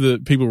also for the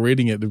people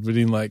reading it, they've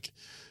been like,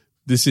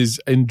 this is,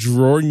 and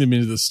drawing them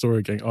into the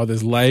story going, oh,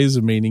 there's layers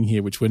of meaning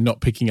here, which we're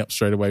not picking up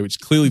straight away, which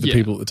clearly the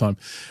people at the time,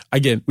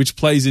 again, which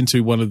plays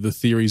into one of the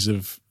theories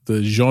of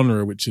the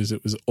genre, which is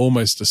it was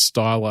almost a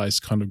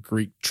stylized kind of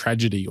Greek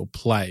tragedy or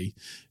play.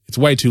 It's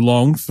way too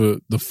long for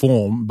the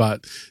form,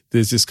 but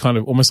there's this kind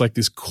of almost like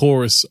this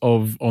chorus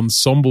of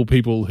ensemble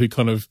people who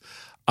kind of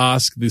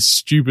ask this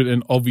stupid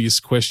and obvious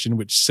question,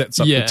 which sets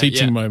up the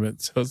teaching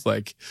moment. So it's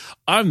like,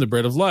 I'm the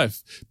bread of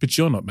life, but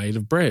you're not made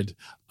of bread.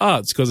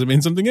 It's because it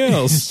means something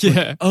else. Yeah.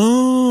 Like,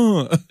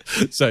 oh.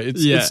 So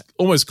it's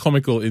almost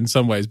comical in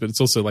some ways, but it's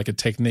also like a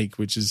technique,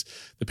 which is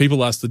the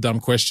people ask the dumb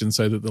question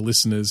so that the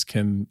listeners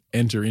can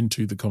enter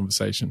into the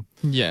conversation.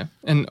 Yeah.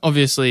 And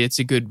obviously it's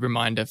a good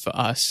reminder for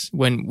us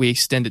when we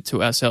extend it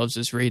to ourselves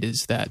as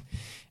readers that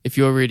if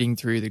you're reading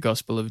through the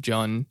Gospel of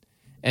John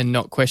and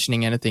not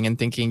questioning anything and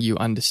thinking you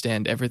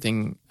understand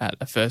everything at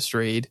a first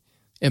read,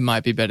 it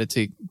might be better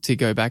to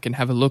go back and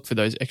have a look for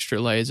those extra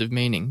layers of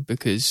meaning,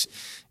 because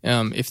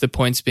if the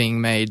point's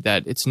being made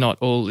that it's not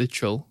all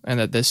literal and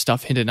that there's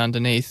stuff hidden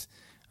underneath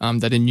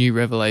that are new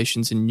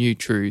revelations and new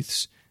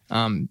truths,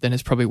 then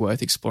it's probably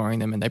worth exploring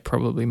them, and they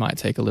probably might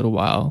take a little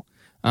while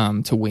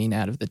to wean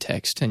out of the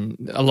text.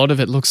 And a lot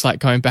of it looks like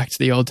going back to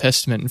the Old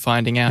Testament and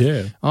finding out,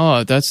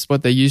 oh, that's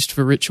what they used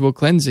for ritual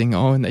cleansing.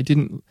 Oh, and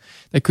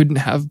they couldn't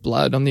have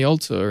blood on the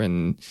altar.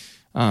 And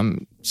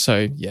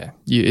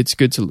it's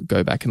good to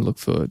go back and look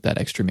for that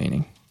extra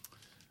meaning.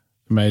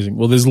 Amazing.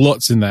 Well, there's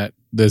lots in that.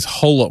 There's a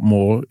whole lot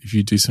more. If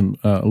you do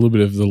a little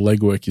bit of the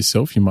legwork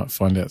yourself, you might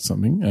find out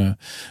something.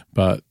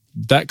 But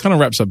that kind of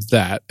wraps up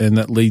that, and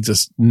that leads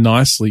us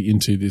nicely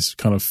into this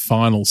kind of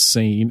final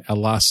scene, our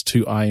last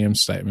two I am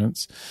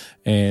statements,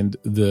 and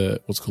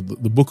what's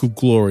called the Book of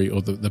Glory,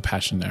 or the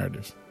Passion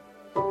narrative.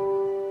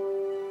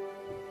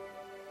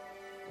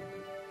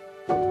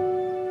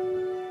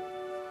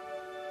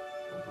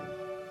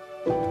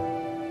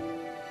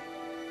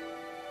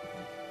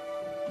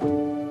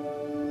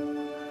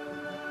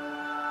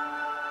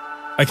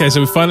 Okay,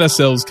 so we find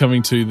ourselves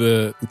coming to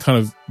the kind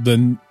of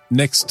the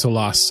next to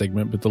last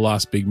segment, but the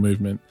last big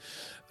movement.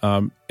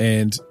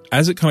 And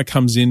as it kind of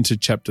comes into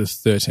chapter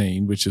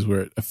 13, which is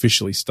where it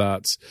officially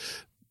starts,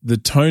 the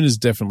tone is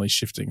definitely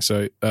shifting.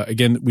 So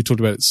again, we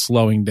talked about it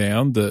slowing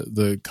down.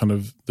 The kind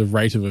of the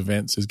rate of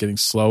events is getting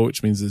slower,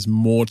 which means there's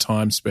more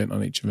time spent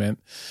on each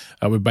event.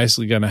 We're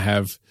basically going to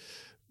have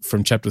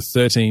from chapter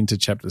 13 to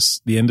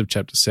the end of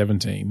chapter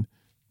 17,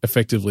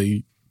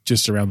 effectively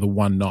just around the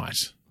one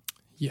night.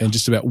 Yeah. And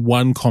just about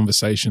one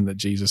conversation that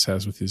Jesus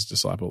has with his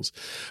disciples.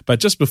 But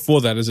just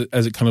before that, as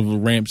it kind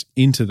of ramps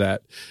into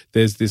that,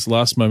 there's this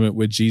last moment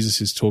where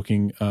Jesus is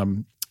talking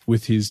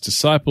with his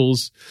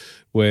disciples,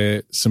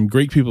 where some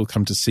Greek people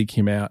come to seek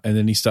him out, and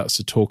then he starts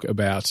to talk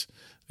about,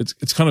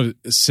 it's kind of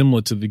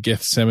similar to the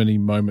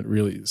Gethsemane moment,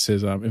 really. It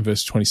says in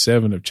verse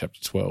 27 of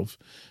chapter 12,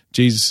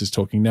 Jesus is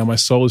talking, "Now my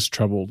soul is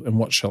troubled, and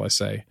what shall I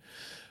say?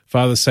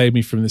 Father, save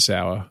me from this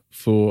hour,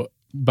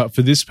 but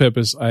for this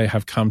purpose I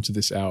have come to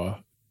this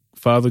hour.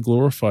 Father,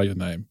 glorify your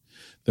name."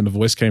 Then a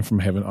voice came from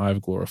heaven, "I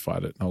have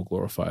glorified it, and I'll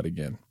glorify it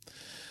again."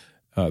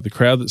 The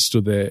crowd that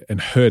stood there and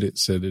heard it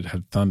said it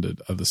had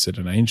thundered. Others said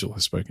an angel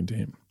has spoken to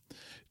him.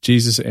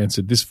 Jesus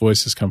answered, "This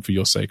voice has come for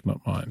your sake,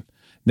 not mine.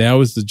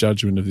 Now is the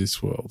judgment of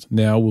this world.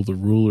 Now will the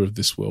ruler of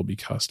this world be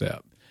cast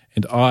out.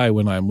 And I,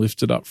 when I am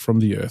lifted up from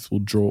the earth, will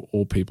draw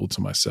all people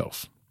to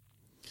myself."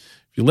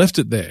 If you left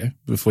it there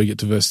before you get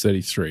to verse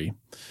 33,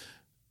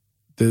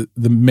 the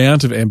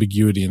amount of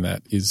ambiguity in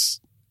that is,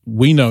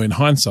 we know in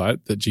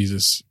hindsight that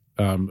Jesus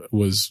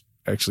was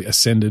actually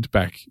ascended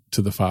back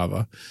to the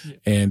Father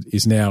and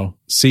is now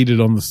seated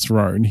on the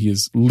throne. He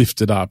is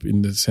lifted up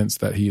in the sense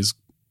that he is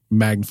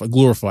magnified,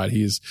 glorified.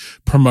 He is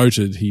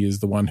promoted. He is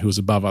the one who is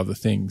above other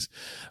things.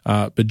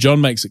 But John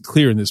makes it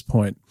clear in this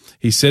point.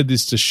 He said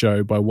this to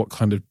show by what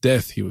kind of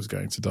death he was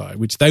going to die,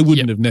 which they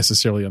wouldn't have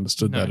necessarily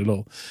understood that at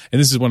all.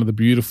 And this is one of the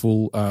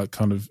beautiful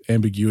kind of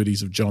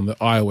ambiguities of John that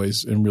I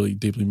always am really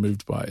deeply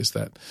moved by, is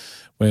that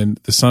when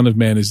the Son of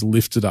Man is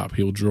lifted up,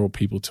 he'll draw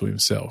people to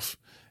himself.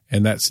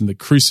 And that's in the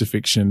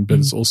crucifixion, but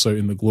it's also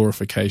in the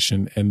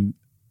glorification. And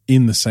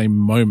in the same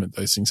moment,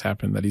 those things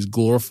happen, that he's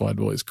glorified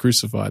while he's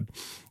crucified,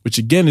 which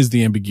again is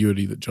the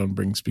ambiguity that John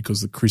brings, because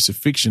the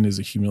crucifixion is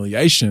a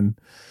humiliation,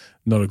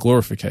 not a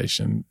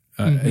glorification.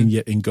 And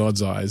yet in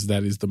God's eyes,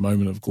 that is the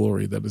moment of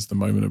glory. That is the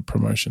moment of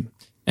promotion.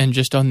 And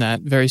just on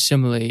that, very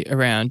similarly,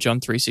 around John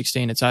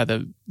 3:16, it's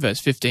either verse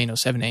 15 or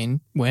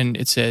 17 when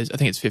it says, I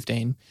think it's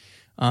 15,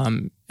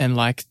 and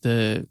like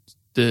the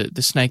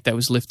snake that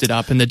was lifted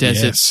up in the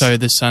desert, so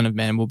the Son of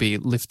Man will be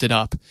lifted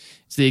up.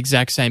 It's the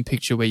exact same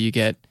picture where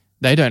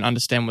they don't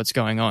understand what's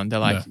going on. They're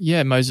like,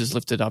 Moses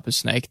lifted up a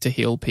snake to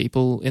heal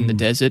people in the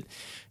desert.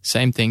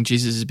 Same thing,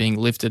 Jesus is being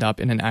lifted up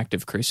in an act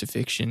of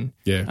crucifixion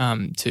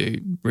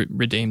to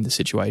redeem the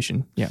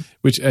situation. Yeah.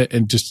 Which,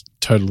 and just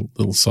total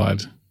little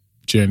side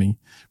journey,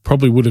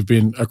 probably would have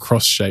been a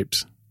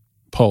cross-shaped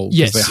pole.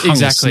 Yes, they hung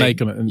exactly. a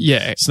snake on it.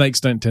 And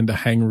snakes don't tend to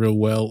hang real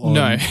well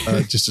on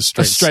just a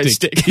straight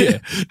stick.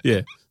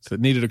 Yeah. So it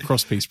needed a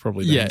cross piece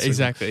probably. Yeah,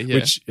 exactly. Yeah.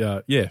 Which,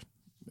 it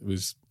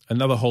was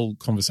another whole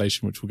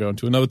conversation, which we'll go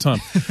into another time.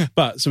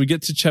 But so we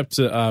get to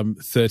chapter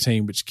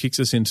 13, which kicks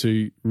us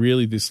into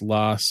really this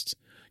last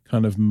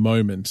kind of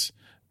moment,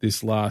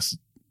 it's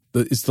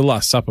the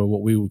Last Supper,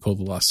 what we would call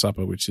the Last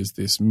Supper, which is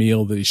this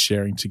meal that he's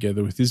sharing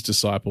together with his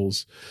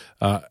disciples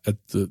at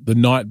the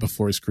night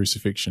before his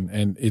crucifixion.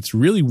 And it's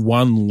really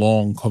one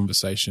long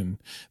conversation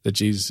that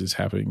Jesus is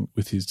having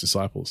with his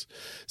disciples.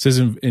 It says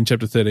in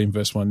chapter 13,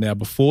 verse 1, "Now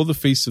before the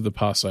feast of the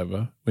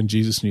Passover, when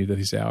Jesus knew that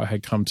his hour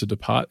had come to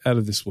depart out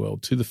of this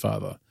world to the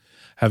Father,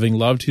 having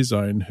loved his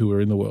own who were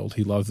in the world,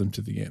 he loved them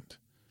to the end."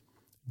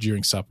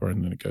 During supper,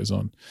 and then it goes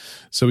on.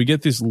 So we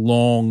get this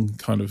long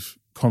kind of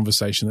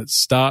conversation that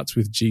starts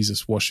with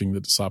Jesus washing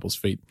the disciples'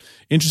 feet,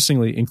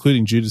 interestingly,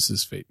 including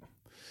Judas's feet.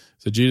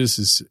 So Judas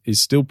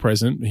is still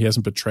present. He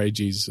hasn't betrayed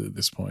Jesus at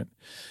this point.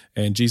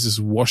 And Jesus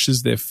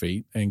washes their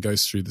feet and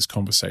goes through this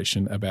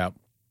conversation about,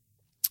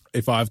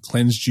 if I've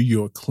cleansed you,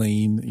 you're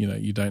clean.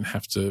 You don't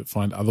have to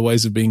find other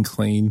ways of being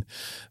clean.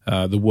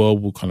 The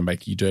world will kind of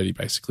make you dirty,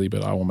 basically,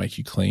 but I will make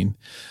you clean.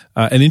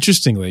 And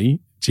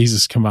interestingly,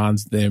 Jesus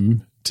commands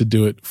them to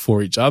do it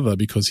for each other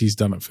because he's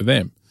done it for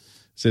them.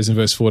 It says in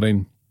verse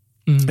 14,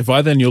 "If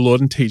I then, your Lord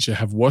and teacher,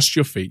 have washed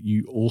your feet,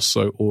 you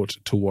also ought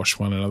to wash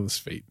one another's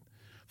feet.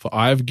 For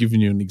I have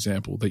given you an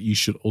example that you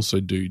should also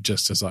do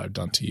just as I have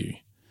done to you."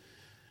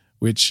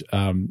 Which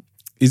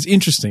is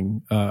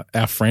interesting.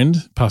 Our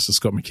friend, Pastor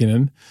Scott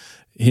McKinnon,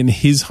 in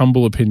his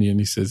humble opinion,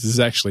 he says this is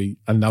actually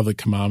another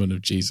commandment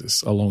of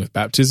Jesus, along with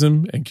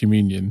baptism and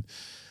communion.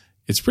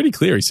 It's pretty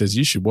clear. He says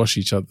you should wash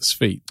each other's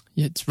feet.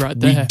 Yeah, it's right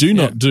there. We do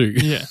not do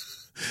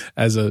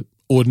as a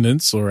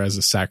ordinance or as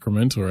a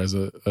sacrament or as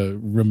a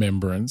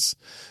remembrance,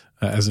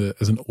 as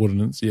an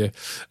ordinance.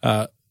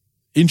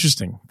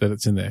 Interesting that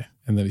it's in there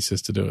and that he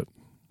says to do it.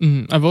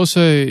 I've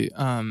also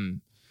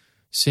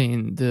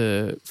seen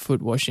the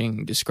foot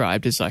washing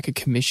described as like a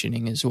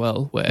commissioning as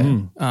well,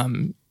 where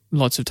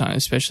lots of times,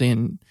 especially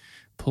in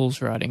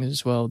Paul's writing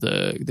as well.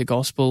 The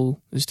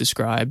gospel is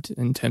described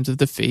in terms of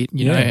the feet,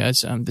 you know,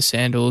 as the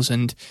sandals,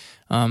 and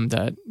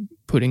that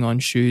putting on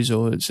shoes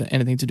or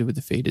anything to do with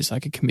the feet is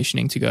like a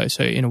commissioning to go.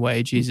 So in a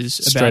way, Jesus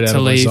straight about out to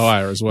of leave.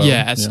 Isaiah as well.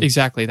 Yeah,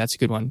 exactly. That's a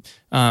good one.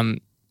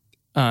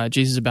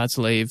 Jesus about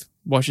to leave,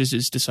 washes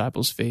his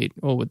disciples' feet,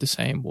 all with the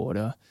same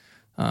water.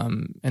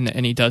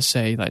 And he does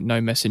say, like,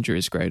 no messenger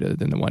is greater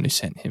than the one who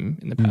sent him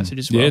in the passage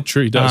as well. Yeah,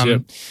 true, he does,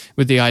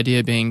 With the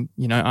idea being,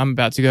 you know, I'm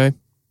about to go.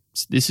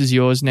 This is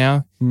yours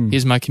now.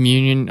 Here's my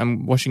communion.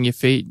 I'm washing your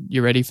feet.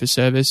 You're ready for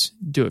service.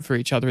 Do it for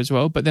each other as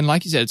well. But then,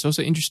 like you said, it's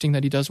also interesting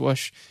that he does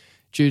wash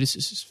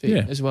Judas's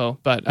feet as well.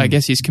 But I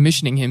guess he's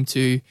commissioning him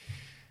to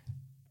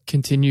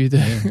continue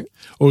the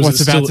or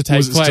what's about to take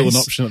was place. Still an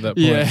option at that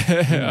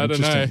point? Yeah, I don't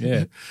know.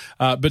 Yeah,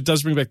 but it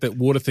does bring back that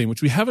water theme,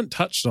 which we haven't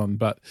touched on,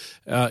 but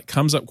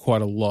comes up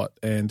quite a lot.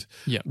 And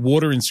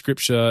water in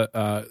Scripture,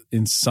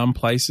 in some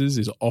places,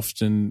 is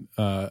often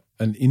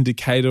an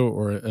indicator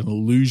or an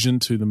allusion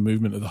to the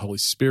movement of the Holy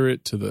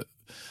Spirit, to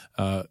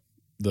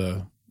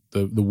the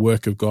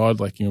work of God.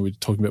 Like, you know, we're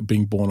talking about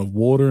being born of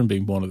water and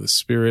being born of the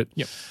Spirit.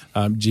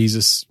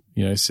 Jesus,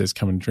 you know, says,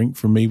 come and drink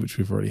from me, which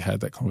we've already had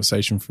that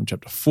conversation from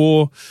chapter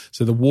 4.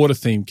 So the water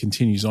theme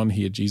continues on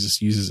here.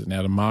 Jesus uses it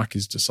now to mark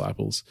his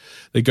disciples.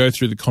 They go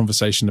through the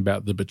conversation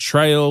about the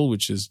betrayal,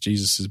 which is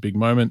Jesus's big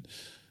moment,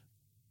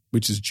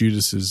 which is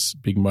Judas's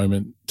big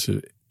moment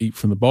to eat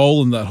from the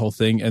bowl and that whole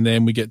thing. And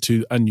then we get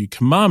to a new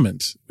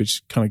commandment,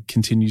 which kind of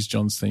continues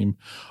John's theme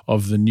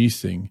of the new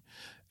thing.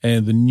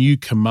 And the new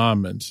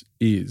commandment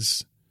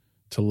is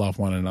to love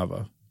one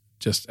another.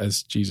 Just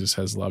as Jesus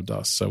has loved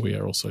us, so we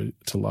are also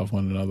to love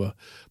one another.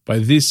 By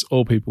this,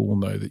 all people will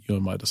know that you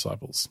are my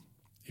disciples,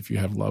 if you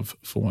have love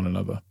for one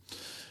another,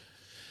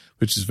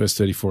 which is verse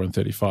 34 and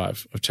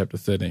 35 of chapter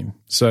 13.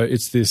 So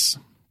it's this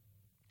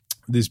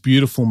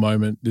beautiful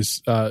moment,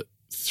 this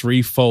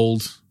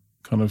threefold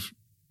kind of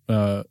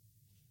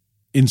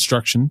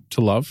instruction to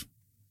love.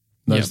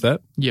 Notice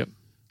that? Yep.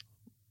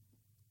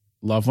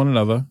 Love one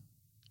another.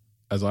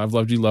 As I've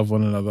loved you, love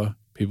one another.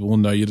 People will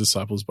know your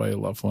disciples by your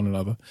love for one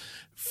another.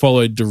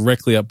 Followed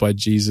directly up by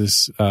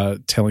Jesus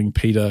telling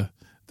Peter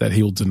that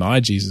he will deny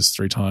Jesus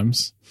 3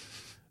 times,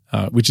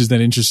 which is then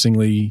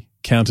interestingly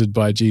countered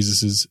by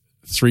Jesus's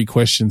 3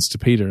 questions to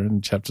Peter in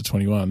chapter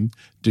 21.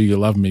 Do you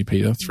love me,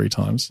 Peter? 3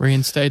 times.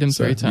 Reinstate him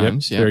 3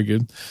 times. Yep, very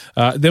good.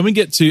 Then we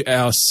get to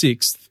our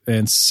 6th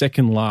and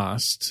second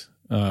last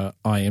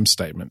I am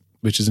statement,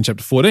 which is in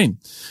chapter 14.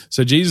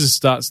 So Jesus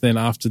starts then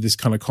after this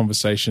kind of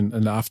conversation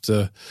and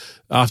after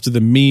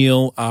the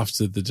meal,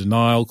 after the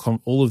denial,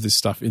 all of this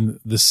stuff,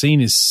 the scene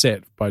is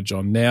set by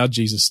John. Now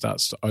Jesus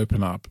starts to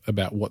open up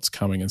about what's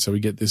coming. And so we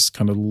get this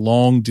kind of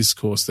long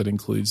discourse that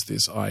includes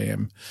this I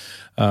am,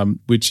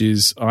 which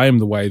is I am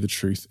the way, the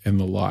truth, and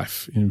the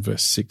life in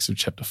verse 6 of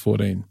chapter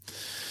 14.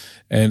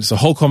 And it's a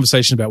whole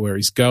conversation about where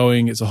he's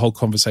going. It's a whole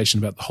conversation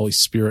about the Holy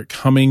Spirit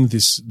coming,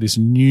 this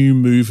new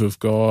move of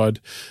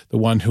God, the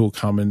one who will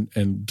come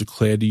and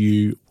declare to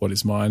you what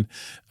is mine.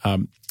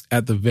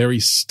 At the very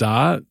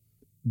start,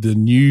 the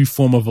new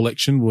form of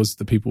election was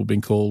the people being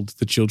called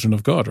the children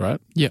of God,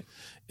 right? Yeah.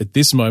 At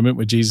this moment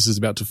where Jesus is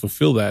about to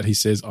fulfill that, he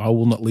says, I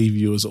will not leave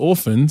you as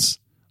orphans.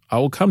 I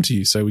will come to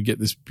you. So we get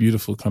this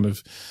beautiful kind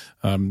of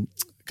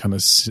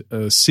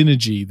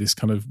synergy, this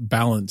kind of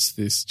balance,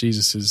 this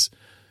Jesus is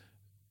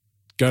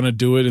going to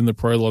do it in the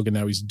prologue, and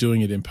now he's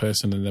doing it in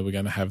person, and then we're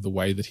going to have the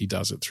way that he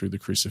does it through the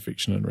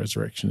crucifixion and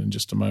resurrection in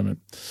just a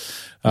moment.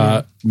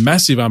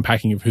 Massive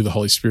unpacking of who the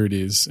Holy Spirit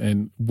is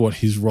and what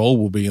his role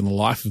will be in the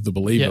life of the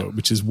believer,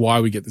 which is why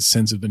we get the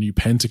sense of the new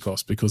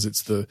Pentecost, because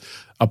it's the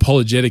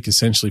apologetic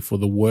essentially for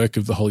the work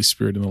of the Holy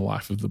Spirit in the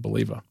life of the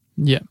believer.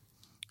 Yeah.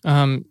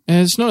 And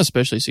it's not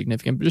especially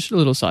significant, but just a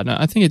little side note.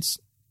 I think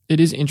it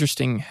is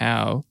interesting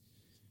how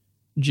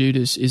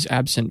Judas is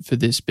absent for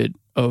this bit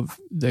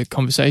of the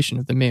conversation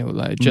of the meal,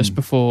 like just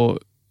before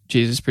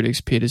Jesus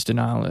predicts Peter's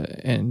denial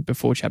and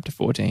before chapter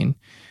 14,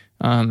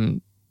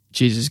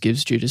 Jesus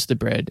gives Judas the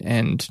bread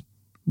and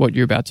what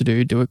you're about to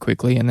do it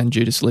quickly, and then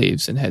Judas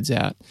leaves and heads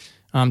out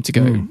to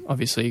go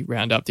obviously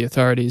round up the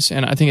authorities.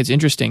 And I think it's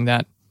interesting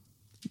that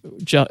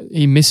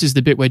he misses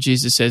the bit where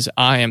Jesus says,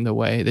 I am the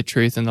way, the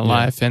truth, and the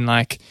life. And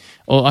I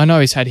know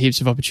he's had heaps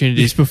of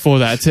opportunities before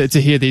that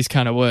to hear these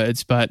kind of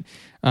words, but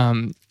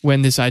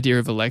when this idea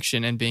of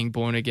election and being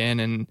born again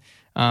and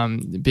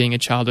being a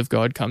child of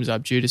God comes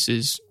up, Judas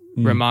is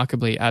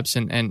remarkably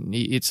absent, and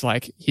it's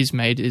like he's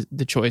made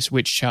the choice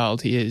which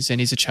child he is, and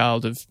he's a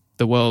child of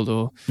the world,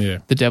 or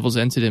the devil's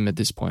entered him at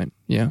this point.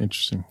 Yeah.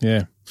 Interesting.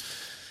 Yeah.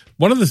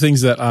 One of the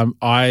things that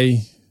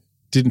I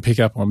didn't pick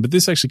up on, but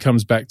this actually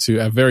comes back to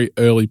a very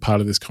early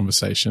part of this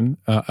conversation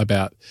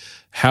about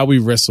how we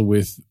wrestle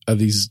with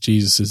these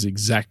Jesus's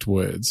exact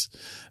words,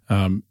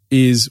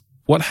 is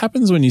what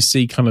happens when you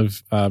see kind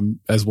of,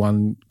 as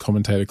one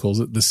commentator calls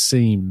it, the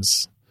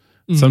seams.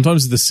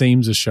 Sometimes the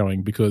seams are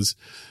showing because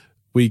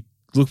we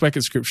look back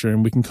at Scripture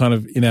and we can kind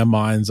of, in our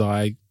mind's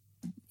eye,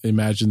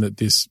 imagine that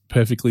this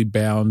perfectly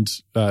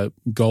bound,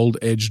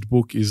 gold-edged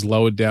book is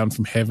lowered down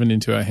from heaven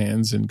into our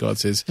hands, and God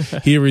says,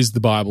 here is the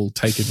Bible,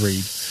 take and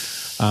read.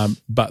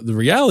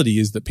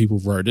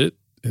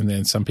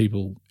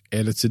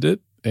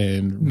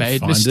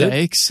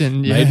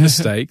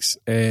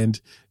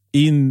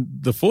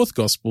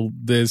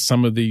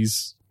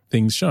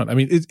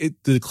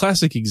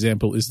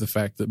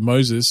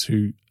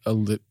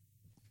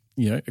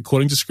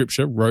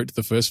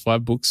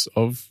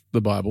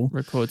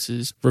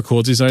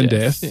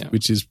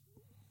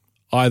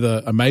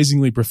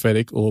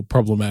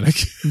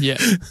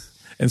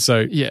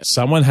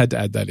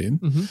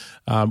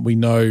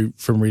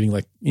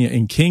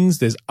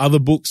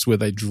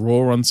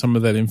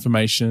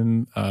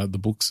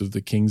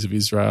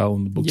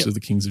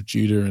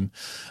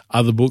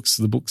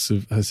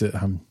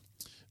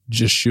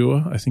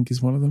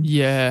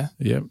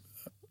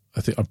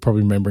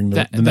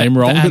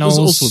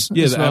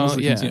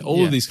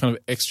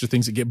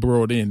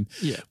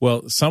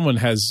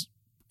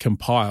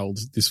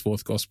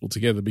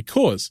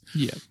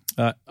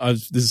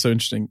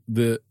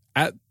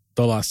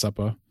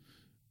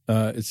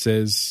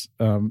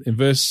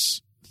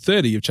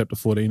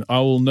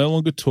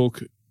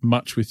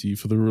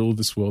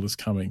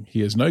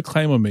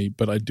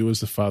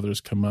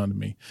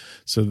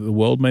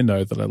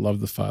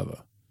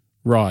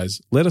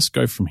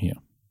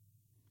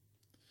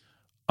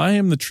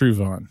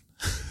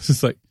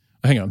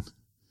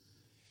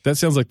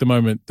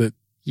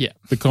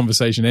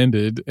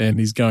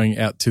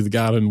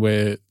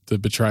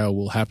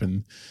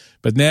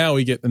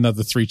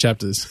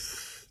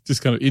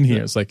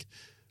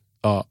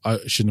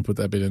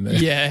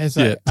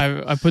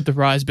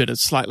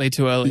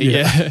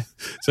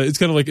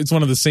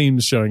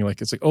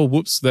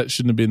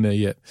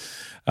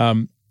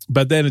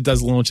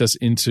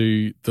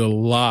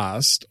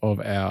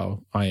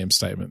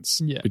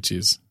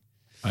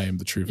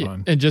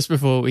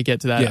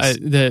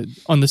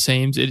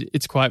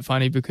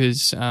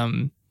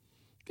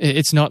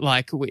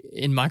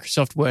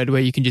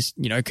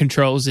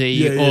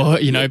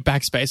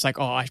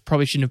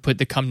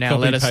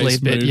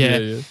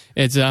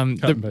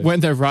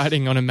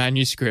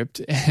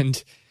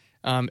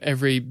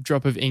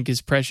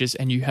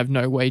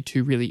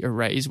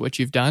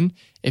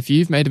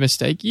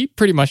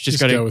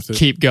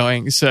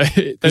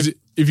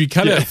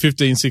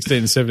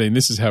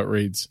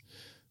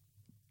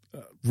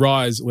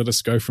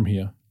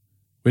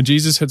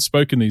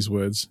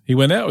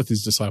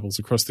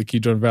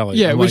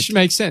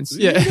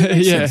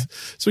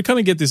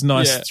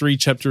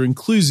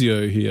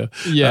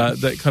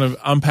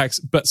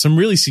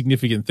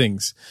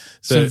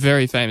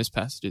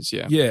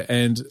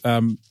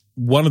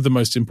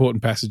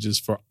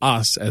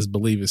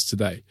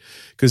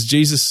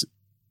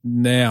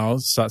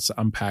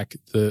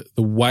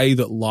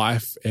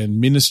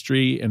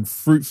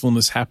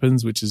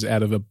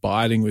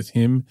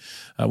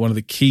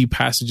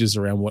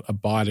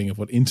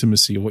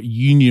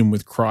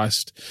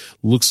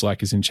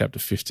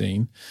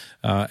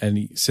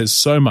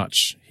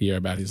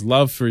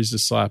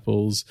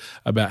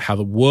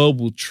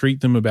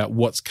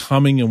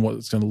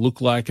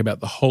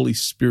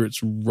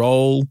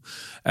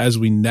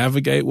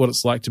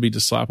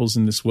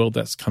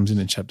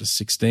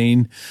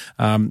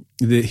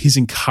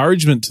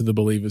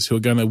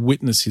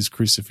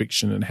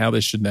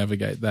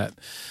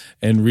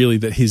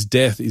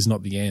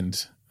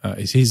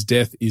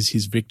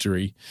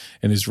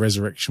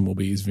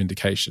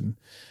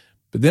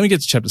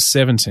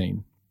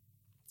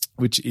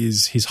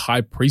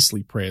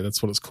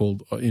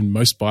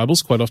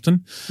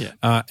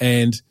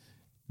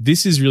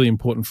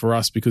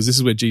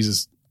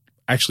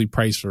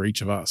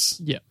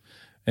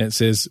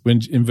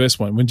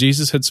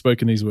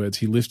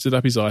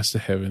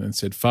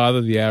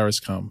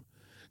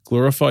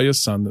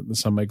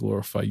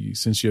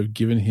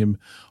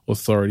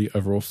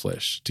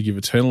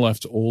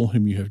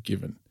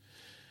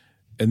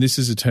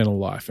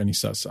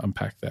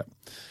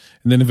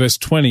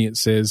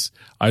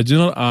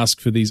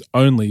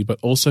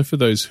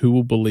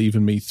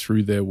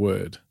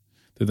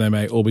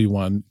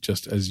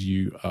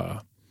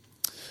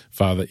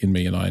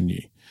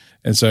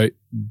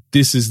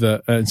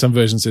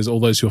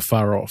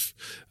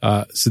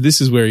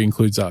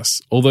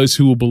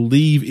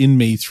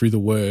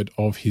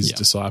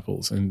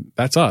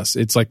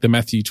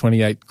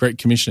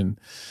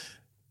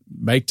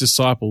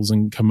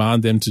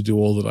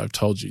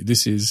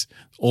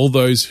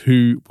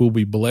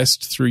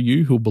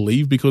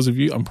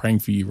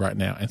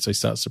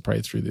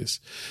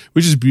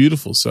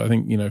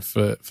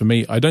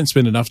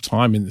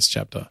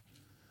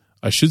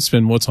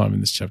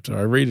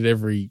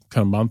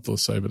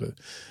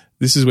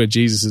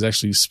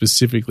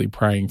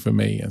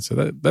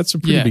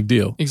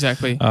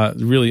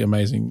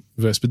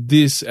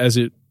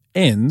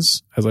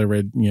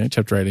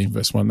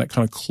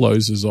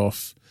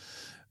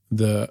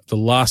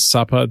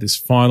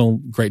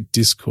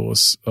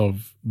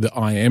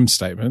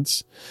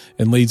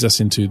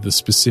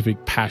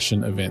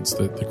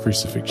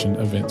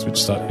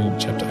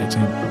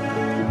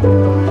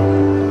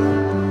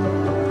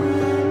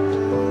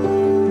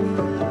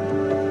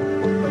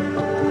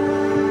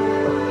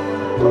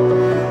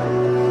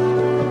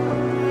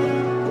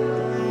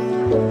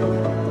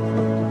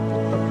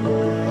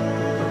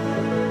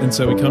 And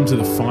so we come to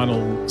the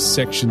final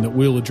section that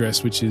we'll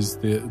address, which is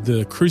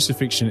the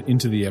crucifixion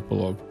into the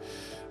epilogue,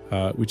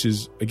 which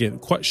is, again,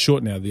 quite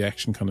short now. The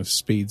action kind of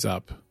speeds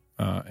up,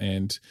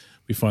 and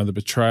we find the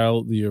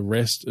betrayal, the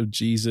arrest of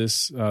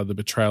Jesus, the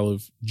betrayal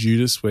of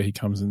Judas, where he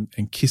comes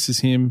and kisses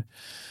him.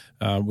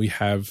 We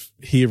have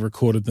here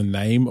recorded the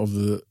name of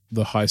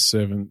the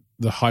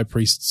high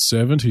priest's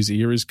servant whose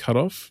ear is cut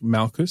off,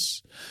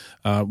 Malchus.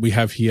 We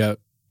have here,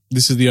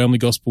 this is the only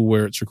gospel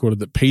where it's recorded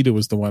that Peter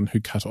was the one who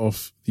cut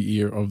off the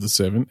ear of the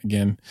servant.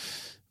 Again,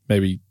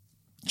 maybe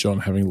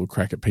John having a little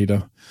crack at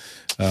Peter.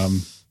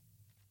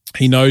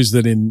 He knows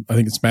that in, I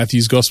think it's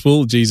Matthew's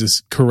gospel,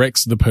 Jesus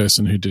corrects the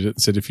person who did it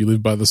and said, if you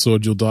live by the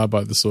sword, you'll die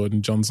by the sword.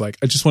 And John's like,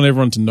 I just want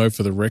everyone to know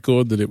for the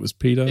record that it was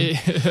Peter.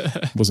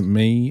 It wasn't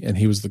me. And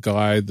he was the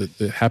guy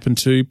that it happened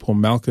to, poor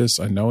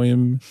Malchus. I know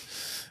him.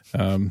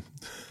 But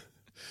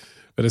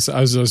I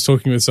was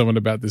talking with someone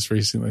about this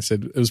recently. I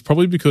said it was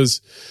probably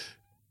because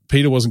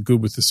Peter wasn't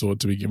good with the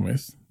sword to begin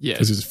with. Yeah.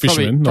 Because he was a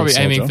fisherman, probably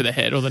not a aiming for the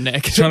head or the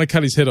neck. Trying to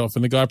cut his head off,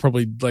 and the guy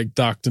probably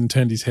ducked and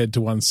turned his head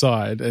to one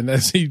side. And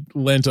as he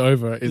leant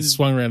over, it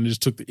swung around and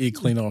just took the ear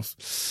clean off,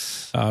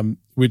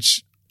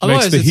 which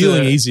makes the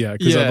healing easier,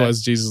 because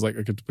otherwise Jesus I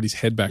could put his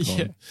head back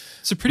on.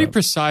 It's a pretty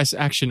precise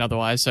action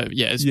otherwise. So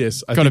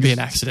it's got to be an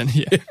accident.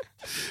 Yeah.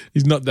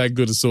 He's not that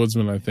good a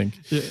swordsman, I think.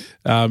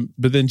 Yeah.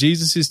 But then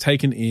Jesus is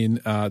taken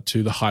in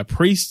to the high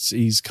priests.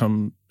 He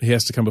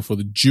has to come before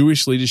the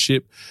Jewish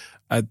leadership.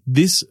 At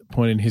this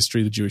point in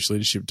history, the Jewish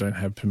leadership don't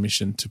have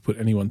permission to put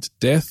anyone to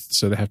death,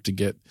 so they have to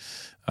get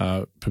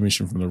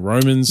permission from the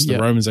Romans. The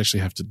Romans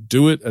actually have to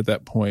do it at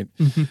that point.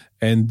 Mm-hmm.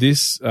 And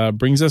this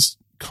brings us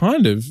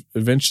kind of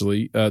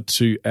eventually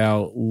to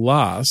our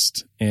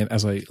last, and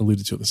as I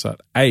alluded to at the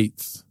start,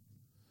 8th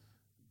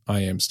I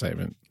am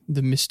statement.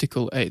 The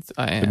mystical 8th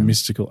I am. The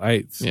mystical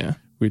 8th. Yeah.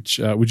 Which,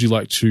 would you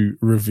like to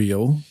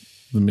reveal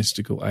the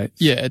mystical 8th?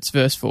 Yeah, it's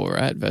verse 4,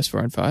 right? Verse 4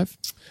 and 5.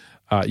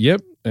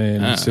 Yep.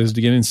 And it says it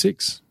again in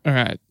 6. All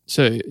right.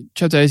 So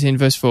chapter 18,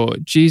 verse 4,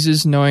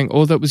 Jesus, knowing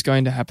all that was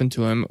going to happen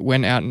to him,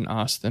 went out and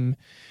asked them,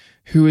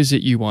 who is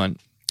it you want?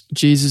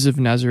 Jesus of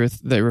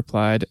Nazareth, they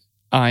replied,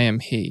 I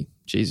am he,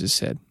 Jesus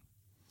said.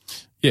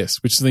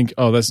 Yes, which I think,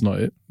 that's not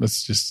it.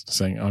 That's just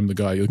saying I'm the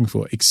guy you're looking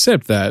for.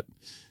 Except that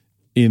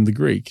in the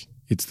Greek,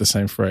 it's the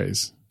same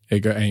phrase,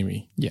 ego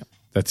eimi. Yeah.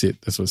 That's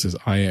it. That's what it says,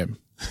 I am.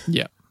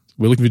 Yeah.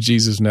 We're looking for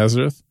Jesus of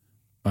Nazareth,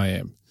 I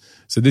am.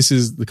 So this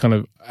is the kind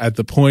of, at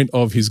the point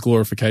of his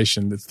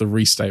glorification, that's the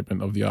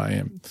restatement of the I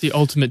am. The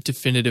ultimate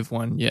definitive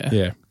one, yeah.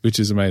 Yeah, which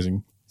is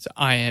amazing. So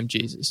I am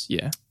Jesus,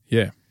 yeah.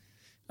 Yeah.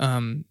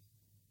 And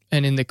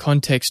in the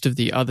context of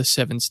the other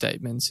 7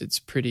 statements, it's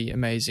pretty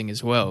amazing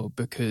as well,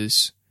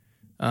 because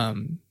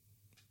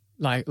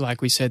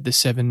like we said, the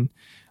 7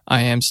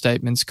 I am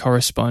statements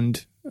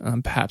correspond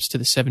perhaps to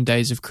the 7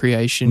 days of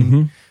creation,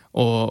 mm-hmm.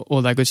 or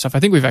all that good stuff. I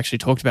think we've actually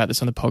talked about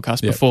this on the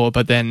podcast before,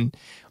 but then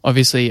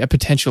obviously a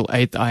potential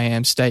 8th I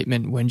am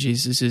statement when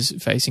Jesus is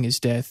facing his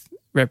death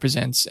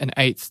represents an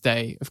 8th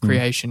day of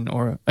creation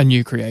or a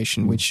new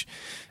creation, which,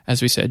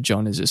 as we said,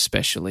 John is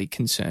especially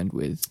concerned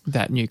with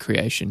that new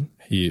creation.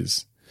 He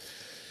is.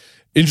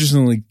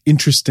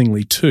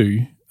 Interestingly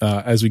too,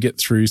 as we get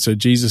through, so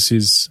Jesus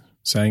is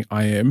saying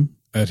I am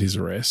at his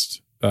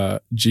arrest.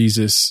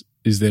 Jesus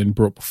is then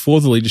brought before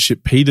the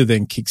leadership. Peter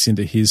then kicks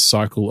into his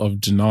cycle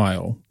of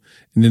denial.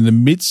 And in the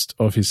midst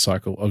of his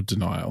cycle of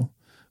denial,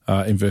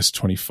 in verse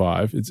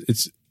 25,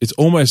 it's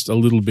almost a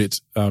little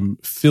bit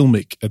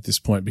filmic at this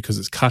point, because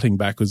it's cutting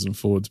backwards and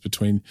forwards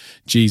between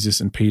Jesus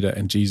and Peter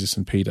and Jesus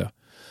and Peter.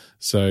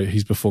 So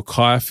he's before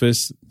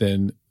Caiaphas,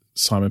 then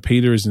Simon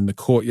Peter is in the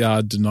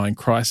courtyard denying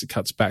Christ. It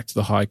cuts back to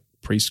the high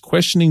priest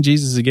questioning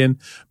Jesus again,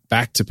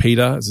 back to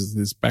Peter.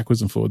 There's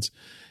backwards and forwards.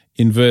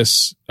 In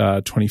verse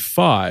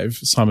 25,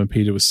 Simon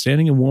Peter was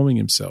standing and warming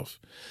himself.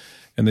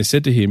 And they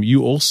said to him,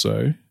 you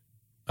also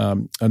are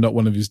not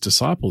one of his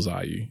disciples,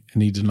 are you?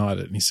 And he denied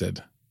it. And he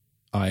said,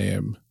 I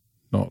am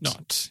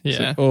not.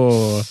 Yeah.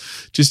 So,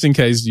 just in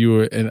case you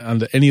were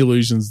under any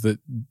illusions that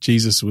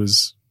Jesus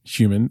was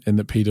human and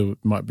that Peter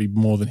might be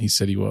more than he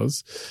said he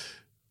was.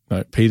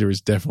 No, Peter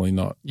is definitely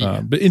not.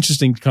 Yeah. But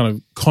interesting kind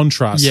of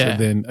contrast that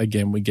then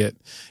again we get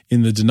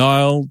in the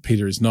denial,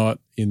 Peter is not.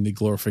 In the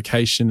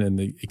glorification and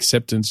the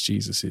acceptance,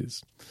 Jesus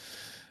is.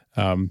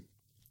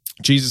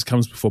 Jesus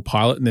comes before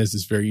Pilate, and there's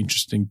this very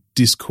interesting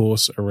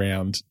discourse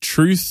around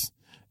truth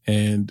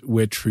and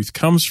where truth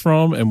comes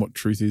from and what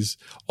truth is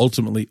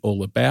ultimately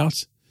all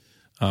about.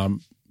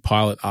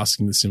 Pilate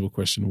asking the simple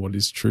question, what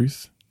is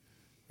truth?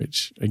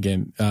 Which,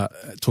 again,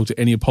 talk to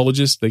any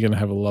apologist. They're going to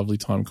have a lovely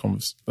time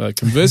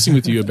conversing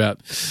with you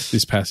about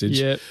this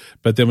passage. Yep.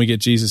 But then we get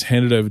Jesus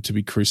handed over to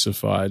be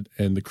crucified,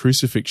 and the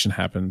crucifixion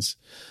happens.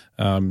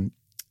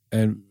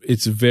 And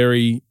it's a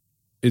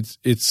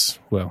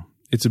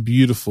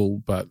beautiful,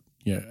 but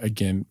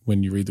again,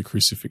 when you read the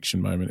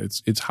crucifixion moment,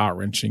 it's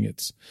heart-wrenching.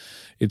 It's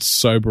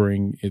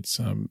sobering. It's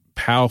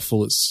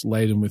powerful. It's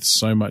laden with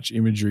so much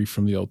imagery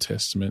from the Old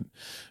Testament.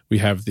 We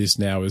have this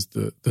now as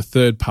the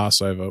third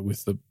Passover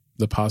with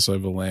the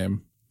Passover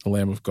lamb the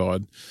Lamb of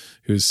God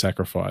who is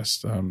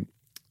sacrificed.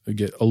 We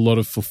get a lot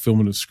of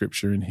fulfillment of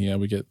Scripture in here.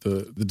 We get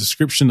the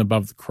description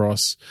above the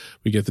cross.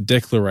 We get the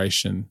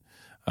declaration.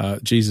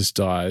 Jesus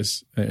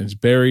dies and is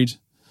buried,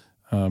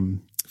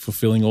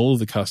 fulfilling all of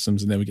the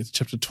customs. And then we get to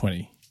chapter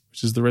 20,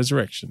 which is the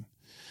resurrection,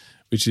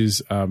 which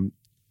is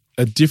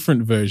a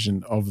different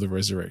version of the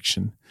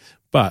resurrection.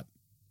 But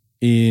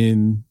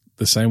in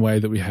the same way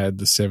that we had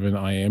the 7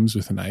 I Ams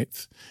with an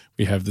eighth,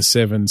 we have the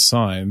 7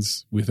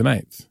 signs with an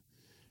eighth,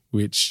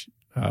 which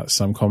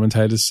some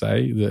commentators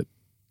say that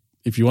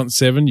if you want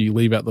 7, you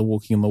leave out the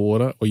walking in the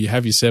water, or you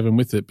have your 7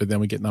 with it, but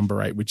then we get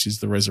number 8, which is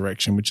the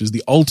resurrection, which is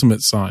the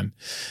ultimate sign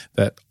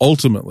that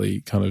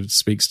ultimately kind of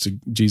speaks to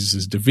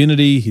Jesus'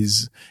 divinity,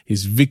 his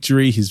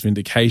victory, his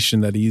vindication,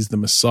 that he is the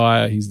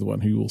Messiah. He's the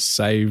one who will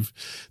save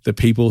the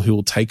people, who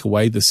will take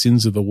away the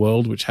sins of the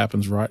world, which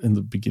happens right in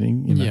the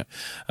beginning. You know?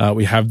 Yeah.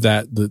 We have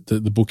that, the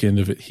bookend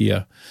of it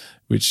here,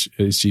 which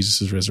is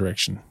Jesus'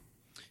 resurrection.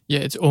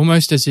 Yeah, it's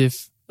almost as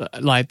if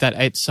like that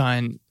 8th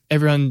sign,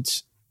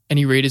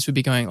 any readers would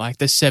be going like,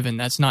 there's 7,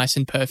 that's nice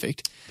and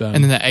perfect. Done.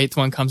 And then the 8th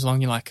one comes along,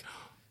 you're like,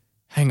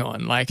 hang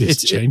on. Like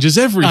this changes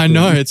everything. I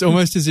know. It's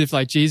almost as if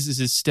like Jesus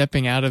is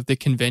stepping out of the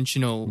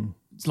conventional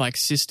like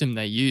system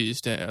they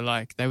used.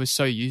 Like they were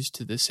so used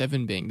to the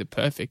 7 being the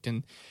perfect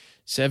and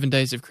 7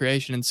 days of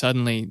creation. And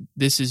suddenly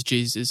this is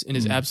Jesus in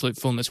his absolute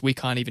fullness. We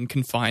can't even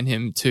confine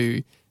him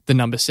to the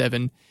number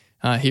 7.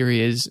 Here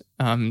he is,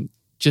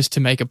 just to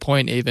make a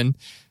point even.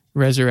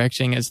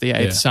 Resurrecting as the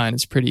 8th sign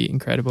is pretty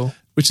incredible.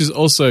 Which is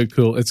also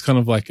cool. It's kind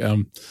of like,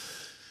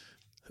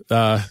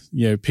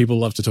 people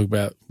love to talk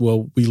about,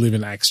 well, we live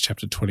in Acts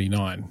chapter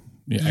 29.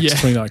 Acts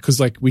 29,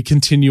 because like we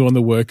continue on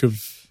the work of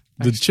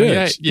the Acts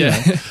church.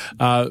 28,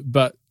 yeah.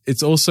 But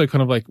it's also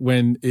kind of like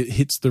when it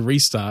hits the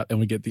restart and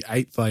we get the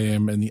 8th I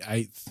Am and the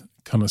 8th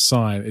kind of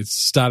sign, it's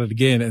started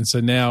again. And so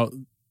now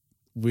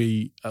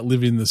we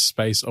live in the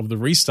space of the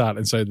restart,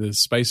 and so the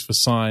space for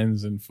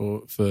signs and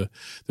for the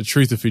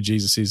truth of who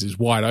Jesus is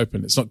wide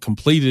open. It's not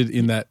completed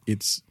in that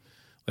it's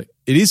like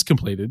it is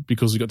completed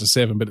because we got to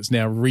 7, but it's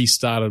now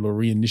restarted or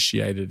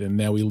reinitiated, and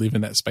now we live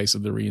in that space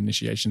of the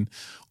reinitiation,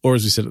 or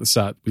as we said at the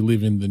start, we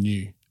live in the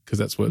new, because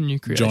that's what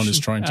John is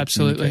trying to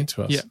communicate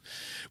to us,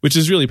 which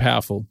is really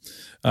powerful.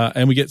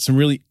 And we get some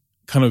really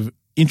kind of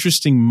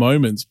interesting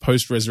moments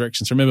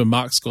post-resurrection. So remember,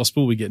 Mark's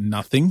gospel, we get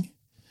nothing.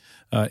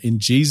 In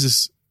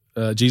Jesus'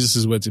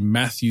 words in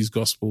Matthew's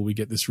gospel, we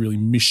get this really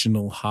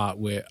missional heart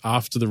where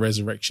after the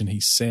resurrection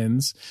he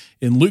sends.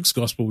 In Luke's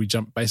gospel, we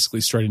jump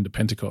basically straight into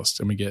Pentecost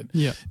and we get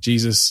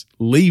Jesus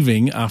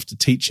leaving after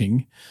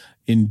teaching.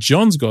 In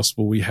John's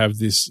gospel, we have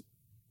this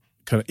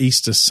kind of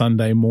Easter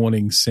Sunday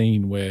morning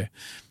scene where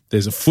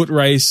there's a foot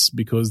race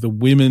because the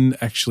women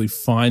actually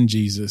find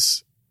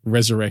Jesus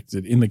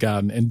resurrected in the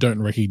garden and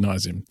don't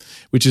recognize him,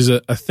 which is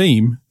a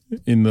theme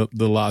in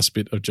the last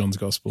bit of John's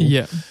gospel,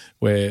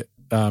 where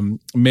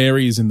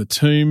Mary is in the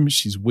tomb.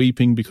 She's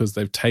weeping because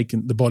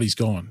the body's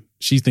gone.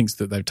 She thinks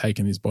that they've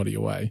taken his body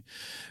away.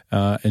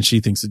 And she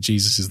thinks that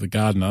Jesus is the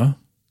gardener,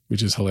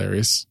 which is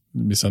hilarious.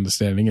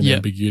 Misunderstanding and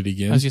ambiguity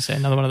again. I was going to say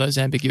another one of those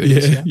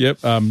ambiguities. Yep.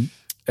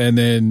 And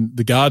then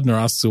the gardener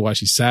asks her why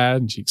she's sad,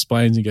 and she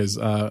explains and goes,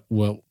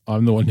 well,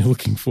 I'm the one you're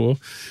looking for,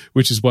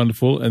 which is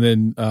wonderful. And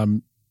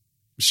then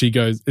she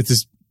goes,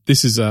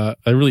 this is a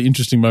really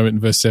interesting moment in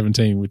verse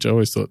 17, which I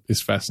always thought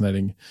is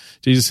fascinating.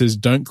 Jesus says,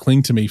 don't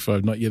cling to me, for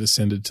I've not yet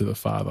ascended to the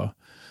Father,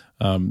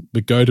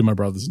 but go to my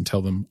brothers and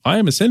tell them, I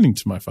am ascending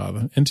to my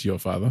Father and to your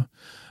Father,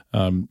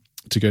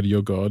 to go to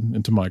your God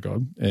and to my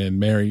God.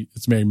 And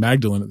it's Mary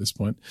Magdalene at this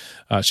point.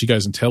 She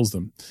goes and tells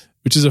them,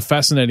 which is a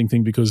fascinating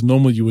thing because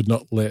normally you would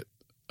not let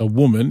a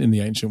woman in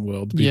the ancient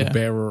world be the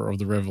bearer of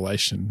the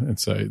revelation. And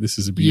so this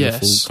is a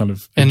beautiful kind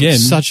of, again,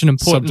 such an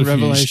important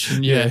subterfuge.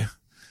 Revelation. Yeah.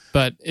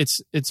 But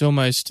it's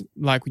almost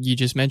like you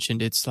just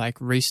mentioned. It's like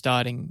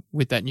restarting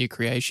with that new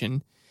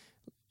creation.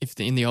 If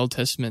in the Old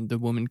Testament the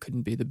woman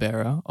couldn't be the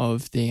bearer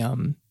of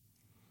the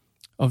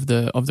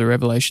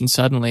revelation,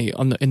 suddenly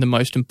in the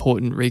most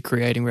important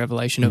recreating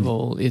revelation of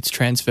all, it's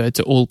transferred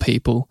to all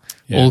people,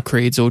 all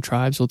creeds, all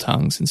tribes, all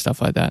tongues, and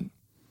stuff like that.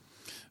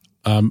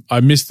 I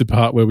missed the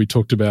part where we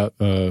talked about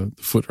the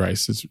foot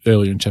race. It's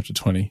earlier in chapter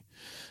 20.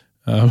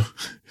 It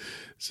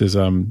says,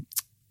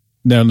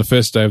 now on the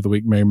first day of the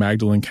week, Mary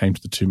Magdalene came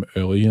to the tomb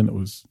early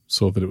and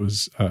saw that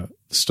the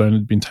stone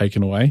had been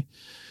taken away.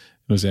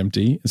 It was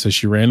empty. And so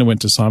she ran and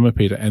went to Simon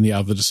Peter and the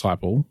other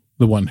disciple,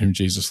 the one whom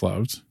Jesus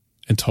loved,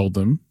 and told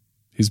them,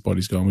 his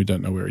body's gone. We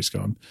don't know where he's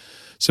gone.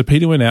 So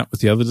Peter went out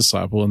with the other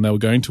disciple and they were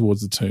going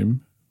towards the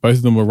tomb. Both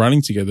of them were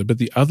running together, but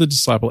the other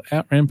disciple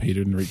outran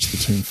Peter and reached the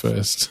tomb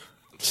first.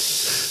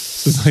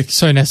 It's like,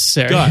 so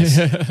necessary. Guys,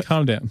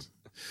 calm down.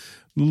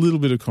 A little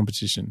bit of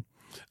competition.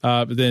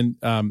 But then,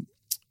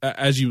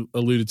 as you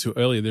alluded to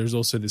earlier, there's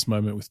also this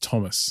moment with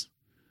Thomas,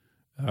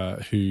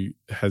 who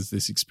has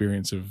this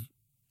experience of,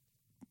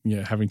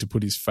 having to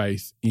put his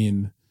faith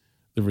in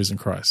the risen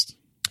Christ.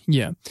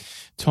 Yeah.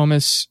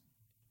 Thomas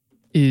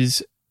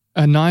is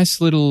a nice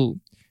little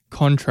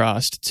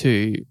contrast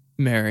to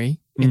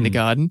Mary in the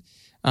garden,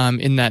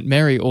 in that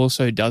Mary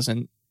also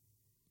doesn't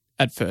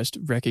at first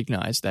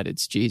recognize that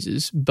it's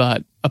Jesus,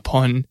 but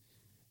upon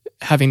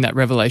having that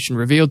revelation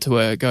revealed to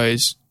her,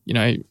 goes,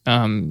 I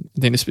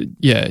think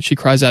she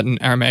cries out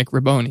in Aramaic,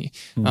 Rabboni.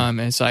 And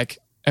it's like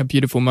a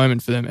beautiful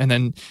moment for them. And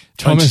then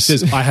Thomas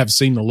says, I have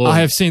seen the Lord. I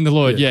have seen the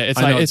Lord. Yeah.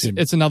 It's like, it's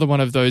it's another one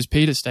of those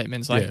Peter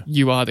statements, like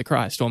you are the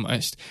Christ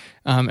almost.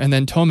 And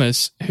then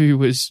Thomas, who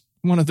was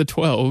one of the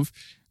 12,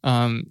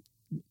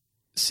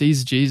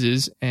 sees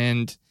Jesus,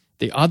 and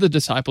the other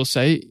disciples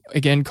say,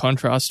 again,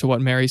 contrast to what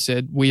Mary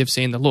said, we have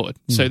seen the Lord.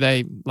 So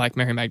they, like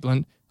Mary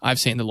Magdalene, I've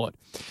seen the Lord.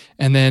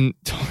 And then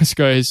Thomas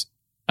goes,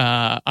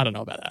 I don't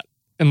know about that.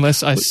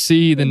 Unless I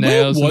see the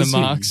nails and the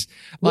marks.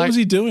 What was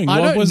he doing?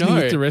 Why wasn't he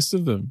with the rest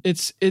of them?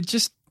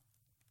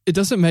 It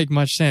doesn't make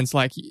much sense.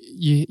 Like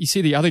you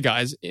see the other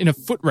guys in a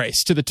foot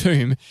race to the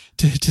tomb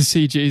to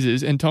see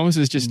Jesus, and Thomas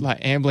is just like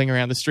ambling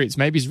around the streets.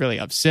 Maybe he's really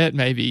upset.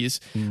 Maybe his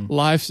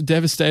life's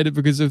devastated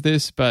because of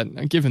this, but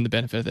I give him the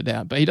benefit of the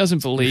doubt. But he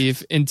doesn't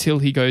believe until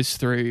he goes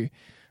through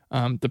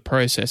the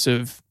process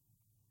of,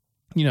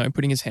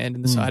 putting his hand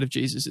in the side of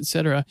Jesus,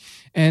 etc.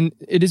 And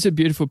it is a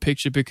beautiful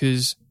picture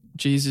because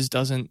Jesus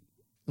doesn't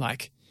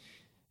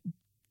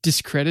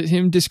discredit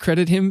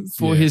him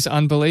for his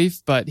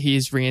unbelief, but he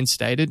is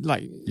reinstated,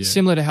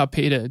 similar to how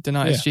Peter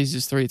denies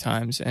Jesus 3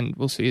 times, and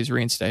we'll see is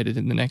reinstated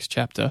in the next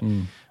chapter.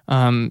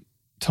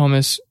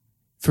 Thomas,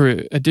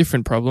 for a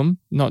different problem,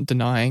 not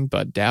denying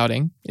but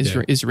doubting,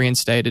 is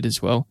reinstated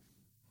as well.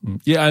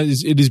 Yeah,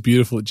 it is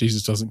beautiful that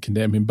Jesus doesn't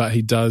condemn him, but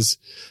he does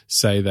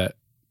say that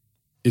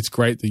it's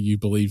great that you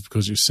believe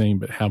because you've seen,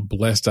 but how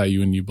blessed are you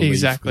when you believe?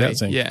 Exactly.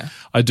 Yeah.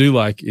 I do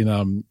like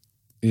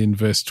in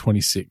verse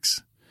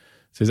 26.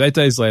 It says, 8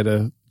 days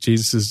later,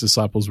 Jesus'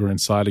 disciples were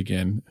inside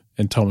again,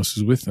 and Thomas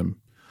was with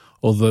them.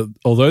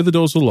 Although the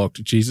doors were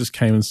locked, Jesus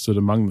came and stood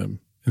among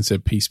them and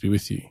said, peace be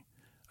with you.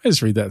 I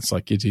just read that. It's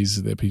like, Jesus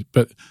is there.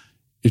 But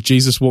if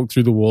Jesus walked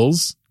through the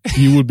walls,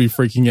 you would be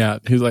freaking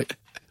out. He's like,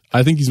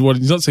 I think he's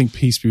not saying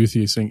peace be with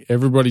you. He's saying,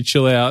 everybody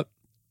chill out.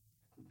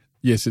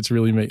 Yes, it's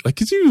really me. Like,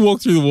 because if you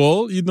walk through the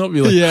wall, you'd not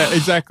be like, yeah,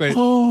 exactly.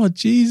 Oh,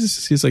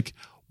 Jesus. He's like,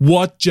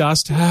 what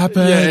just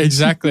happened? Yeah,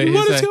 exactly.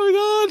 What is going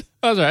on?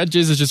 That's all right.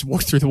 Jesus just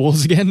walked through the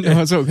walls again.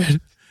 No, it's all good.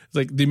 It's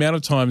like the amount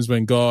of times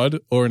when God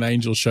or an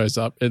angel shows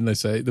up and they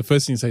say, the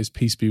first thing they say is,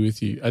 peace be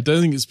with you. I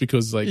don't think it's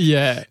because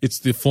it's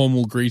the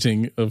formal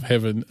greeting of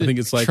heaven. I think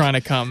it's like trying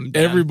to come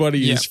down.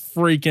 Everybody is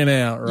freaking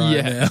out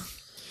now.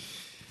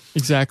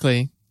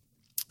 Exactly.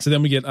 So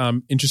then we get,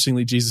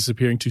 interestingly, Jesus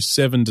appearing to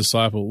 7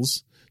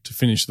 disciples to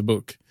finish the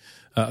book.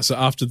 So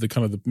after the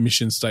kind of the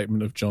mission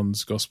statement of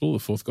John's gospel, the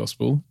 4th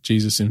gospel,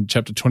 Jesus in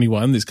chapter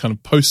 21, this kind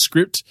of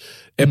postscript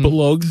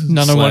epilogue.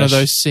 None of one of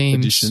those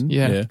seems. Edition,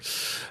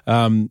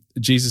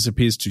 Jesus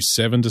appears to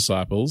 7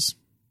 disciples.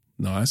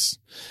 Nice.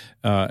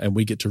 And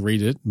we get to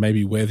read it.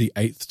 Maybe we're the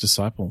 8th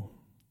disciple.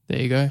 There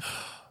you go.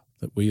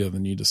 That we are the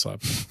new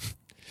disciple.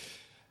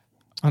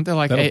 Aren't there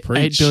like 8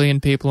 billion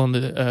people on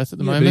the earth at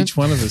the moment? Each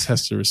one of us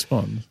has to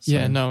respond. So.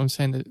 Yeah, no, I'm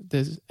saying that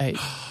there's 8.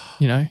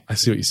 I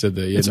see what you said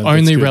there. Yeah, it's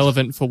only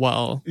relevant for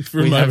while.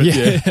 For a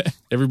moment,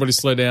 Everybody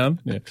slow down.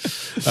 Yeah.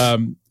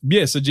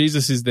 So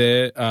Jesus is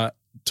there.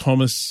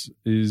 Thomas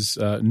is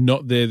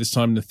not there this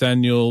time.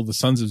 Nathaniel, the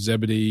sons of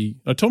Zebedee.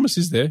 No, Thomas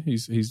is there.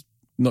 He's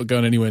not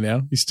going anywhere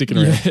now. He's sticking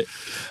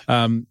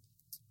around.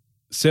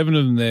 7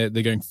 of them there.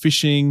 They're going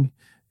fishing,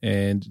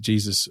 and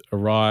Jesus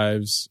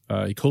arrives.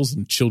 He calls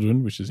them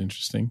children, which is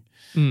interesting.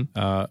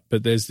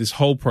 But there's this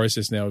whole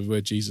process now of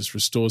where Jesus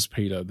restores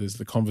Peter. There's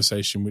the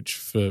conversation which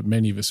for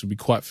many of us would be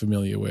quite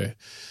familiar where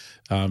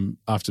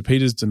after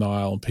Peter's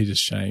denial and Peter's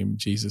shame,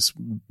 Jesus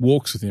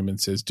walks with him and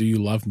says, do you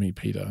love me,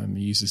 Peter? And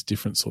he uses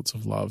different sorts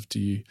of love. Do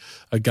you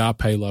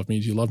agape love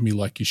me? Do you love me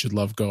like you should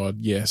love God?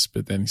 Yes.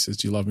 But then he says,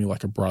 do you love me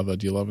like a brother?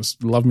 Do you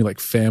love me like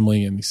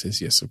family? And he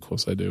says, yes, of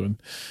course I do.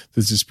 And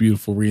there's this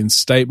beautiful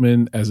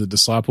reinstatement as a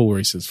disciple where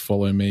he says,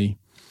 follow me.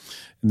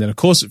 And then, of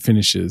course, it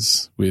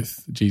finishes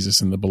with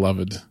Jesus and the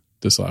beloved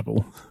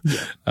disciple,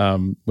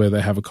 where they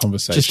have a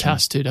conversation. Just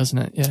has to, doesn't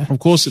it? Yeah. Of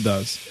course it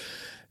does.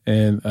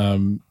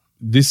 And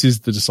this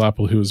is the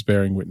disciple who was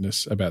bearing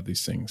witness about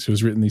these things, who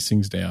has written these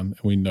things down, and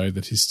we know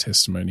that his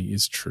testimony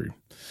is true.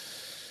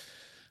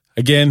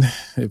 Again,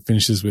 it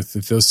finishes with,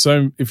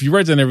 if you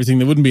wrote down everything,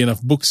 there wouldn't be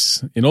enough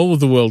books in all of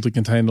the world to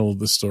contain all of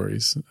the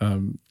stories.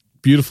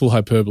 Beautiful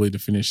hyperbole to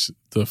finish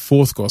the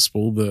 4th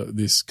gospel,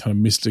 this kind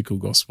of mystical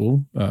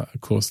gospel. Of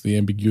course, the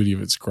ambiguity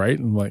of it's great.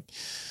 And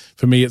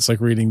for me, it's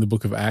like reading the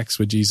book of Acts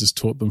where Jesus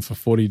taught them for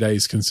 40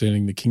 days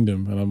concerning the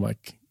kingdom. And I'm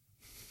like,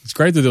 it's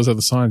great that there was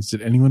other signs.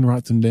 Did anyone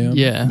write them down?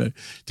 Yeah. No.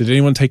 Did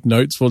anyone take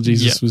notes while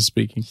Jesus was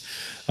speaking?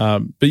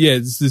 But yeah,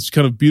 it's this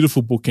kind of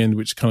beautiful bookend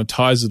which kind of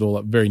ties it all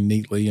up very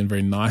neatly and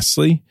very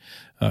nicely.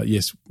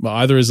 Yes,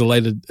 either as a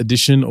later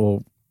addition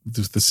or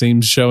the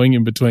seams showing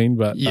in between,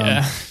 but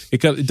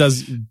it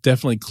does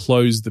definitely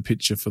close the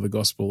picture for the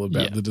gospel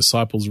about the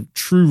disciples'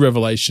 true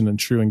revelation and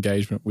true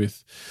engagement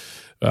with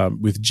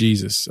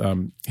Jesus.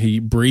 He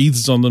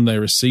breathes on them; they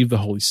receive the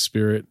Holy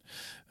Spirit.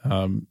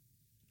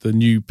 the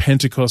new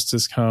Pentecost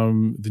has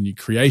come, the new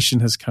creation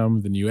has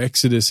come, the new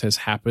Exodus has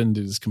happened.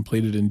 It is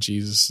completed in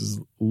Jesus'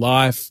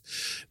 life.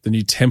 The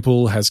new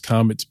temple has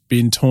come. It's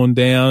been torn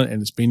down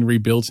and it's been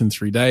rebuilt in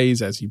 3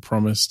 days as he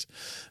promised.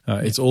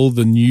 It's all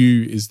the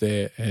new is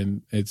there,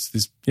 and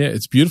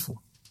it's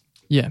beautiful.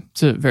 Yeah,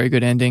 it's a very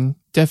good ending.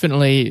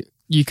 Definitely,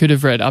 you could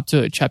have read up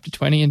to chapter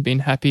 20 and been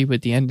happy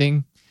with the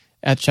ending.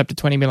 At chapter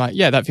 20, be like,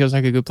 yeah, that feels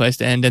like a good place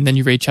to end. And then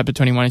you read chapter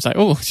 21, it's like,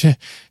 oh,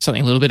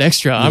 something a little bit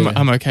extra.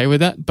 I'm okay with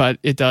that. But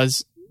it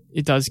does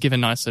give a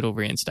nice little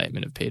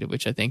reinstatement of Peter,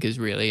 which I think is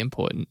really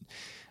important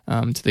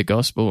to the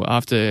gospel.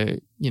 After,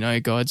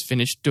 God's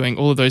finished doing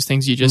all of those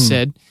things you just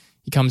said,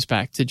 he comes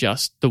back to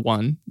just the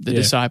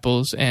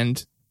disciples,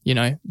 and,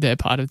 they're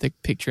part of the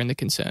picture and the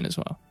concern as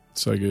well.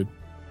 So good.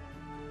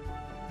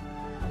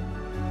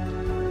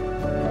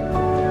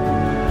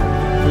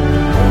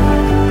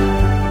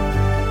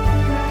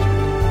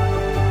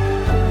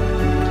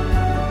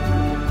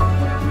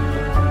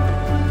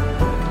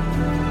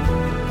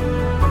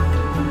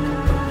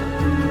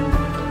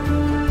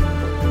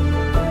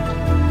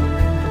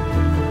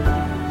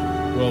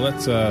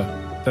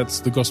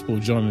 That's the Gospel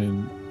of John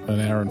in an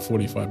hour and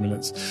 45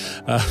 minutes.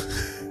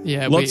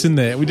 Lots in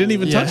there. We didn't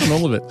even touch on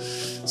all of it.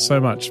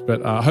 So much.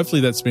 But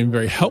hopefully that's been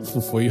very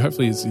helpful for you.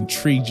 Hopefully it's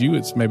intrigued you.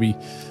 It's maybe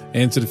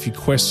answered a few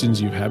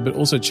questions you've had, but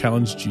also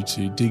challenged you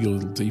to dig a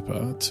little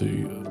deeper,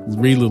 to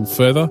read a little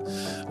further.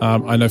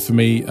 I know for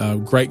me, a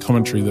great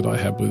commentary that I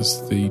had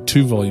was the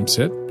 2-volume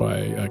set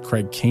by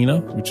Craig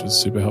Keener, which was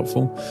super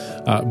helpful.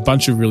 A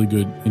bunch of really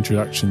good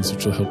introductions,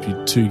 which will help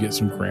you to get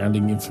some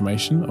grounding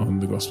information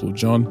on the Gospel of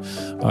John.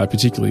 I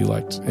particularly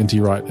liked N.T.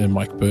 Wright and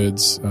Mike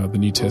Bird's The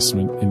New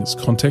Testament in its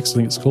Context, I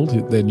think it's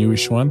called, their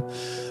newish one.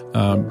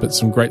 But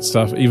some great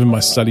stuff. Even my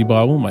study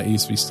Bible, my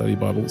ESV study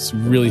Bible,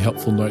 some really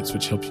helpful notes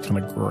which help you kind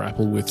of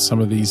grapple with some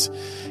of these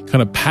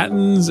kind of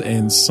patterns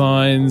and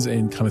signs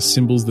and kind of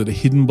symbols that are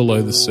hidden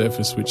below the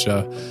surface, which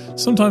are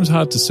sometimes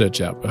hard to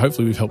search out. But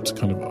hopefully we've helped to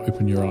kind of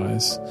open your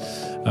eyes.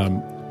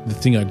 The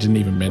thing I didn't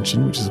even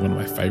mention, which is one of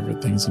my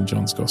favorite things in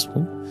John's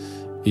Gospel,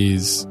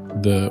 is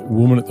the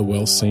woman at the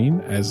well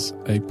scene as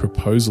a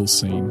proposal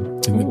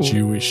scene in the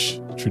Jewish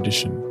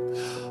tradition.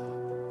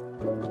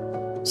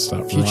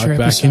 Start right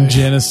back in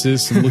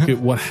Genesis and look at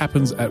what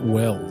happens at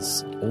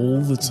wells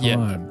all the time.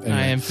 Yeah, anyway,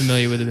 I am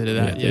familiar with a bit of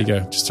that. There you go.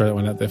 Just throw that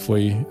one out there for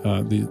you.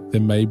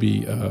 There may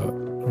be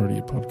already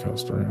a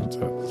podcast around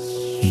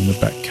in the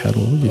back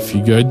catalogue if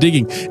you go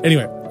digging.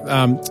 Anyway,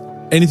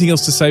 anything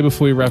else to say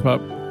before we wrap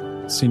up,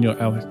 Senor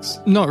Alex?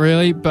 Not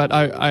really, but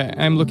I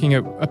am looking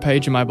at a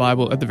page in my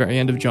Bible at the very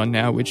end of John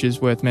now, which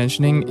is worth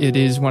mentioning. It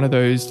is one of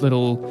those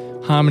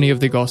little Harmony of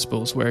the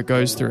Gospels where it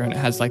goes through and it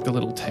has like the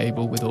little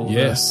table with all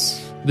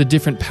the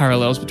different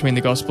parallels between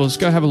the Gospels.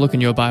 Go have a look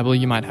in your Bible.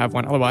 You might have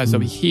one. Otherwise,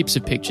 there'll be heaps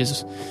of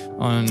pictures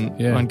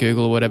on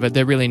Google or whatever.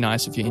 They're really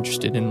nice if you're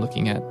interested in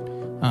looking at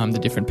the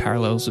different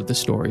parallels of the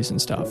stories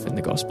and stuff in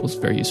the Gospels.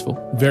 Very useful.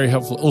 Very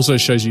helpful. Also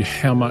shows you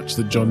how much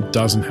that John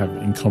doesn't have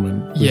in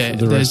common with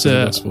the rest of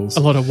the Gospels. A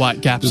lot of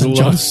white gaps in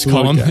John's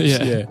column.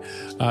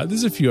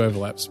 There's a few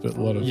overlaps, but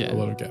a lot of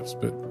gaps.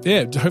 But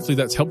yeah, hopefully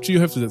that's helped you.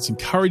 Hopefully that's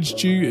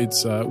encouraged you.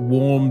 It's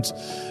warmed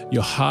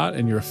your heart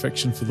and your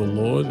affection for the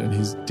Lord and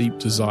his deep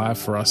desire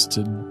for us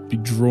to be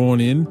drawn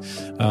in.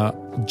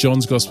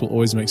 John's Gospel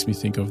always makes me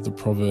think of the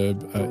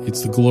proverb,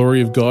 it's the glory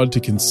of God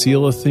to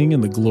conceal a thing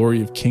and the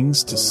glory of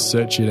kings to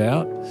search it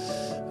out.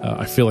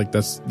 I feel like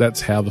that's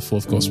how the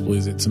fourth Gospel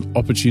is. It's an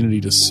opportunity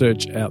to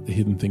search out the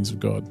hidden things of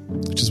God,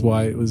 which is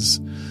why it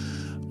was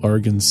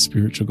Oregon's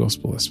spiritual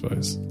gospel, I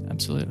suppose.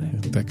 Absolutely.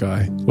 That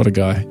guy. What a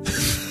guy.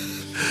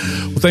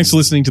 Well, thanks for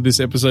listening to this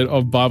episode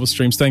of Bible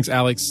Streams. Thanks,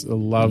 Alex. I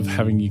love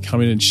having you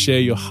come in and share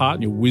your heart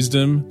and your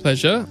wisdom.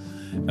 Pleasure.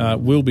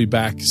 We'll be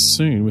back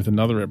soon with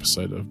another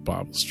episode of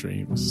Bible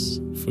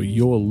Streams for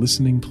your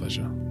listening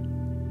pleasure.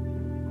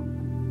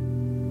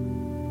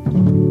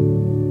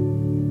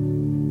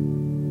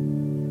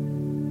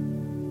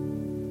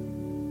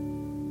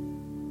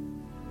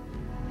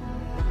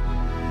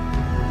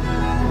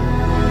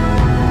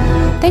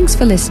 Thanks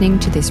for listening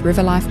to this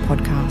River Life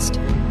podcast.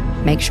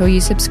 Make sure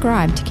you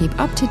subscribe to keep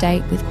up to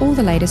date with all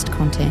the latest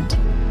content.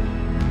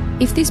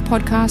 If this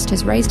podcast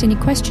has raised any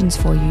questions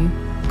for you,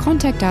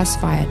 contact us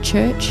via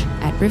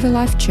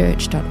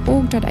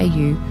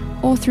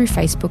church@riverlifechurch.org.au or through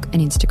Facebook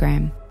and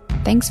Instagram.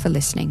 Thanks for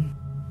listening.